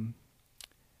 And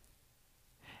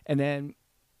then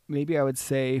maybe I would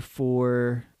say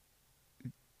for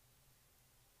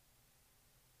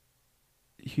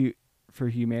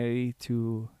humanity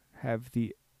to have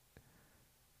the,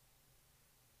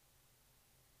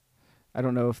 I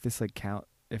don't know if this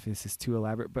if this is too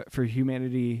elaborate, but for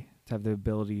humanity to have the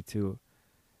ability to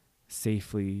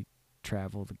safely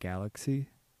travel the galaxy.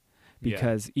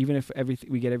 Because even if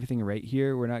we get everything right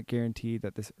here, we're not guaranteed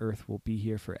that this Earth will be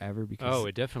here forever. Because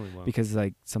it definitely won't. because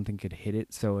like something could hit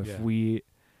it. So if we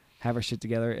have our shit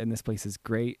together and this place is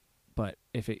great, but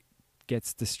if it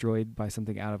gets destroyed by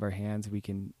something out of our hands, we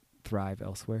can thrive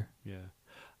elsewhere. Yeah.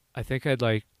 I think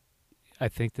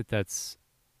that's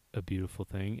a beautiful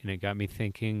thing, and it got me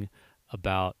thinking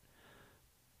about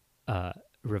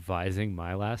revising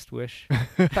my last wish.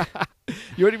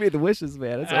 You already made the wishes,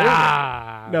 man. It's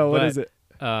over. No, what is it?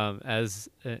 As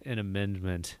an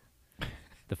amendment,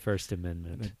 the first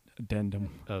amendment Addendum.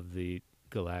 of the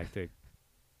Galactic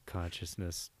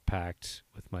Consciousness Pact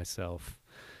with myself,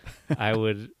 I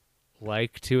would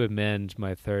like to amend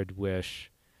my third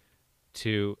wish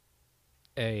to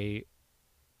a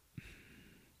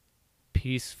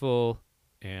peaceful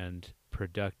and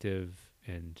productive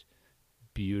and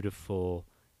beautiful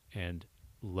and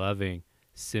loving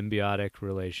symbiotic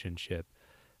relationship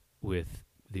with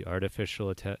the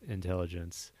artificial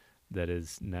intelligence that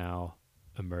is now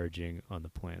emerging on the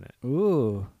planet.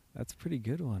 Ooh, that's a pretty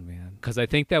good one, man. Because I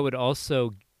think that would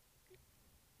also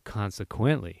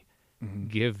consequently Mhm.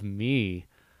 give me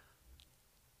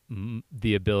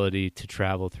the ability to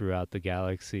travel throughout the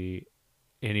galaxy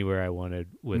anywhere I wanted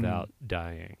without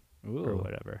dying or Ooh.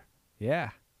 whatever.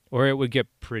 Yeah. Or it would get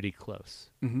pretty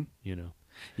close, Mhm. you know?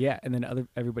 Yeah, and then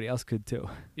everybody else could too.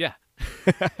 Yeah,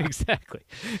 exactly.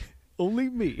 Only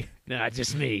me. Nah,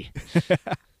 just me.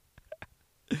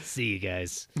 See you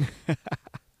guys.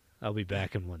 I'll be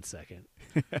back in 1 second.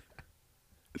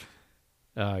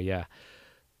 Oh, yeah.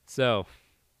 So,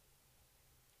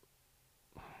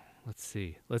 let's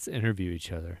see. Let's interview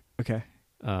each other. Okay.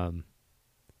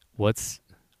 What's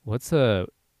a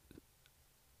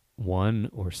one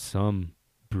or some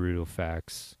brutal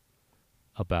facts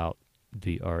about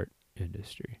the art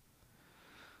industry?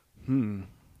 This is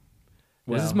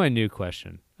Well, my new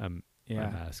question. I'm yeah.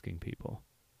 asking people.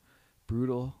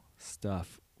 Brutal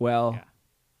stuff. Well,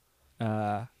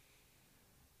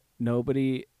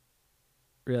 nobody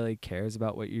really cares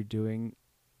about what you're doing,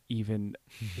 even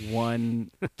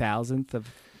 1,000th of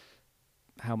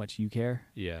how much you care.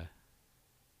 Yeah.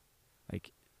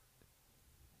 Like,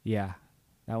 yeah,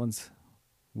 that one's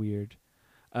weird.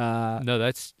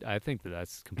 No, I think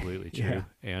that's completely true, Yeah.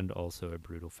 and also a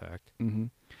brutal fact. Mm-hmm.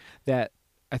 That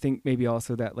I think maybe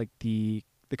also that like the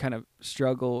kind of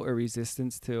struggle or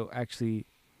resistance to actually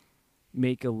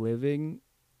make a living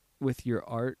with your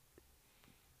art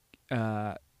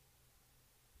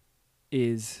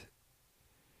is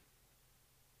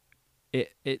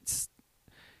it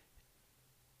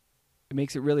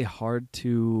makes it really hard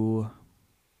to,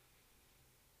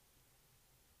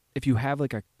 if you have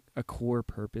like a core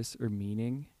purpose or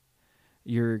meaning,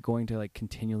 you're going to like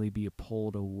continually be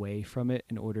pulled away from it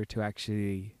in order to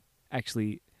actually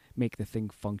make the thing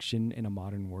function in a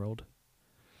modern world.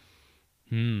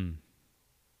 You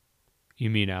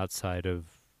mean outside of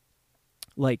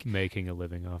Like making a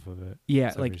living off of it? yeah,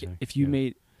 Is that what like you're saying? if you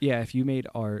made if you made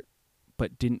art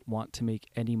but didn't want to make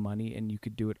any money and you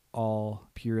could do it all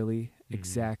purely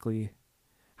exactly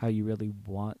how you really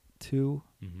want to,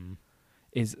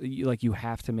 is like you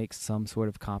have to make some sort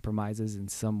of compromises in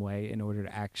some way in order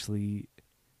to actually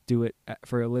do it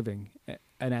for a living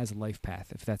and as a life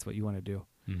path, if that's what you want to do.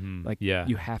 Like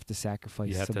you have to sacrifice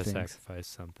you have some to things. sacrifice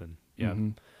something. Yeah.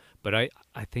 But I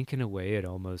think in a way it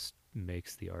almost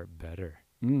makes the art better.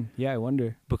 Yeah, I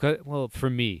wonder. Because, well,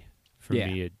 for me, Yeah.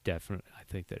 I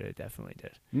think that it definitely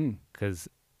did. Because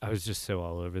I was just so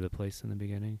all over the place in the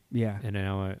beginning. Yeah.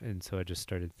 And so I just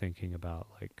started thinking about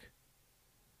like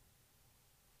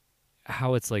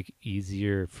how it's like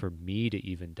easier for me to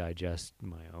even digest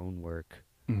my own work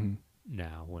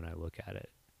now when I look at it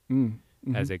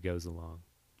as it goes along,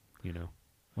 you know?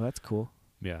 Well, that's cool.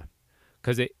 Yeah.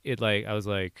 Because it like, I was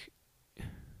like,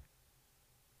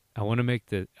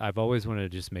 I've always wanted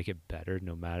to just make it better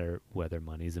no matter whether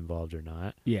money's involved or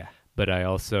not. Yeah. But I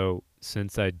also,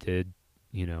 since I did,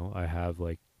 I have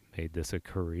like made this a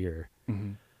career,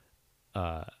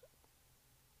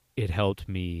 it helped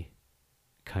me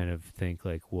kind of think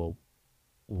like, well,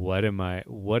 what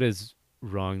is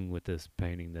wrong with this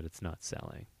painting that it's not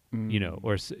selling,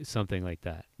 or something like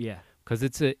that. Yeah. Because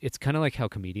it's kind of like how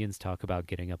comedians talk about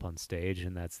getting up on stage,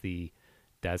 and that's the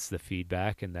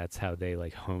feedback, and that's how they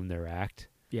like hone their act.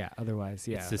 Yeah. Otherwise,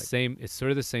 yeah. It's the same. It's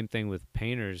sort of the same thing with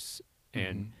painters,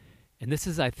 and this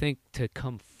is, I think, to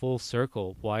come full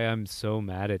circle, why I'm so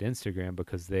mad at Instagram,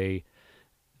 because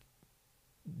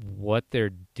what they're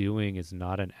doing is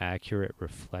not an accurate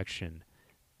reflection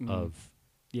of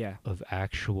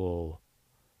actual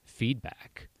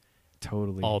feedback.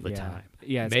 Totally. All the time.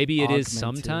 Yeah. Maybe it is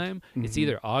sometime. It's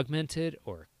either augmented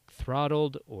or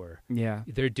throttled, or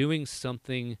they're doing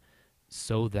something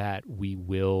so that we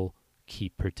will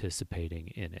keep participating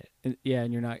in it. And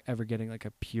you're not ever getting like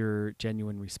a pure,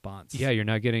 genuine response. Yeah, you're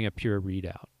not getting a pure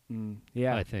readout.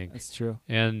 Yeah, I think that's true.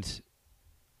 And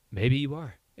maybe you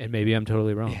are, and maybe I'm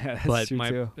totally wrong. Yeah, that's but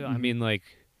true too. I mean, like,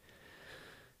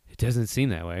 it doesn't seem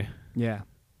that way. Yeah.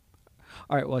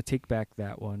 All right. Well, I take back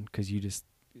that one because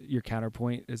your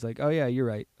counterpoint is like, oh yeah, you're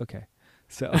right. Okay.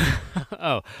 So.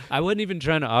 Oh, I wasn't even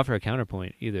trying to offer a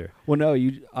counterpoint either. Well, no,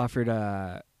 you offered.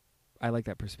 I like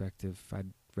that perspective. I'd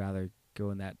rather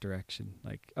go in that direction.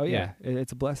 Like, oh yeah,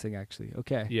 it's a blessing actually.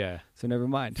 Okay. Yeah. So never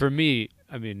mind. For me,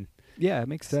 I mean. Yeah, it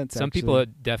makes sense. Some actually. people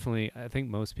definitely. I think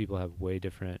most people have way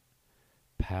different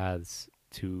paths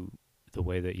to the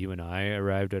way that you and I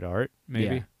arrived at art.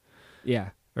 Maybe.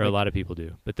 Yeah. Or a lot of people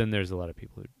do, but then there's a lot of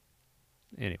people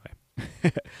who. Anyway.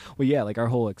 Well, yeah, like our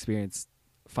whole experience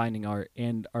finding art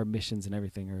and our missions and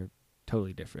everything are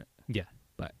totally different. Yeah.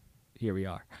 But here we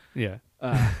are. Yeah.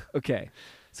 Okay.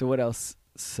 So what else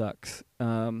sucks?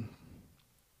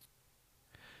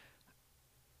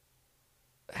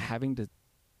 having to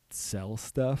sell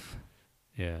stuff,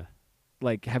 Yeah.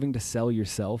 like having to sell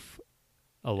yourself.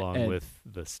 Along And- with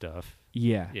the stuff.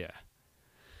 Yeah, Yeah.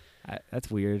 that's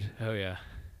weird. Oh yeah.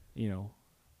 You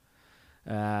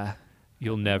know,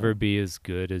 You'll don't never know. be as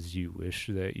good as you wish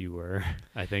that you were,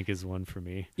 I think is one for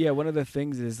me. yeah. One of the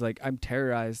things is like I'm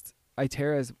terrorized. I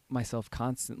terrorize myself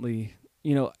constantly.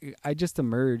 You know, I just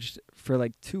emerged for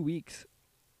like 2 weeks.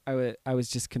 I was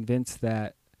just convinced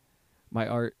that my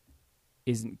art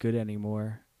isn't good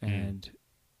anymore, and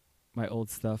my old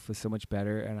stuff was so much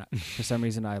better, and for some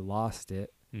reason I lost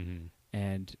it. Mm-hmm.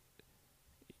 And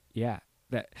yeah,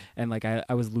 and like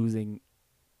I was losing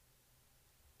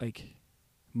like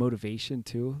motivation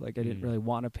too. Like I didn't Mm. really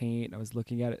want to paint. I was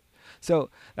looking at it. So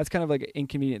that's kind of like an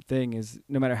inconvenient thing, is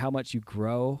no matter how much you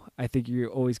grow, I think you're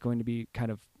always going to be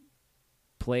kind of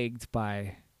plagued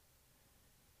by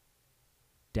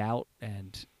doubt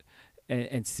and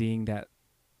seeing that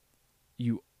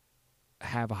you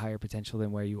have a higher potential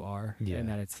than where you are, Yeah. and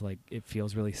that it's like it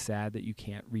feels really sad that you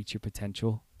can't reach your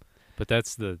potential. But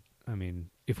that's I mean,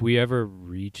 if we ever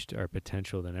reached our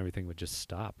potential, then everything would just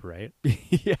stop, right?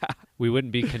 Yeah, We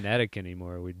wouldn't be kinetic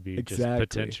anymore. We'd be just Exactly.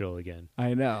 potential again.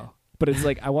 I know. But it's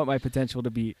like I want my potential to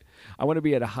be I want to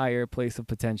be at a higher place of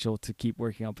potential to keep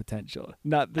working on potential.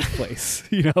 Not this place,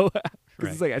 you know? Cuz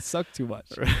Right. it's like I suck too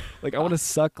much. Right. Like I want to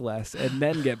suck less and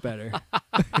then get better.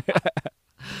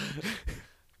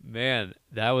 Man,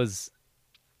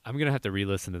 I'm going to have to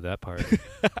re-listen to that part.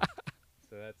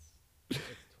 So that's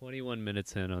 21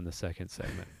 minutes in on the second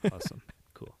segment. Awesome.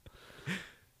 Cool.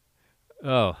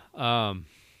 Oh,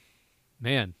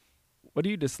 man. What do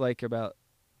you dislike about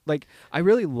like I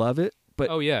really love it, but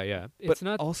Oh yeah, yeah. but It's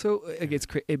not also like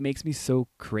it makes me so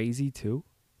crazy too.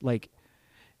 Like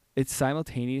it's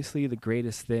simultaneously the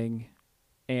greatest thing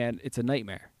and it's a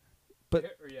nightmare. But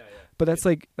yeah. but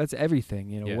that's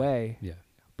everything in Yeah. a way. Yeah.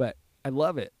 But I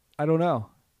love it. I don't know.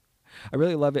 I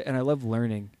really love it, and I love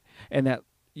learning, and that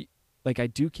like I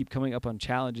do keep coming up on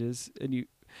challenges, and you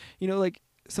know, like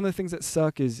some of the things that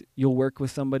suck is you'll work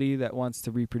with somebody that wants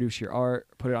to reproduce your art,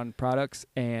 put it on products,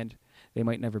 and they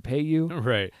might never pay you.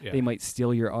 Right. Yeah. They might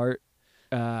steal your art.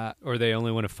 Or they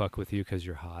only want to fuck with you because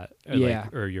you're hot. Or Yeah.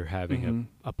 or you're having Mhm.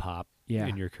 a pop Yeah,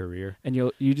 in your career. and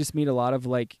you just meet a lot of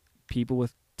like people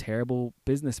with terrible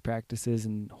business practices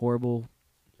and horrible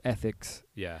ethics,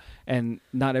 Yeah. and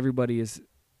not everybody is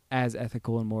as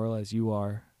ethical and moral as you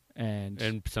are.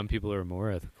 And some people are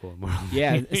more ethical and moral.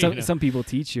 Yeah, you some know? some people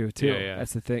teach you too. Yeah, yeah.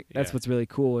 That's the thing. That's Yeah. what's really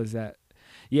cool is that,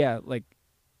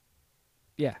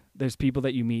 there's people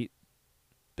that you meet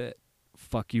that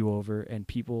fuck you over, and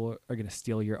people are gonna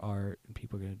steal your art, and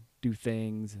people are gonna do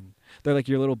things, and they're like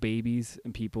your little babies,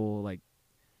 and people like,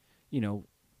 you know,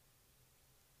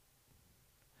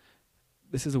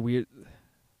 this is a weird.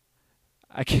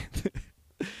 I can't.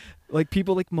 Like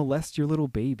people like molest your little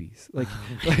babies, like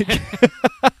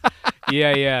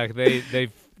Yeah.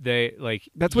 They like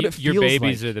That's what it your feels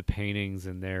babies like. are the paintings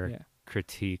and their yeah.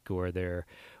 critique or they're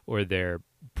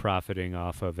profiting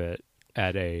off of it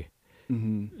at a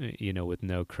Mm-hmm. with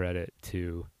no credit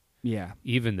to Yeah.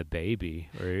 even the baby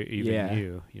or even Yeah.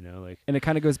 you, like And it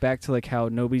kind of goes back to like how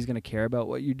nobody's going to care about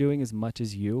what you're doing as much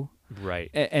as you. right.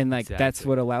 And like that's Exactly.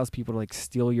 what allows people to like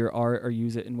steal your art or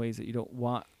use it in ways that you don't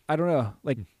want. I don't know.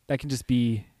 Like that can just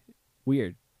be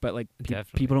weird, but like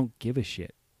Definitely. people don't give a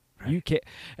shit. You Right. can't,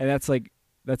 and that's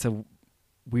a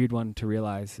weird one to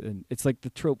realize. And it's like the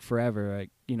trope forever. Like,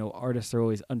 artists are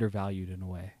always undervalued in a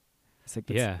way. It's like,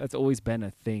 that's always been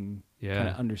a thing, kind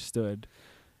Yeah. of understood,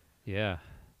 Yeah.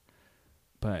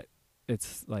 but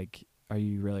it's like, are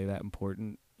you really that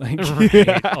important? Like,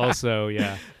 Right. Also,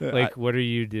 yeah. I- Like, what are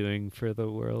you doing for the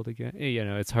world again?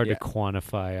 It's hard Yeah. to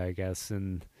quantify, I guess,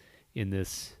 in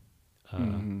this,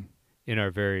 Mhm. in our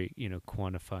very,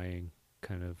 quantifying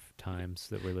kind of times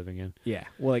that we're living in. Yeah.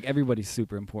 Well, like everybody's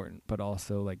super important, but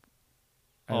also like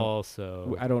I don't-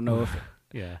 Also, I don't know if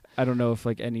yeah,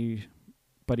 like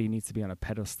anybody needs to be on a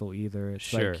pedestal either. It's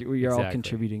Sure, like you're all exactly.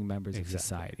 contributing members of Exactly.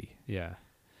 society. yeah,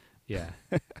 yeah,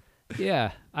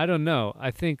 yeah. I don't know.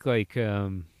 I think like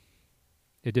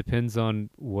it depends on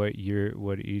what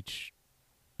each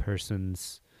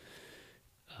person's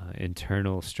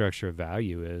internal structure of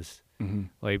value is. Mm-hmm.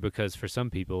 Like, because for some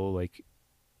people, like,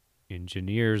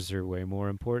 engineers are way more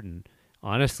important.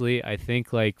 Honestly, I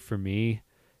think, like, for me,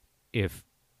 if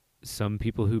some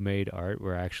people who made art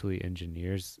were actually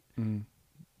engineers, Mm.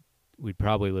 we'd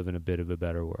probably live in a bit of a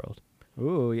better world.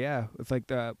 Ooh, yeah, with like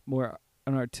the more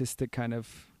an artistic kind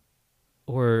of.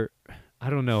 Or, I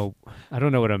don't know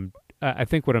what I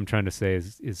think what I'm trying to say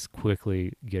is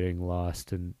quickly getting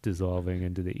lost and dissolving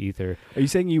into the ether. Are you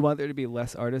saying you want there to be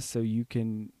less artists so you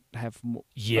can have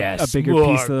Yes, a bigger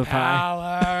more piece of the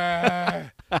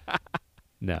pie. power.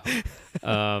 No.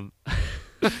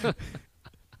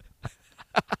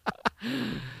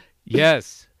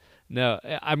 Yes. No,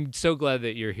 I'm so glad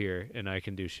that you're here and I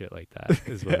can do shit like that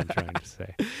is what I'm trying to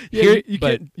say. Yeah, Here- you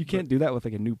but- can't do that with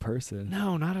like a new person.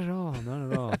 No, not at all.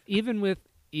 Not at all. Even with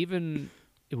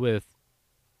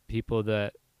people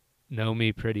that know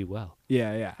me pretty well.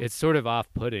 Yeah, yeah. It's sort of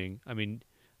off-putting. I mean,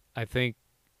 I think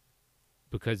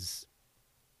because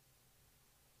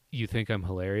you think I'm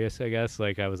hilarious, I guess.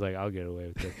 Like, I was like, I'll get away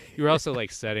with it. You were also,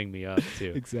 like, setting me up,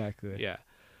 too. Exactly. Yeah.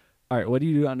 All right, what do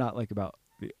you not like about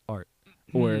the art?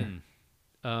 Or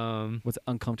Hmm. what's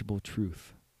uncomfortable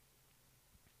truth?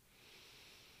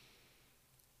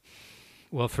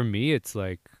 Well, for me, it's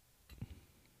like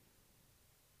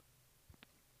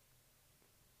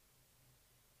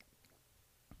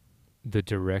the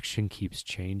direction keeps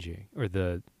changing, or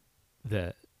the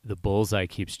bullseye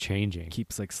keeps changing.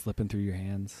 Keeps like slipping through your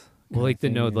hands. Well, kinda like the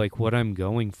thing, note, yeah. like what I'm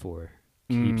going for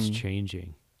keeps Mm.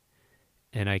 changing,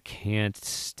 and I can't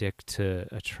stick to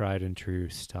a tried and true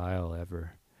style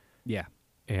ever. Yeah.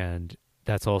 And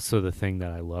that's also the thing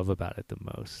that I love about it the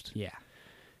most, Yeah.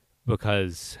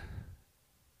 because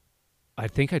I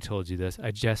think I told you this.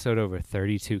 I gessoed over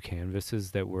 32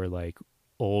 canvases that were like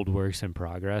old works in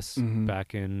progress Mhm.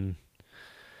 back in,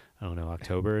 I don't know,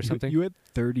 October or something. You had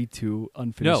 32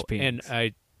 unfinished No, paintings.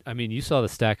 and I mean, you saw the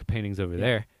stack of paintings over Yeah.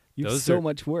 there. You have those so are-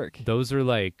 much work. Those are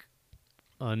like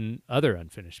other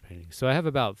unfinished paintings. So I have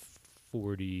about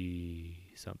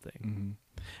 40 something.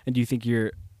 Mhm. And do you think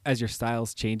as your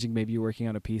style's changing, maybe you're working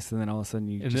on a piece and then all of a sudden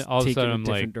you And just then all of a take it in sudden a I'm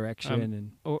different like, direction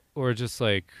and Or just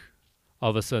like all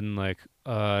of a sudden like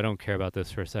I don't care about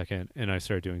this for a second, and I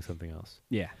start doing something else.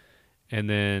 yeah. And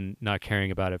then not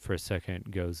caring about it for a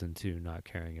second goes into not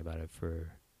caring about it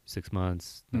for 6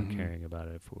 months, not Mhm. caring about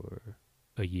it for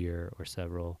a year or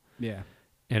several. Yeah.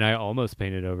 And I almost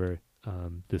painted over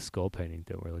this skull painting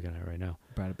that we're looking at right now.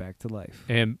 Brought it back to life.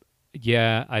 And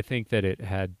yeah, I think that it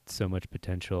had so much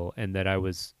potential, and that I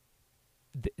was.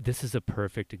 This is a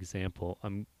perfect example.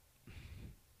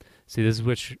 See, this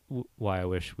is why I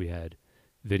wish we had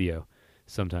video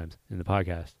sometimes in the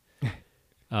podcast.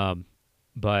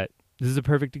 But this is a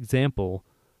perfect example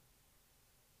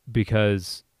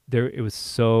because there was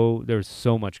so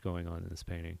much going on in this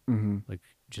painting, Mm-hmm.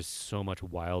 just so much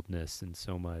wildness and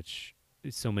so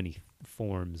many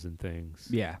forms and things.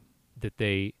 Yeah. That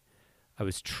I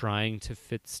was trying to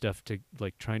fit stuff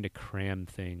trying to cram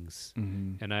things,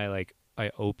 Mm-hmm. and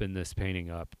I opened this painting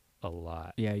up a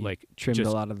lot. Yeah, you like trimmed just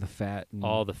a lot of the fat. And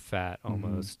all the fat Mhm.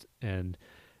 almost, and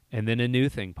then a new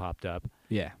thing popped up,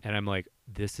 yeah. and I'm like,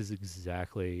 this is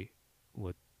exactly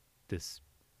what this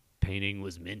painting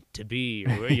was meant to be,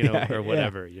 or Yeah, or yeah.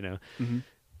 whatever, Mm-hmm.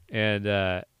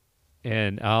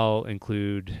 and I'll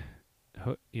include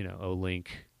a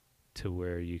link to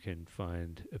where you can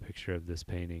find a picture of this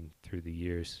painting through the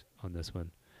years on this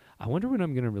one. I wonder when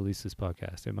I'm going to release this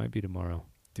podcast. It might be tomorrow.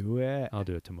 Do it. I'll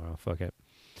do it tomorrow. Fuck it.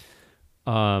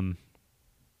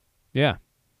 Yeah.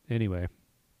 Anyway,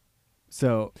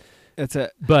 So it's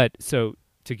but so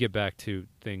to get back to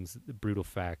things, the brutal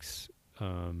facts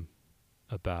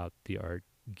about the art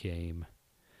game.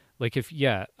 I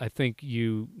think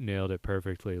you nailed it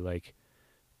perfectly. Like,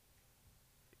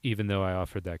 even though I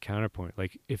offered that counterpoint,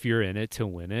 like if you're in it to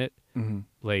win it, mm-hmm.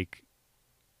 like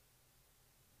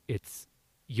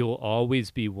you'll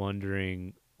always be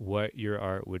wondering what your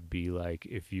art would be like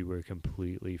if you were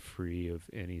completely free of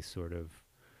any sort of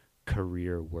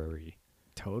career worry.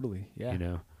 Totally.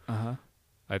 Yeah. Uh-huh.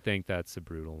 I think that's a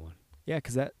brutal one. Yeah,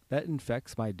 because that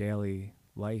infects my daily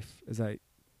life. As I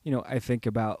think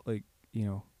about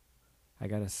I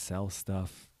gotta sell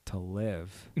stuff to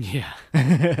live, Yeah.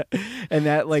 and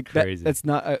that crazy. that's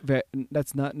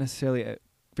not necessarily a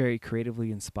very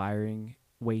creatively inspiring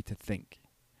way to think.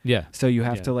 Yeah. So you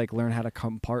have Yeah. to learn how to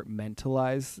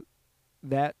compartmentalize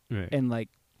that, Right. and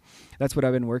that's what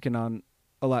I've been working on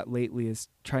a lot lately, is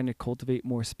trying to cultivate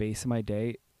more space in my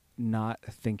day, not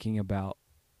thinking about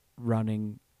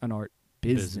running an art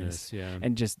business. Yeah.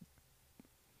 And just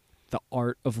the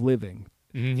art of living.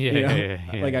 Yeah, you know?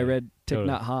 yeah. I read Thich Totally.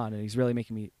 Nhat Hanh, and he's really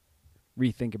making me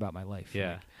rethink about my life.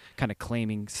 Yeah. Kind of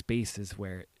claiming spaces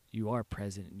where you are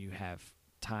present and you have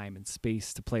time and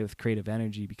space to play with creative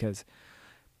energy, because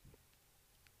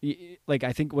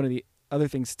I think one of the other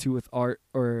things too with art,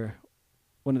 or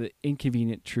one of the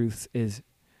inconvenient truths, is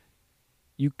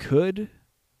you could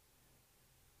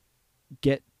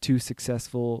get too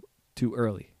successful too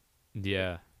early.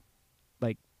 Yeah.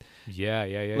 Like,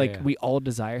 Yeah. we all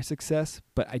desire success,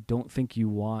 but I don't think you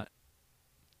want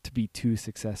to be too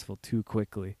successful too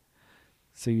quickly.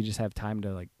 so you just have time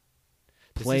to like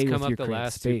This play has come with up your the creative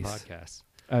last space. 2 podcasts.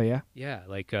 Oh yeah. Yeah,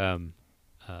 like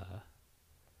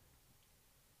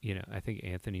I think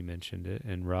Anthony mentioned it,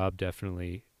 and Rob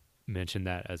definitely mentioned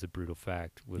that as a brutal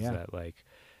fact. Was Yeah. that like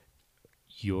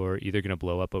you're either gonna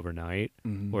blow up overnight,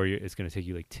 Mm-hmm. or it's gonna take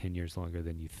you like 10 years longer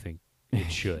than you think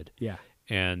it should. Yeah.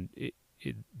 And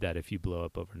that if you blow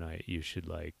up overnight, you should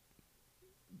like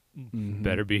Mhm.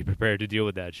 better be prepared to deal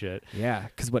with that shit. Yeah,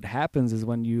 because what happens is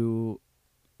when you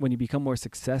become more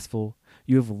successful,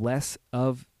 you have less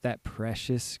of that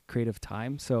precious creative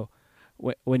time. So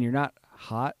when you're not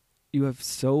hot, you have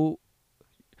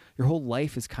your whole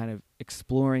life is kind of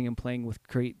exploring and playing with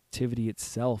creativity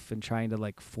itself and trying to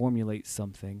like formulate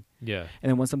something. Yeah. And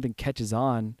then when something catches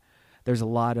on, there's a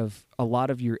lot of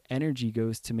your energy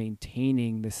goes to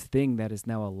maintaining this thing that is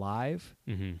now alive.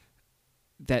 Mm-hmm.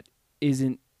 That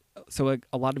isn't so like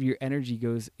a lot of your energy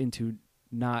goes into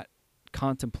not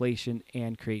contemplation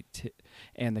and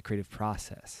and the creative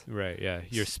process. Right. Yeah.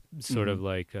 You're sort of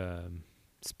like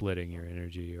splitting your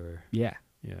energy, or Yeah,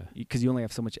 yeah, because you only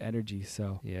have so much energy.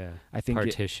 So yeah. I think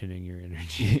Partitioning your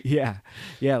energy. yeah,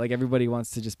 like everybody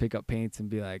wants to just pick up paints and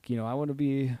be like, I want to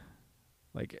be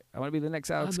the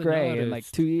next Alex I'm an Gray in like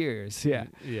artist. 2 years. Yeah,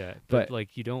 Yeah. But- But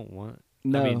like you don't want.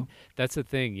 no, I mean, that's the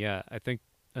thing. Yeah. I think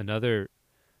another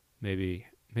maybe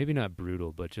not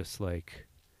brutal, but just like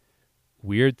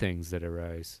weird things that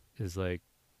arise is like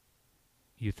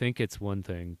you think it's one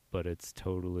thing, but it's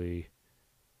totally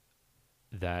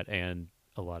that and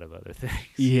a lot of other things.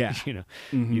 Yeah. You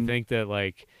Mhm. think that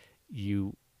like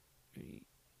you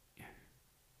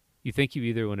think you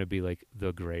either want to be like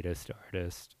the greatest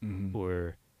artist, Mhm.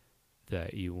 or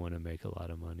that you want to make a lot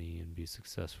of money and be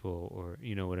successful, or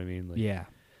you know what I mean? Like Yeah.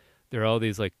 there are all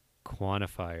these like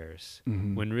quantifiers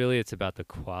Mhm. when really it's about the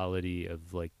quality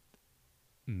of like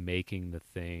making the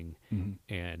thing, Mhm.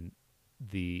 and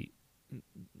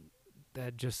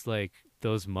that just like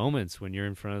those moments when you're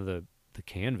in front of the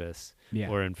canvas, Yeah.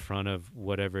 or in front of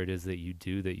whatever it is that you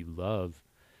do that you love,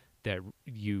 that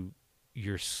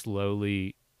you're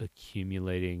slowly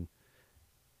accumulating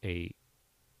a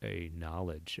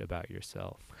knowledge about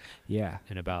yourself, Yeah.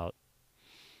 and about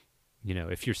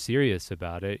if you're serious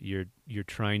about it, you're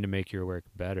trying to make your work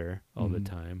better all the Mhm.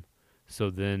 time. So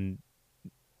then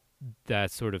that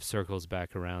sort of circles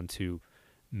back around to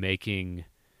making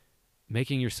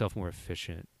yourself more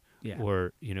efficient, Yeah.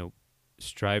 or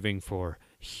striving for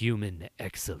human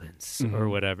excellence, or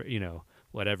Mhm.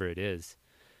 whatever it is.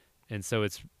 And so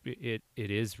it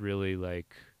is really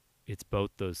like it's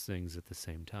both those things at the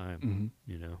same time,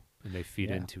 Mhm. and they feed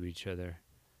Yeah. into each other.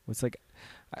 It's like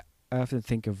I often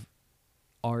think of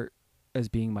art as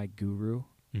being my guru.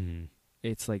 Mm-hmm.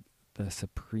 It's like the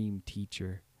supreme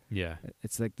teacher. Yeah.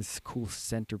 It's like this cool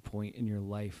center point in your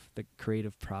life, the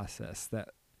creative process that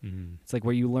Mm-hmm. it's like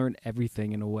where you learn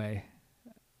everything in a way.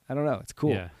 I don't know. It's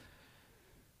cool. Yeah.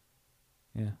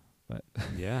 Yeah. But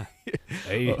Yeah.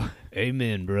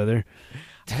 Amen, brother.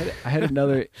 I had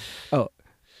another. Oh,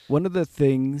 one of the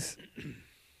things.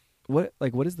 What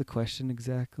is the question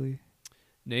exactly?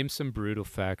 Name some brutal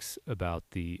facts about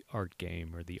the art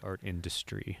game or the art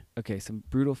industry. Okay, some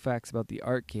brutal facts about the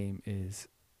art game is,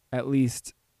 at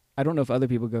least, I don't know if other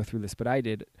people go through this, but I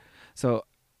did. So,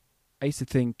 I used to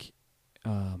think,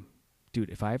 dude,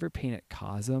 if I ever paint at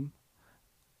Cosm,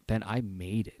 then I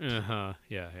made it. Uh-huh.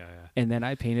 Yeah. And then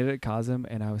I painted at Cosm,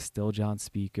 and I was still John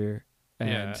Speaker,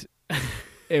 and Yeah.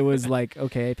 it was like,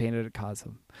 okay, I painted at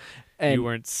Cosm, and You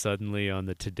weren't suddenly on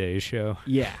the Today Show.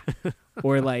 yeah,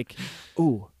 or like,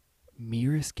 ooh,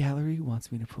 Miras Gallery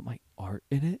wants me to put my art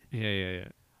in it. Yeah.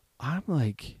 I'm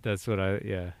like, That's what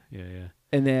yeah.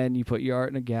 and then you put your art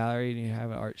in a gallery and you have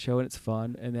an art show and it's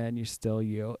fun, and then you're still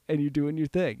you and you're doing your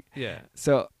thing. Yeah.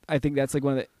 So I think that's like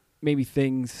one of the maybe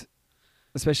things,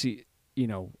 especially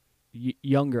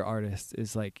younger artists,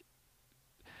 is like,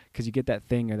 because you get that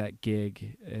thing or that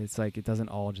gig, it's like it doesn't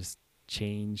all just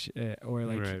change, or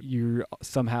like Right. you're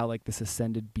somehow like this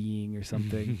ascended being or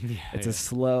something. Yeah, It's a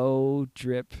slow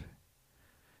drip.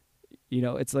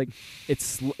 It's like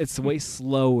it's way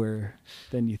slower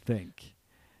than you think.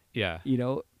 yeah.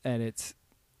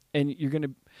 And you're gonna,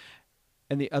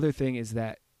 and the other thing is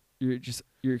that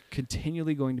you're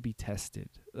continually going to be tested.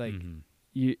 Like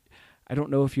Mhm. I don't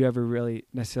know if you ever really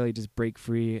necessarily just break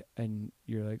free and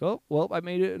you're like, oh well, I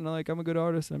made it, and I'm a good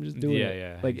artist and I'm just doing it.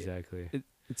 Yeah, Like, exactly.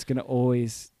 It's gonna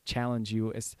always challenge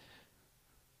you.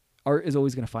 Art is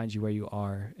always gonna find you where you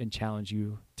are and challenge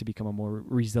you to become a more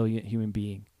resilient human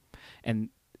being, and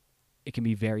it can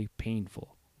be very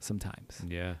painful sometimes.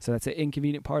 Yeah. So that's an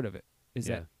inconvenient part of it. Is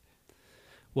Yeah. that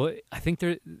Well, I think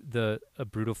a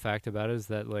brutal fact about it is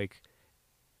that like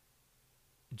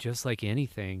just like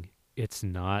anything, it's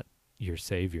not your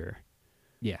savior.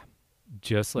 Yeah.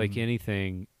 Just like Mhm.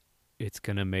 anything, it's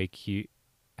going to make you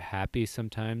happy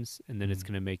sometimes, and then it's Mhm.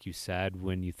 going to make you sad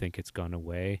when you think it's gone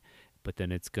away, but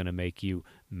then it's going to make you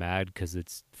mad because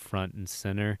it's front and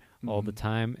center all the Mhm.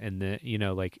 time. And then,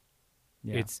 like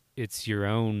Yeah. it's your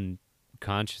own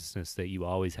consciousness that you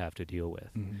always have to deal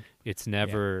with. Mhm. It's Yeah.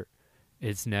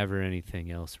 never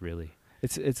anything else, really.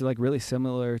 It's like really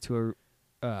similar to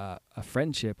a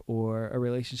friendship or a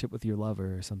relationship with your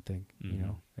lover or something. You Mhm.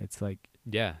 know, it's like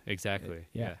Yeah, exactly.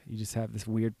 yeah, you just have this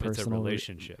weird It's a personal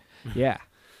relationship. yeah,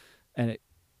 and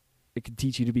it can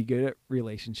teach you to be good at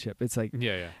relationship. It's like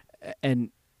Yeah,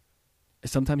 and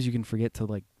sometimes you can forget to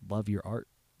like love your art.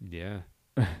 yeah.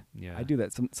 Yeah. I do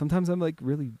that. Sometimes I'm like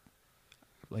really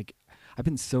like I've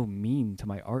been so mean to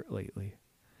my art lately.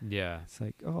 Yeah. It's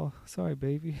like, oh, sorry,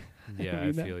 baby. Yeah, I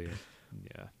mean that. feel you.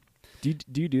 Yeah.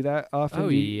 Do you do that often? Oh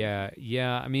Do you- yeah.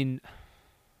 Yeah, I mean,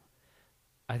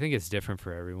 I think it's different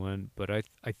for everyone, but I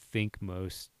think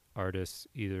most artists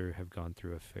either have gone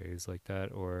through a phase like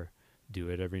that or do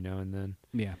it every now and then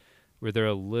Yeah. where they're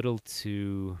a little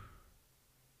too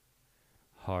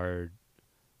hard,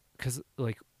 cuz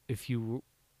like if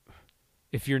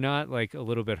you're not like a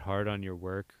little bit hard on your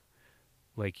work,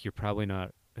 like you're probably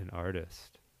not an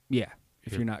artist. Yeah.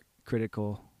 If You're- you're not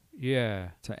critical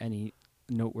Yeah, to any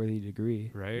noteworthy degree.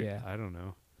 right? Yeah. I don't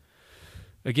know.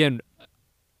 Again,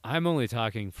 I'm only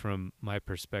talking from my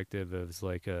perspective as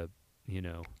like a,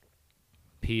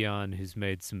 peon who's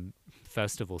made some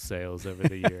festival sales over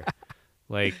the year.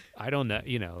 Like, I don't know,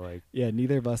 like, Yeah,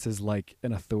 neither of us is like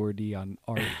an authority on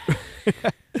art.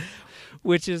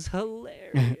 which is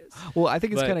hilarious. Well, I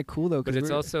think it's But- kind of cool though, But because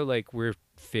it's also like we're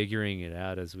figuring it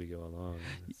out as we go along.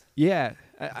 yeah,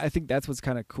 I think that's what's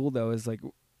kind of cool though is like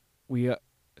we,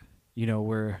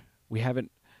 we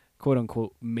haven't quote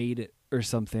unquote made it or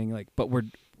something like, but we're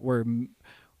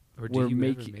Or do We're you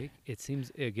making- ever make it?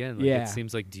 Seems again like Yeah. it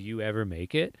seems like, do you ever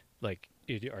make it? Like,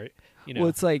 well,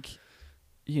 it's like,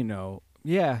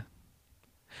 yeah,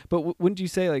 but wouldn't you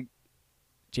say like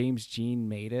James Jean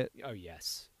made it? oh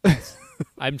yes. Yes.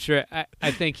 I'm sure. I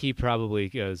think he probably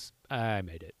goes, I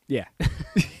made it. Yeah,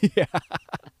 yeah.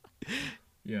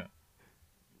 Yeah.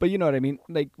 But you know what I mean?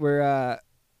 Like we're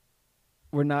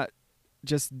not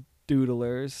just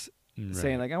doodlers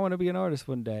saying like I want to be an artist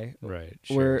one day. right.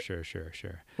 we're-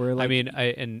 Sure. We're like I mean,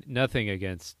 and nothing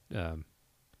against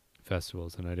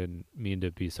festivals, and I didn't mean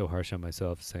to be so harsh on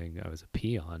myself saying I was a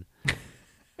peon.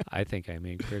 I think I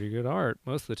make pretty good art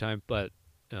most of the time, but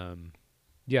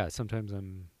yeah, sometimes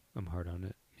I'm hard on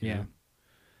it. you yeah.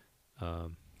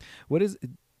 know? What is?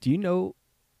 Do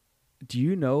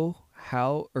you know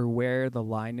how or where the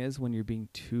line is when you're being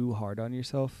too hard on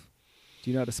yourself? Do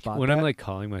you know how to spot When that? I'm like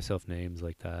calling myself names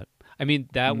like that, I mean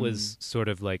that was Mm. sort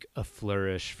of like a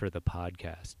flourish for the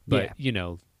podcast, but Yeah.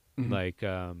 Mhm. like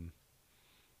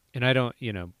and I don't,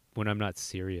 when I'm not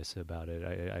serious about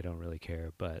it, I don't really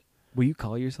care, but Will you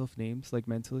call yourself names like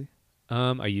mentally?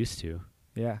 I used to,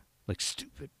 Yeah. like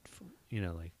stupid,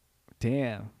 like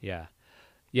Damn. yeah.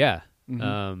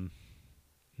 Mhm.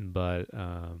 But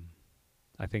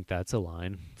I think that's a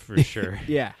line for sure.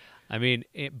 Yeah. I mean,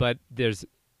 but there's,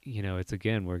 it's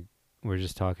again, we're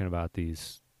just talking about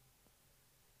these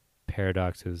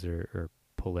paradoxes or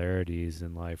polarities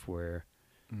in life where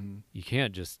Mhm. you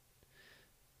can't just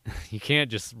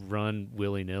run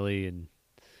willy-nilly and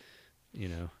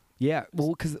Yeah, well,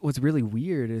 because what's really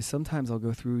weird is sometimes I'll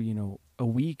go through, a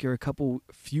week or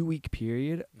few week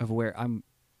period of where I'm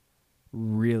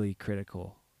really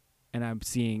critical and I'm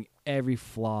seeing every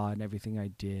flaw in everything I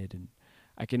did. And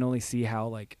I can only see how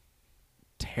like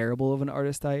terrible of an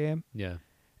artist I am. yeah.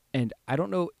 And I don't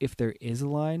know if there is a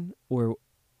line or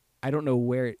I don't know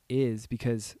where it is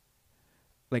because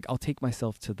like I'll take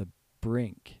myself to the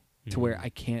brink to where Mhm. I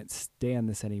can't stand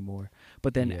this anymore.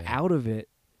 But then Yeah. out of it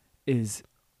is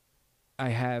I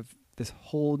have this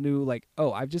whole new like,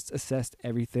 oh, I've just assessed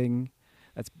everything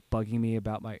that's bugging me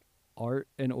about my art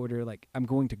in order like I'm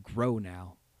going to grow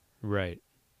now. Right.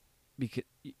 Because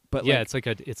but Yeah, like,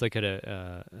 it's like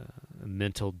a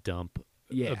mental dump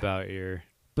yeah. about your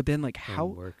But then like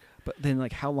own work.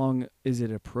 how long is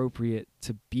it appropriate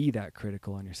to be that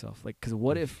critical on yourself? Like cuz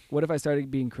what if I started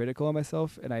being critical on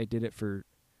myself and I did it for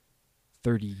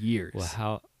 30 years?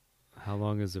 Well, how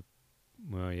long is it?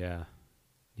 Well, yeah.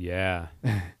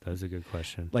 That's a good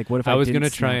question. Like what if I was didn't gonna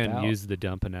try snap and out? use the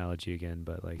dump analogy again,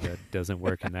 but like that doesn't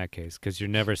work in that case because you're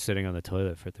never sitting on the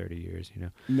toilet for 30 years.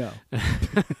 No.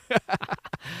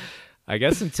 I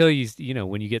guess until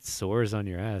when you get sores on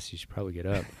your ass, you should probably get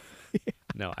up.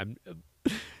 No,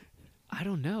 I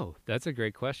don't know. That's a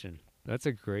great question.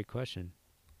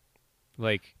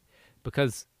 Like,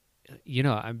 because,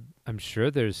 I'm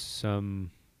sure there's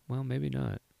some, well, maybe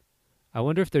not. I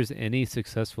wonder if there's any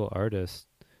successful artist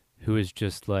who is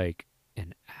just like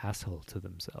an asshole to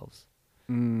themselves.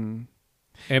 Mm.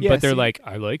 And Yeah, but they're see- like,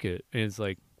 I like it. And it's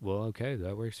like, well, okay,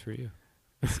 that works for you.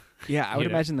 Yeah, I would You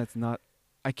know? imagine that's not.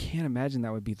 I can't imagine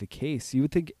that would be the case. You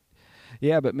would think,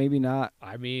 yeah, but maybe not.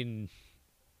 I mean,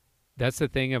 that's the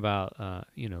thing about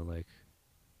like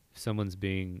if someone's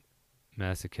being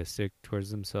masochistic towards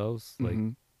themselves, like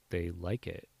Mhm. they like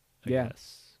it, I Yeah.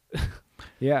 guess.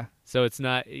 Yeah, So it's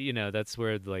not, that's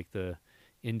where like the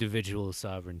individual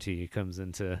sovereignty comes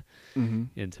into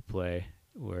play,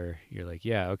 where you're like,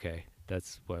 yeah, okay,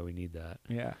 that's why we need that.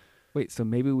 yeah. Wait, so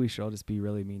maybe we should all just be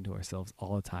really mean to ourselves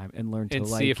all the time and learn to And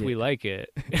like see if it. we like it.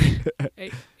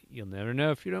 Hey, you'll never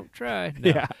know if you don't try. No.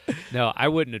 Yeah, No, I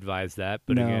wouldn't advise that,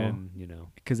 but No. again,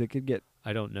 because it could get.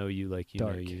 I don't know you like you know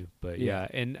Dark. you, but Yeah.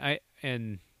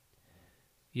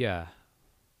 yeah,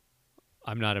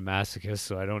 I'm not a masochist,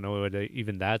 so I don't know what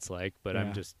even that's like, but I'm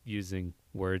Yeah. just using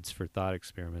words for thought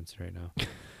experiments right now.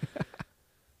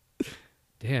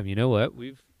 Damn, you know what?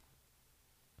 We've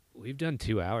done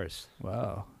 2 hours.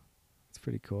 Wow, it's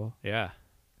pretty cool. Yeah.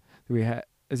 Do we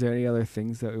is there any other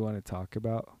things that we want to talk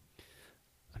about?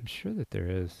 I'm sure that there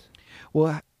is.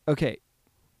 Well, okay.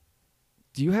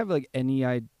 Do you have like any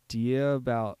idea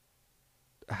about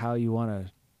how you want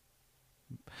to?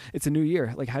 It's a new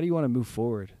year. Like, how do you want to move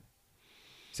forward?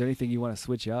 Is there anything you want to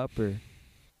switch up or?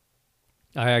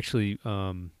 I actually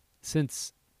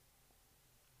since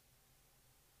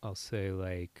I'll say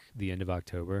like the end of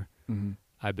October, Mm-hmm.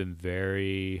 I've been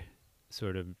very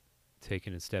sort of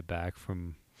taking a step back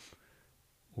from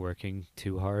working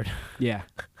too hard. Yeah,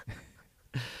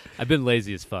 I've been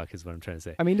lazy as fuck is what I'm trying to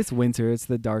say. I mean it's winter. It's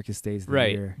the darkest days of the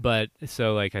Right. year. But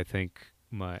so like I think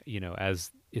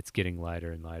as it's getting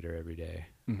lighter and lighter every day,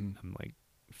 Mm-hmm. I'm like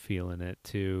feeling it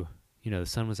too. The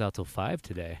sun was out till 5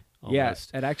 today. Yeah,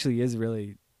 Almost. it actually is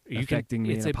really affecting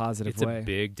me in a positive it's way. a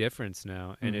big difference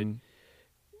now. And Mhm.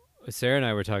 Sarah and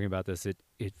I were talking about this. It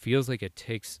feels like it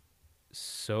takes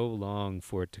so long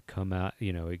for it to come out.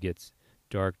 It gets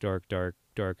darker,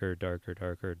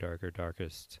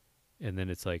 darkest. And then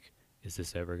it's like, is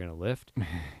this ever going to lift?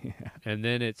 Yeah. And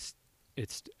then it's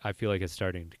I feel like it's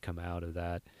starting to come out of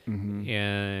that. Mm-hmm.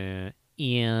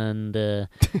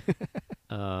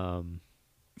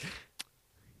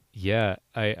 Yeah,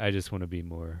 I just want to be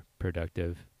more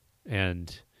productive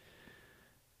and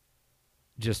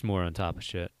just more on top of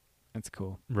shit, That's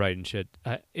cool. writing shit.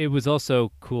 It was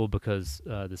also cool because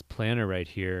this planner right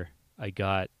here I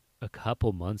got a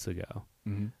couple months ago,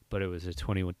 Mm-hmm. but it was a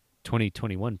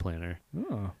 2021 planner.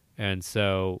 Oh. And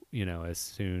so, as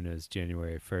soon as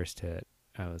January 1st hit,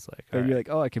 I was like, all And you're right.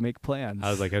 like, oh, I can make plans.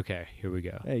 I was like, okay, here we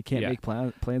go. hey, you can't Yeah. make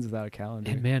plans without a calendar.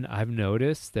 And man, I've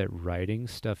noticed that writing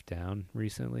stuff down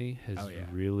recently has Oh, yeah.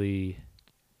 really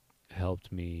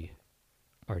helped me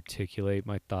articulate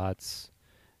my thoughts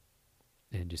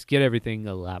and just get everything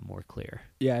a lot more clear.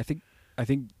 Yeah, I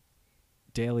think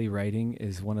daily writing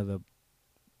is one of the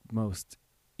most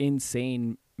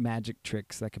insane magic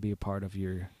tricks that could be a part of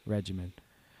your regimen.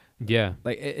 Yeah.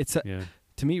 Like it's Yeah.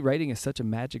 to me, writing is such a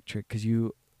magic trick because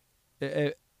you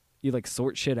like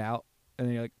sort shit out and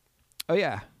then you're like, oh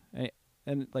yeah,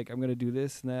 and like I'm gonna do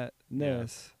this and that and Yeah.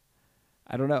 this.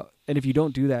 I don't know. And if you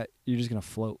don't do that, you're just gonna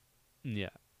float. Yeah.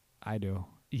 I do.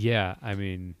 Yeah. I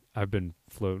mean, I've been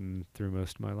floating through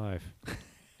most of my life,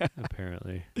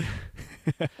 apparently.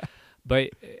 But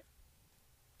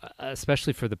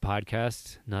especially for the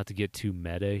podcast, not to get too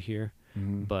meta here,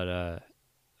 Mm-hmm. but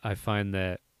I find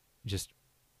that just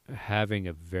having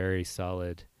a very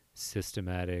solid,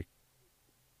 systematic,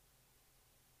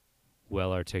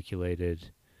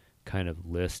 well-articulated kind of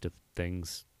list of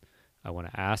things I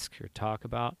want to ask or talk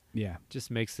about Yeah.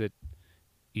 just makes it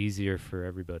easier for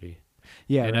everybody.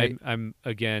 Yeah. And right. I'm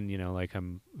again, like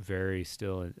I'm very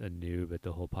still a noob at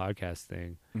the whole podcast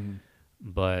thing, Mhm.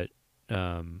 but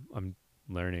I'm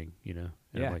learning, and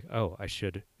Yeah. I'm like, oh, I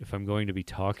should, if I'm going to be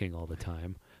talking all the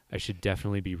time, I should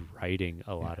definitely be writing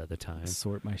a lot of the time.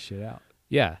 Sort my shit out.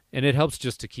 Yeah, and it helps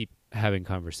just to keep having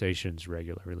conversations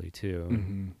regularly too.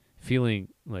 Mm-hmm.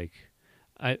 Feeling like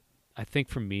I think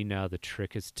for me now the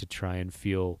trick is to try and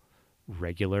feel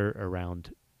regular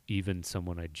around even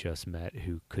someone I just met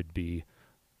who could be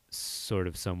sort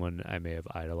of someone I may have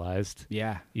idolized,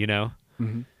 Yeah.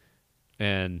 Mm-hmm.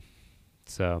 And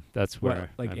so that's where What,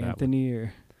 like I'm at with- Anthony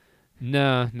or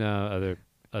No,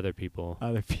 other people.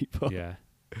 other people? Yeah.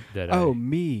 That Oh,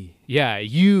 me. yeah,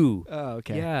 you. Oh,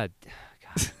 okay. Yeah.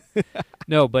 God.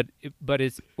 No, but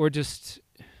it's, or just,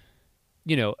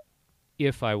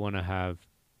 if I want to have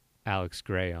Alex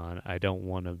Gray on. I don't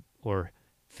want to, or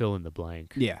fill in the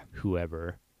blank, Yeah.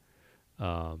 whoever.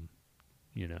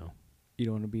 You know, You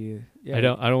don't want to be. Yeah. I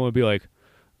don't want to be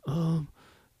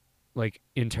like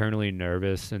internally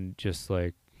nervous and just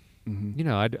like, Mm-hmm. you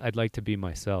know, I'd like to be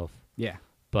myself, Yeah.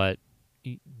 but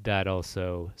that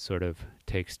also sort of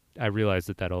takes. I realize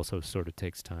that also sort of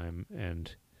takes time,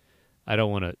 and I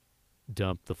don't want to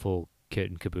dump the full kit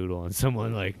and caboodle on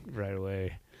someone like right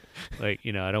away. Like,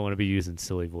 you know, I don't want to be using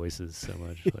silly voices so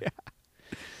much. Like, Yeah.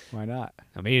 Why not?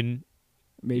 I mean,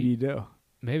 Maybe you do.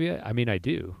 maybe I mean I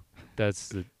do.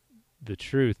 That's the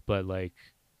truth, but like,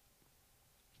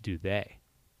 do they?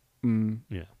 Mm.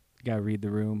 Yeah. You gotta read the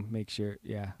room, make sure.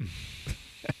 Yeah.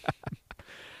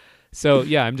 So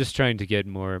yeah, I'm just trying to get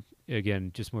more,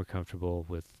 again, just more comfortable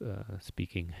with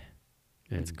speaking.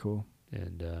 And, That's cool.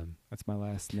 And That's my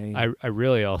last name. I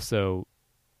really also,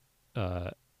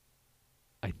 I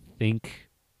think,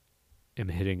 am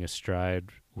hitting a stride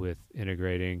with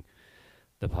integrating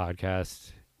the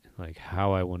podcast, like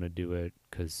how I want to do it.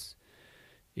 Because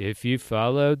if you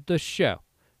followed the show,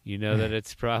 you know that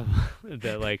it's probably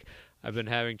that like I've been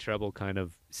having trouble kind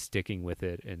of sticking with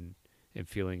it and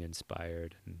feeling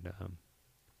inspired. And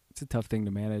It's a tough thing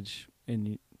to manage, and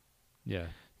you yeah,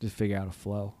 just figure out a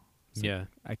flow. So yeah.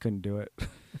 I couldn't do it.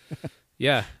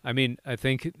 Yeah, I mean, I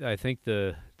think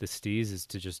the steez is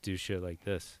to just do shit like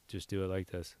this. Just do it like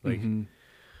this. Like, Mhm.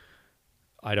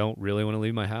 I don't really want to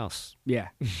leave my house. Yeah.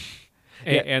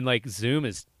 And like Zoom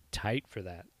is tight for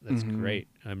that. That's Mhm. great.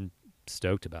 I'm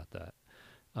stoked about that.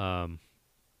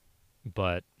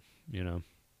 But, you know,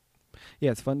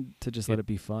 Yeah, it's fun to just let it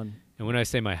be fun. and when I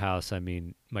say my house, I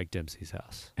mean Mike Dempsey's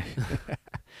house.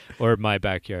 Or my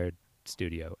backyard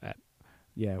studio at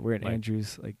Yeah, we're in Mike.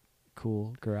 Andrew's like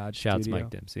cool garage Shouts studio. Mike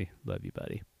Dempsey. Love you,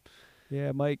 buddy.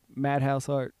 Yeah, Mike, Madhouse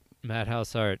Art,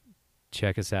 Madhouse Art.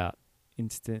 Check us out.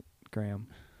 Instagram.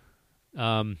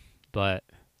 But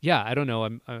yeah, I don't know.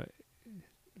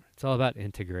 It's all about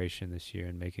integration this year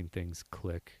and making things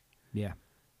click, Yeah.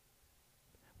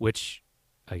 which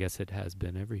I guess it has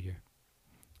been every year.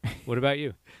 What about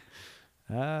you?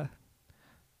 Kind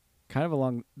of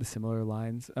along the similar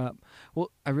lines.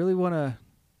 Well, I really want to,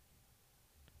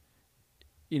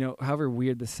 however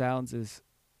weird this sounds, is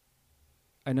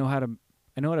I know how to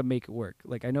make it work.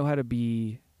 Like, I know how to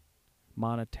be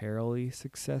monetarily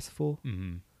successful.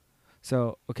 Mm-hmm.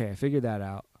 So, okay, I figured that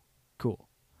out. Cool.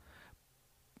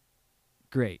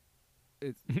 Great.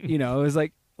 It was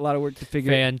like a lot of work to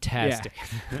figure Fantastic.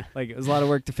 Yeah. Like, it was a lot of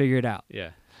work to figure it out.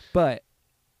 Yeah. But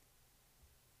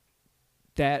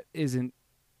that isn't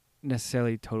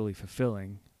necessarily totally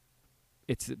fulfilling.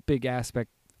 It's a big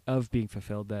aspect of being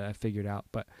fulfilled that I figured out.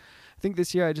 But I think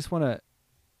this year I just want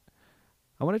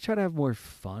to try to have more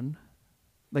fun.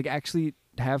 Like, actually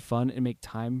have fun and make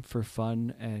time for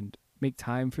fun and make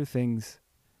time for things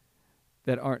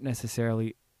that aren't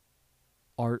necessarily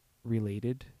art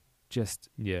related. Just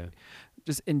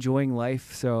enjoying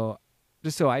life. So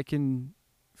I can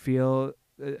feel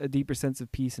a deeper sense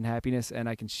of peace and happiness, and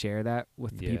I can share that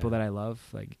with the people that I love.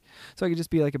 Like, so I could just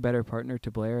be like a better partner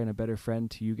to Blair and a better friend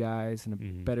to you guys and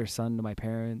a better son to my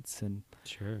parents. And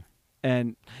sure.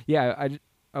 And yeah,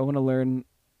 I want to learn,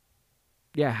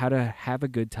 how to have a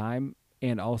good time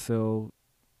and also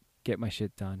get my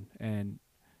shit done, and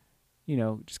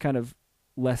just kind of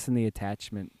lessen the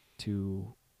attachment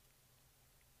to,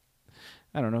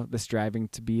 I don't know, the striving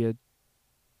to be a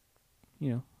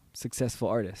successful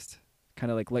artist. Kind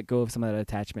of like let go of some of that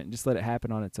attachment and just let it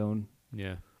happen on its own.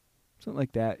 Yeah. Something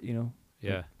like that, Yeah.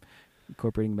 like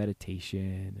incorporating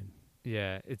meditation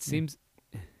and It seems.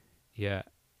 Yeah.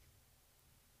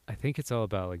 I think it's all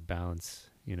about like balance.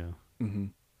 Mm-hmm.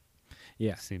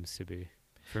 Yeah. Seems to be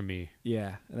for me.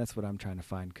 Yeah, and that's what I'm trying to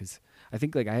find, because I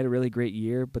think like I had a really great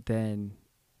year, but then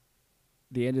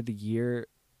the end of the year,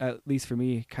 at least for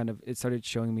me, kind of it started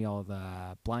showing me all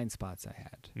the blind spots I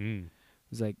had. It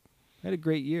was like, I had a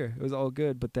great year. It was all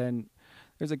good, but then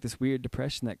there's like this weird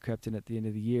depression that crept in at the end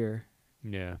of the year.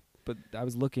 Yeah. But I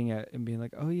was looking at it and being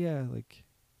like, oh yeah, like,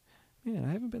 man,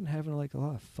 I haven't been having like a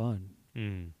lot of fun.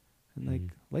 And like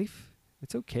life,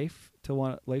 it's okay to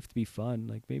want life to be fun.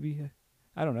 Like, maybe,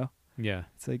 I don't know. Yeah.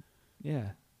 It's like,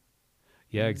 yeah.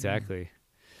 Yeah, exactly.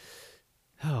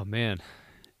 Oh man.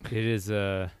 It is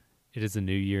a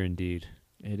new year indeed.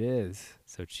 It is.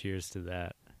 So cheers to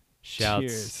that.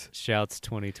 Shouts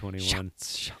 2021.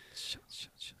 Shouts.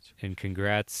 And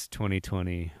congrats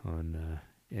 2020 on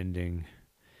ending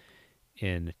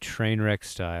in train wreck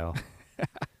style,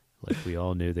 like we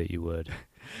all knew that you would.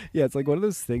 Yeah, it's like one of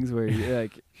those things where you're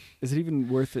like, is it even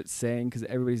worth it saying, because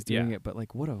everybody's doing Yeah. it? But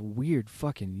like, what a weird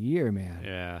fucking year, man.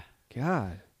 Yeah.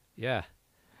 God. Yeah.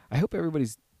 I hope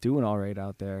everybody's doing all right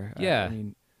out there. Yeah. I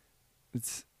mean,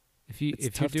 it's If you're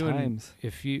tough doing times.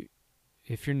 if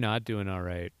you're not doing all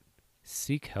right,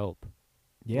 seek help.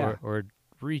 Yeah. Or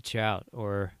reach out,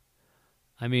 or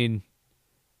I mean,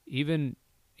 even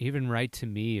write to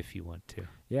me if you want to.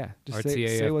 Yeah. Just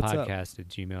say what's up.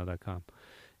 rtafpodcast@gmail.com.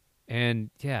 And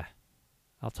yeah,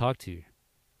 I'll talk to you,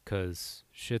 'cause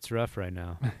shit's rough right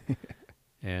now.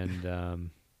 And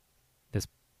this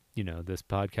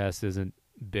podcast isn't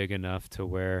big enough to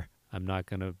where I'm not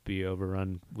going to be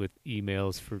overrun with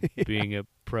emails for being a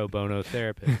pro bono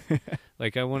therapist.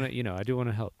 Like, I want to, I do want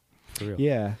to help, for real.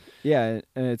 Yeah. Yeah.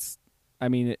 And it's, I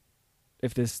mean,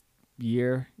 if this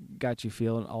year got you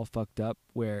feeling all fucked up,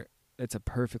 where it's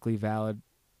perfectly valid.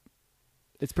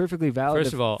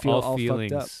 First of all feel all fucked up.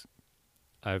 feelings,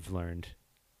 I've learned,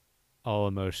 all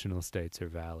emotional states are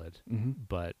valid,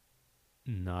 but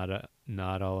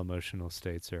not all emotional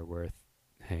states are worth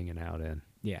hanging out in.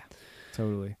 Yeah,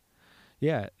 totally.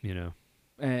 Yeah,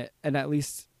 and at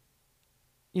least,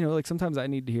 like sometimes I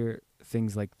need to hear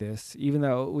things like this, even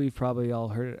though we've probably all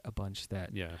heard it a bunch. That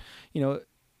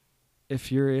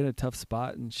if you're in a tough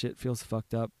spot and shit feels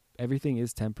fucked up, everything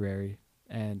is temporary,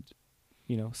 and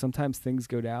sometimes things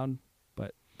go down,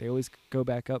 but they always go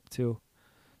back up too.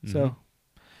 So,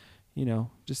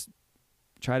 just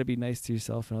try to be nice to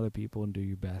yourself and other people and do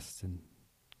your best and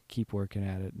keep working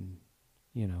at it, and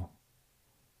we'll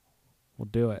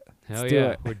do it. Hell Let's do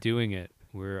yeah, it. we're doing it.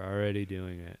 We're already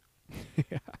doing it.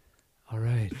 Yeah. All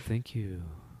right, thank you.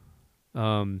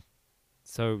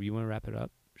 So you want to wrap it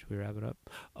up? Should we wrap it up?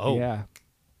 Oh, Yeah.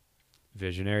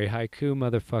 Visionary haiku,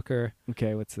 motherfucker.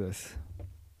 Okay, what's this?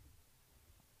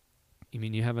 You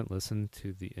mean you haven't listened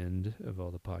to the end of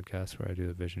all the podcasts where I do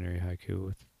the visionary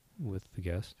haiku with the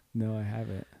guest? No, I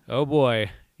haven't. Oh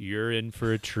boy, you're in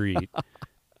for a treat.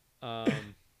 So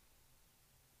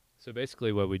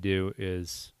basically what we do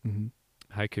is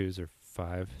haikus are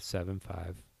 5, 7,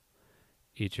 5.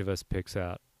 Each of us picks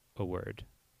out a word.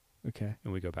 Okay.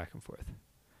 And we go back and forth.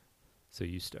 So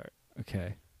you start.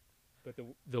 Okay. But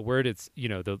the word, it's,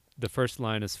 the first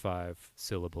line is 5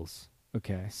 syllables.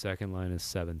 Okay. Second line is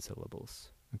 7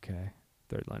 syllables. Okay.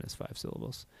 Third line is 5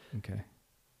 syllables. Okay.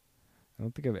 I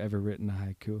don't think I've ever written a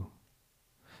haiku.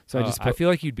 So I feel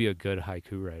like you'd be a good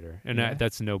haiku writer. And Yeah?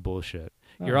 that's no bullshit.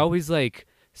 Oh. You're always like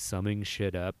summing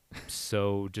shit up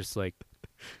so just like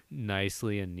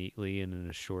nicely and neatly and in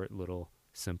a short little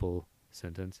simple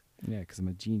sentence. Yeah, because I'm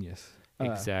a genius.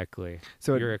 Exactly.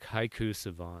 So you're a haiku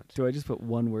savant. Do I just put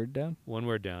one word down? One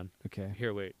word down. Okay.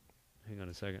 Here, wait. Hang on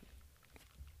a second.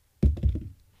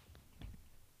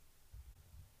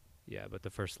 Yeah, but the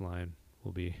first line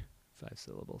will be 5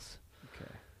 syllables.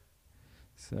 Okay.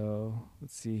 So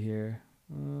let's see here.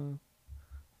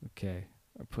 Okay.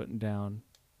 I'm putting down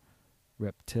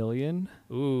reptilian.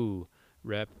 Ooh,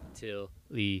 reptilian.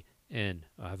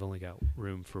 I've only got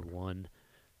room for one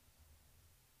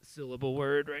syllable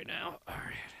word right now. All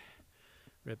right.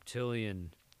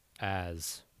 Reptilian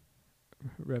as.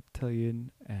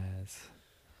 Reptilian as.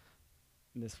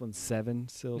 And this one's 7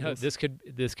 syllables. No, this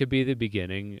could be the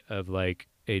beginning of like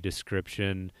a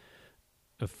description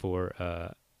for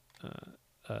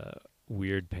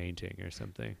weird painting or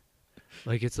something.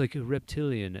 Like it's like a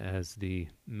reptilian as the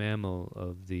mammal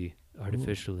of the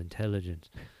artificial intelligence.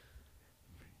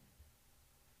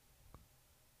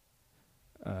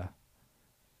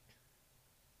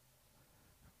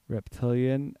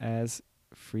 Reptilian as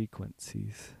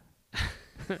frequencies.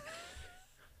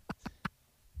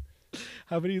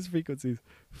 How many is frequencies?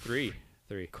 3.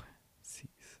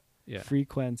 Yeah.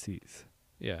 Frequencies.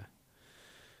 Yeah.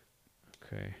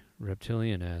 Okay.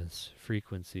 Reptilian as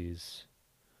frequencies.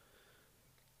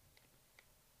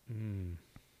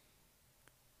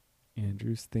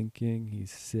 Andrew's thinking.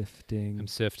 He's sifting. I'm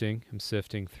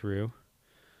sifting through.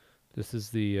 This is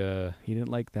the he didn't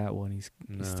like that one. He's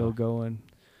still going.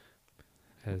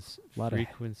 Has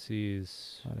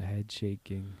frequencies. A lot of head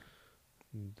shaking.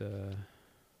 The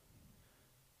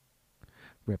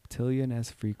reptilian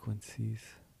as frequencies.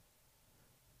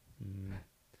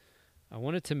 I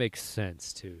want it to make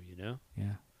sense too,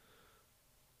 Yeah.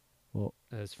 Well,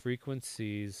 as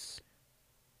frequencies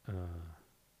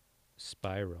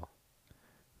spiral.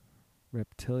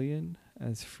 Reptilian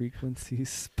as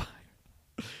frequencies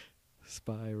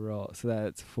spiral. So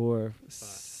that's 4.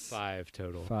 5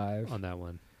 total. 5 on that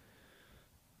one.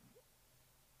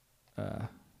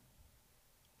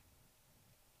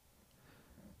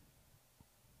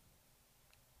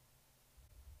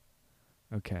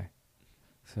 Okay.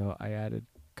 So I added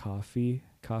coffee.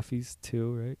 Coffee's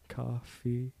 2, right?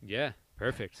 Coffee. Yeah,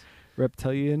 perfect.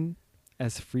 Reptilian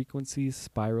as frequencies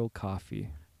spiral coffee.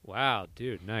 Wow,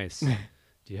 dude, nice.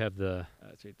 Do you have the...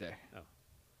 It's right there. Oh.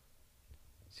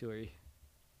 Sorry.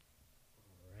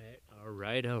 All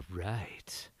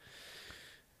right.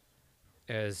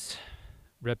 As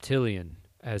reptilian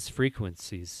as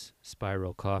frequencies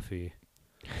spiral coffee.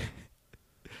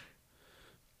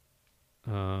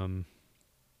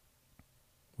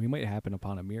 We might happen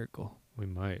upon a miracle. We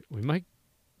might,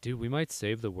 dude, we might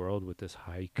save the world with this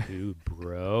haiku,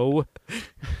 bro.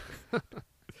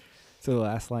 So the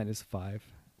last line is 5.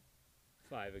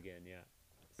 5 again, yeah.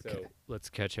 So Okay. let's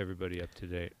catch everybody up to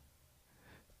date.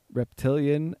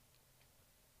 Reptilian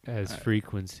As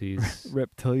frequencies.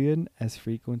 reptilian as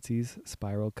frequencies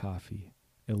spiral coffee.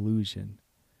 Illusion.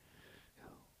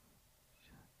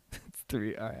 It's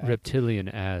 3. All right. Reptilian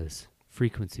as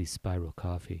frequency spiral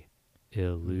coffee.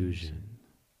 Illusion.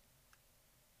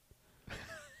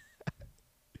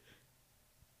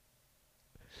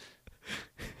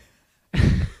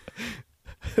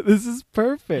 This is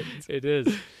perfect. It is.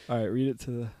 All right, read it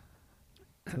to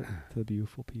the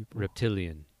beautiful people.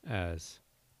 Reptilian as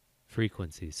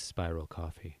frequencies spiral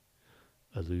coffee.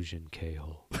 Illusion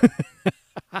K-hole.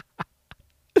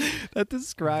 That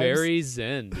describes. Very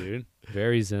zen, dude.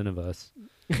 Very zen of us.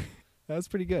 That was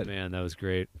pretty good. Man, that was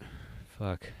great.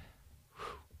 Fuck.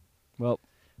 Well,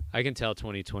 I can tell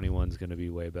 2021 is going to be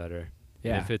way better.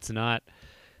 yeah. And if it's not,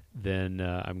 then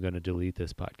I'm going to delete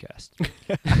this podcast.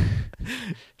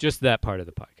 Just that part of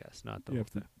the podcast, not the You whole have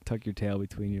to thing. tuck your tail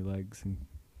between your legs and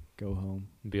go home.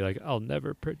 And be like, I'll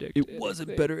never predict It wasn't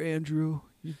anything. better, Andrew.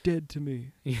 You're dead to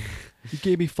me. You You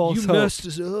gave me false hope. messed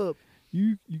us up.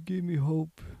 You gave me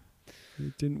hope.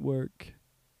 It didn't work.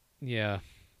 Yeah.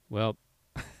 Well,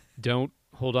 don't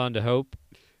hold on to hope,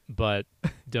 but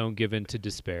don't give in to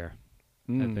despair.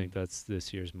 I think that's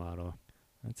this year's motto.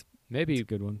 That's Maybe, a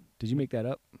good one. Did you make that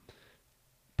up?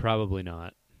 probably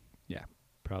not. Yeah.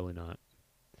 Probably not.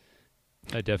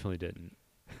 I definitely didn't.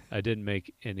 I didn't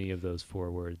make any of those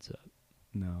 4 words up.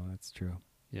 No, that's true.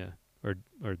 Yeah. Or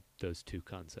those 2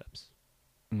 concepts.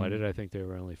 Why did I think there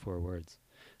were only 4 words?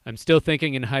 I'm still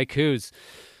thinking in haikus.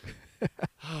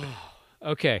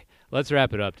 Okay, let's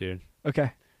wrap it up, dude.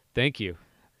 Okay. Thank you.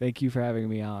 Thank you for having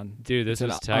me on. Dude, this It's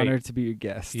was an tight. honor to be your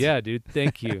guest. Yeah, dude,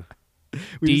 thank you.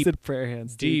 We deep- just did prayer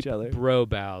hands to Deep each other. bro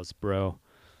bows, bro.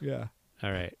 Yeah.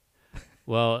 All right.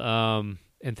 Well,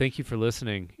 and thank you for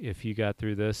listening. If you got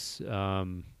through this,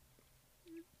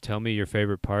 tell me your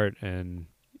favorite part, and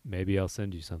maybe I'll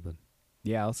send you something.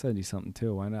 Yeah, I'll send you something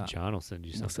too. Why not? John will send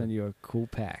you I'll something. send you a cool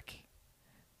pack.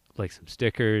 Like some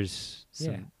stickers, Yeah,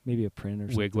 some maybe a print or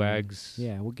something. wigwags,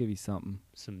 Yeah, we'll give you something.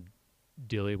 some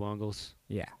dillywongles.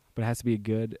 Yeah, but it has to be a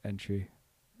good entry.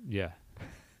 Yeah.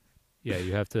 Yeah,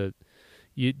 you have to...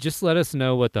 You just let us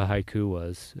know what the haiku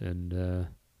was, and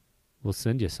we'll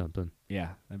send you something.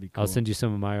 Yeah, that'd be cool. I'll send you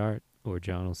some of my art, or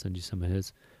John will send you some of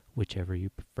his, whichever you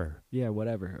prefer. Yeah,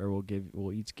 whatever. Or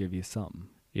we'll each give you something.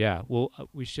 Yeah, well,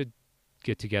 we should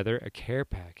get together a care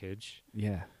package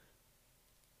Yeah.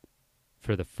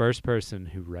 for the first person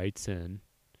who writes in.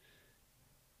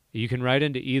 You can write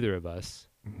into either of us,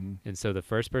 Mm-hmm. and so the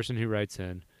first person who writes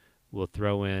in will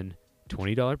throw in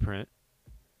 $20 print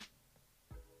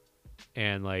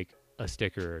and like a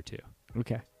sticker or 2.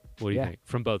 Okay, What do you Yeah. think?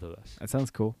 From both of us. that sounds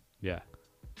cool. Yeah.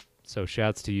 So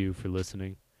shouts to you for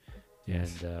listening,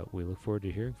 Yes. and we look forward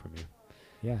to hearing from you.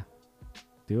 Yeah.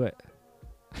 Do it.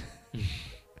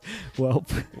 Well,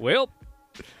 Well,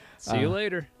 see you Uh,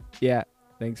 later. yeah.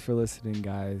 Thanks for listening,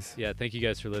 guys. Yeah, thank you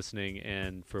guys for listening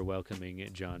and for welcoming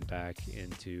John back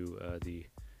into the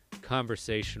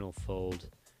conversational fold,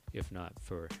 if not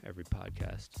for every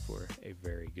podcast, for a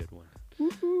very good one.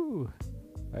 Woohoo!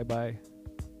 Bye-bye.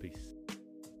 Peace.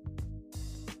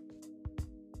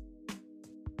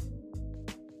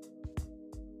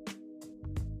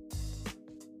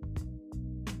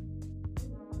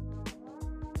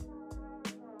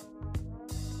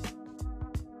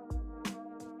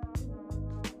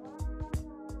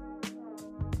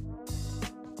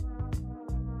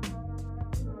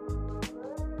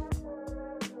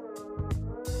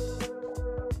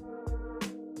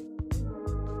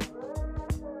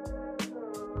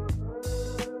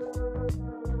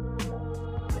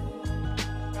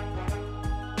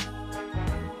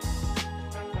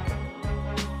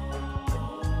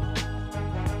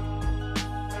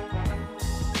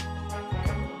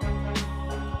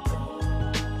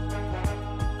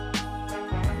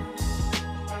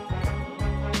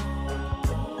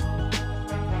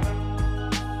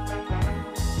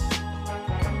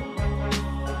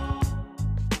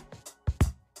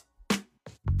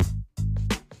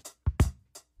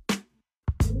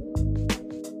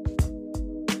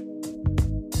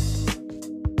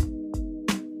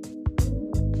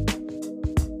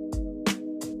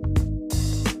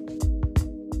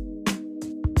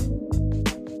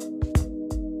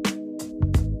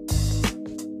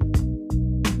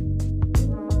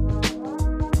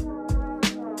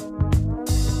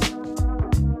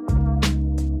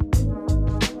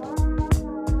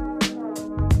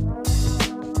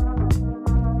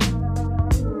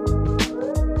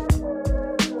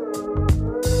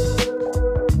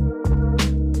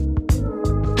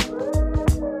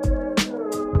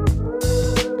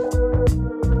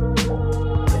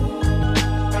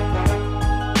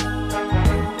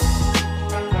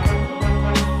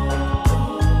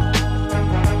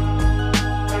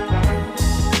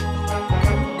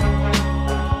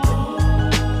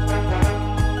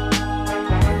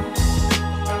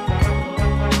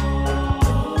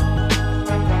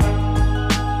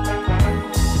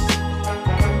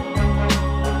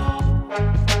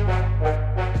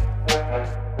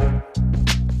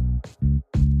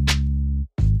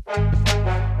 Thank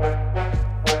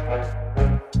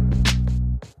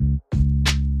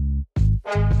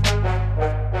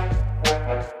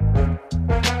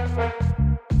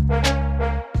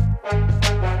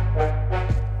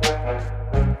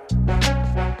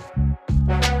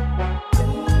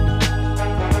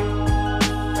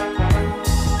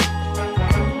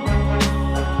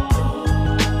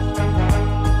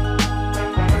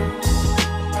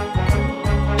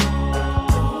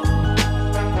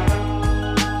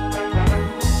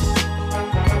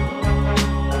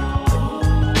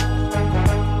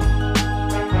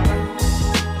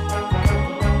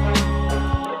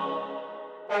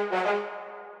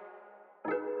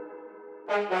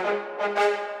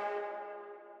you.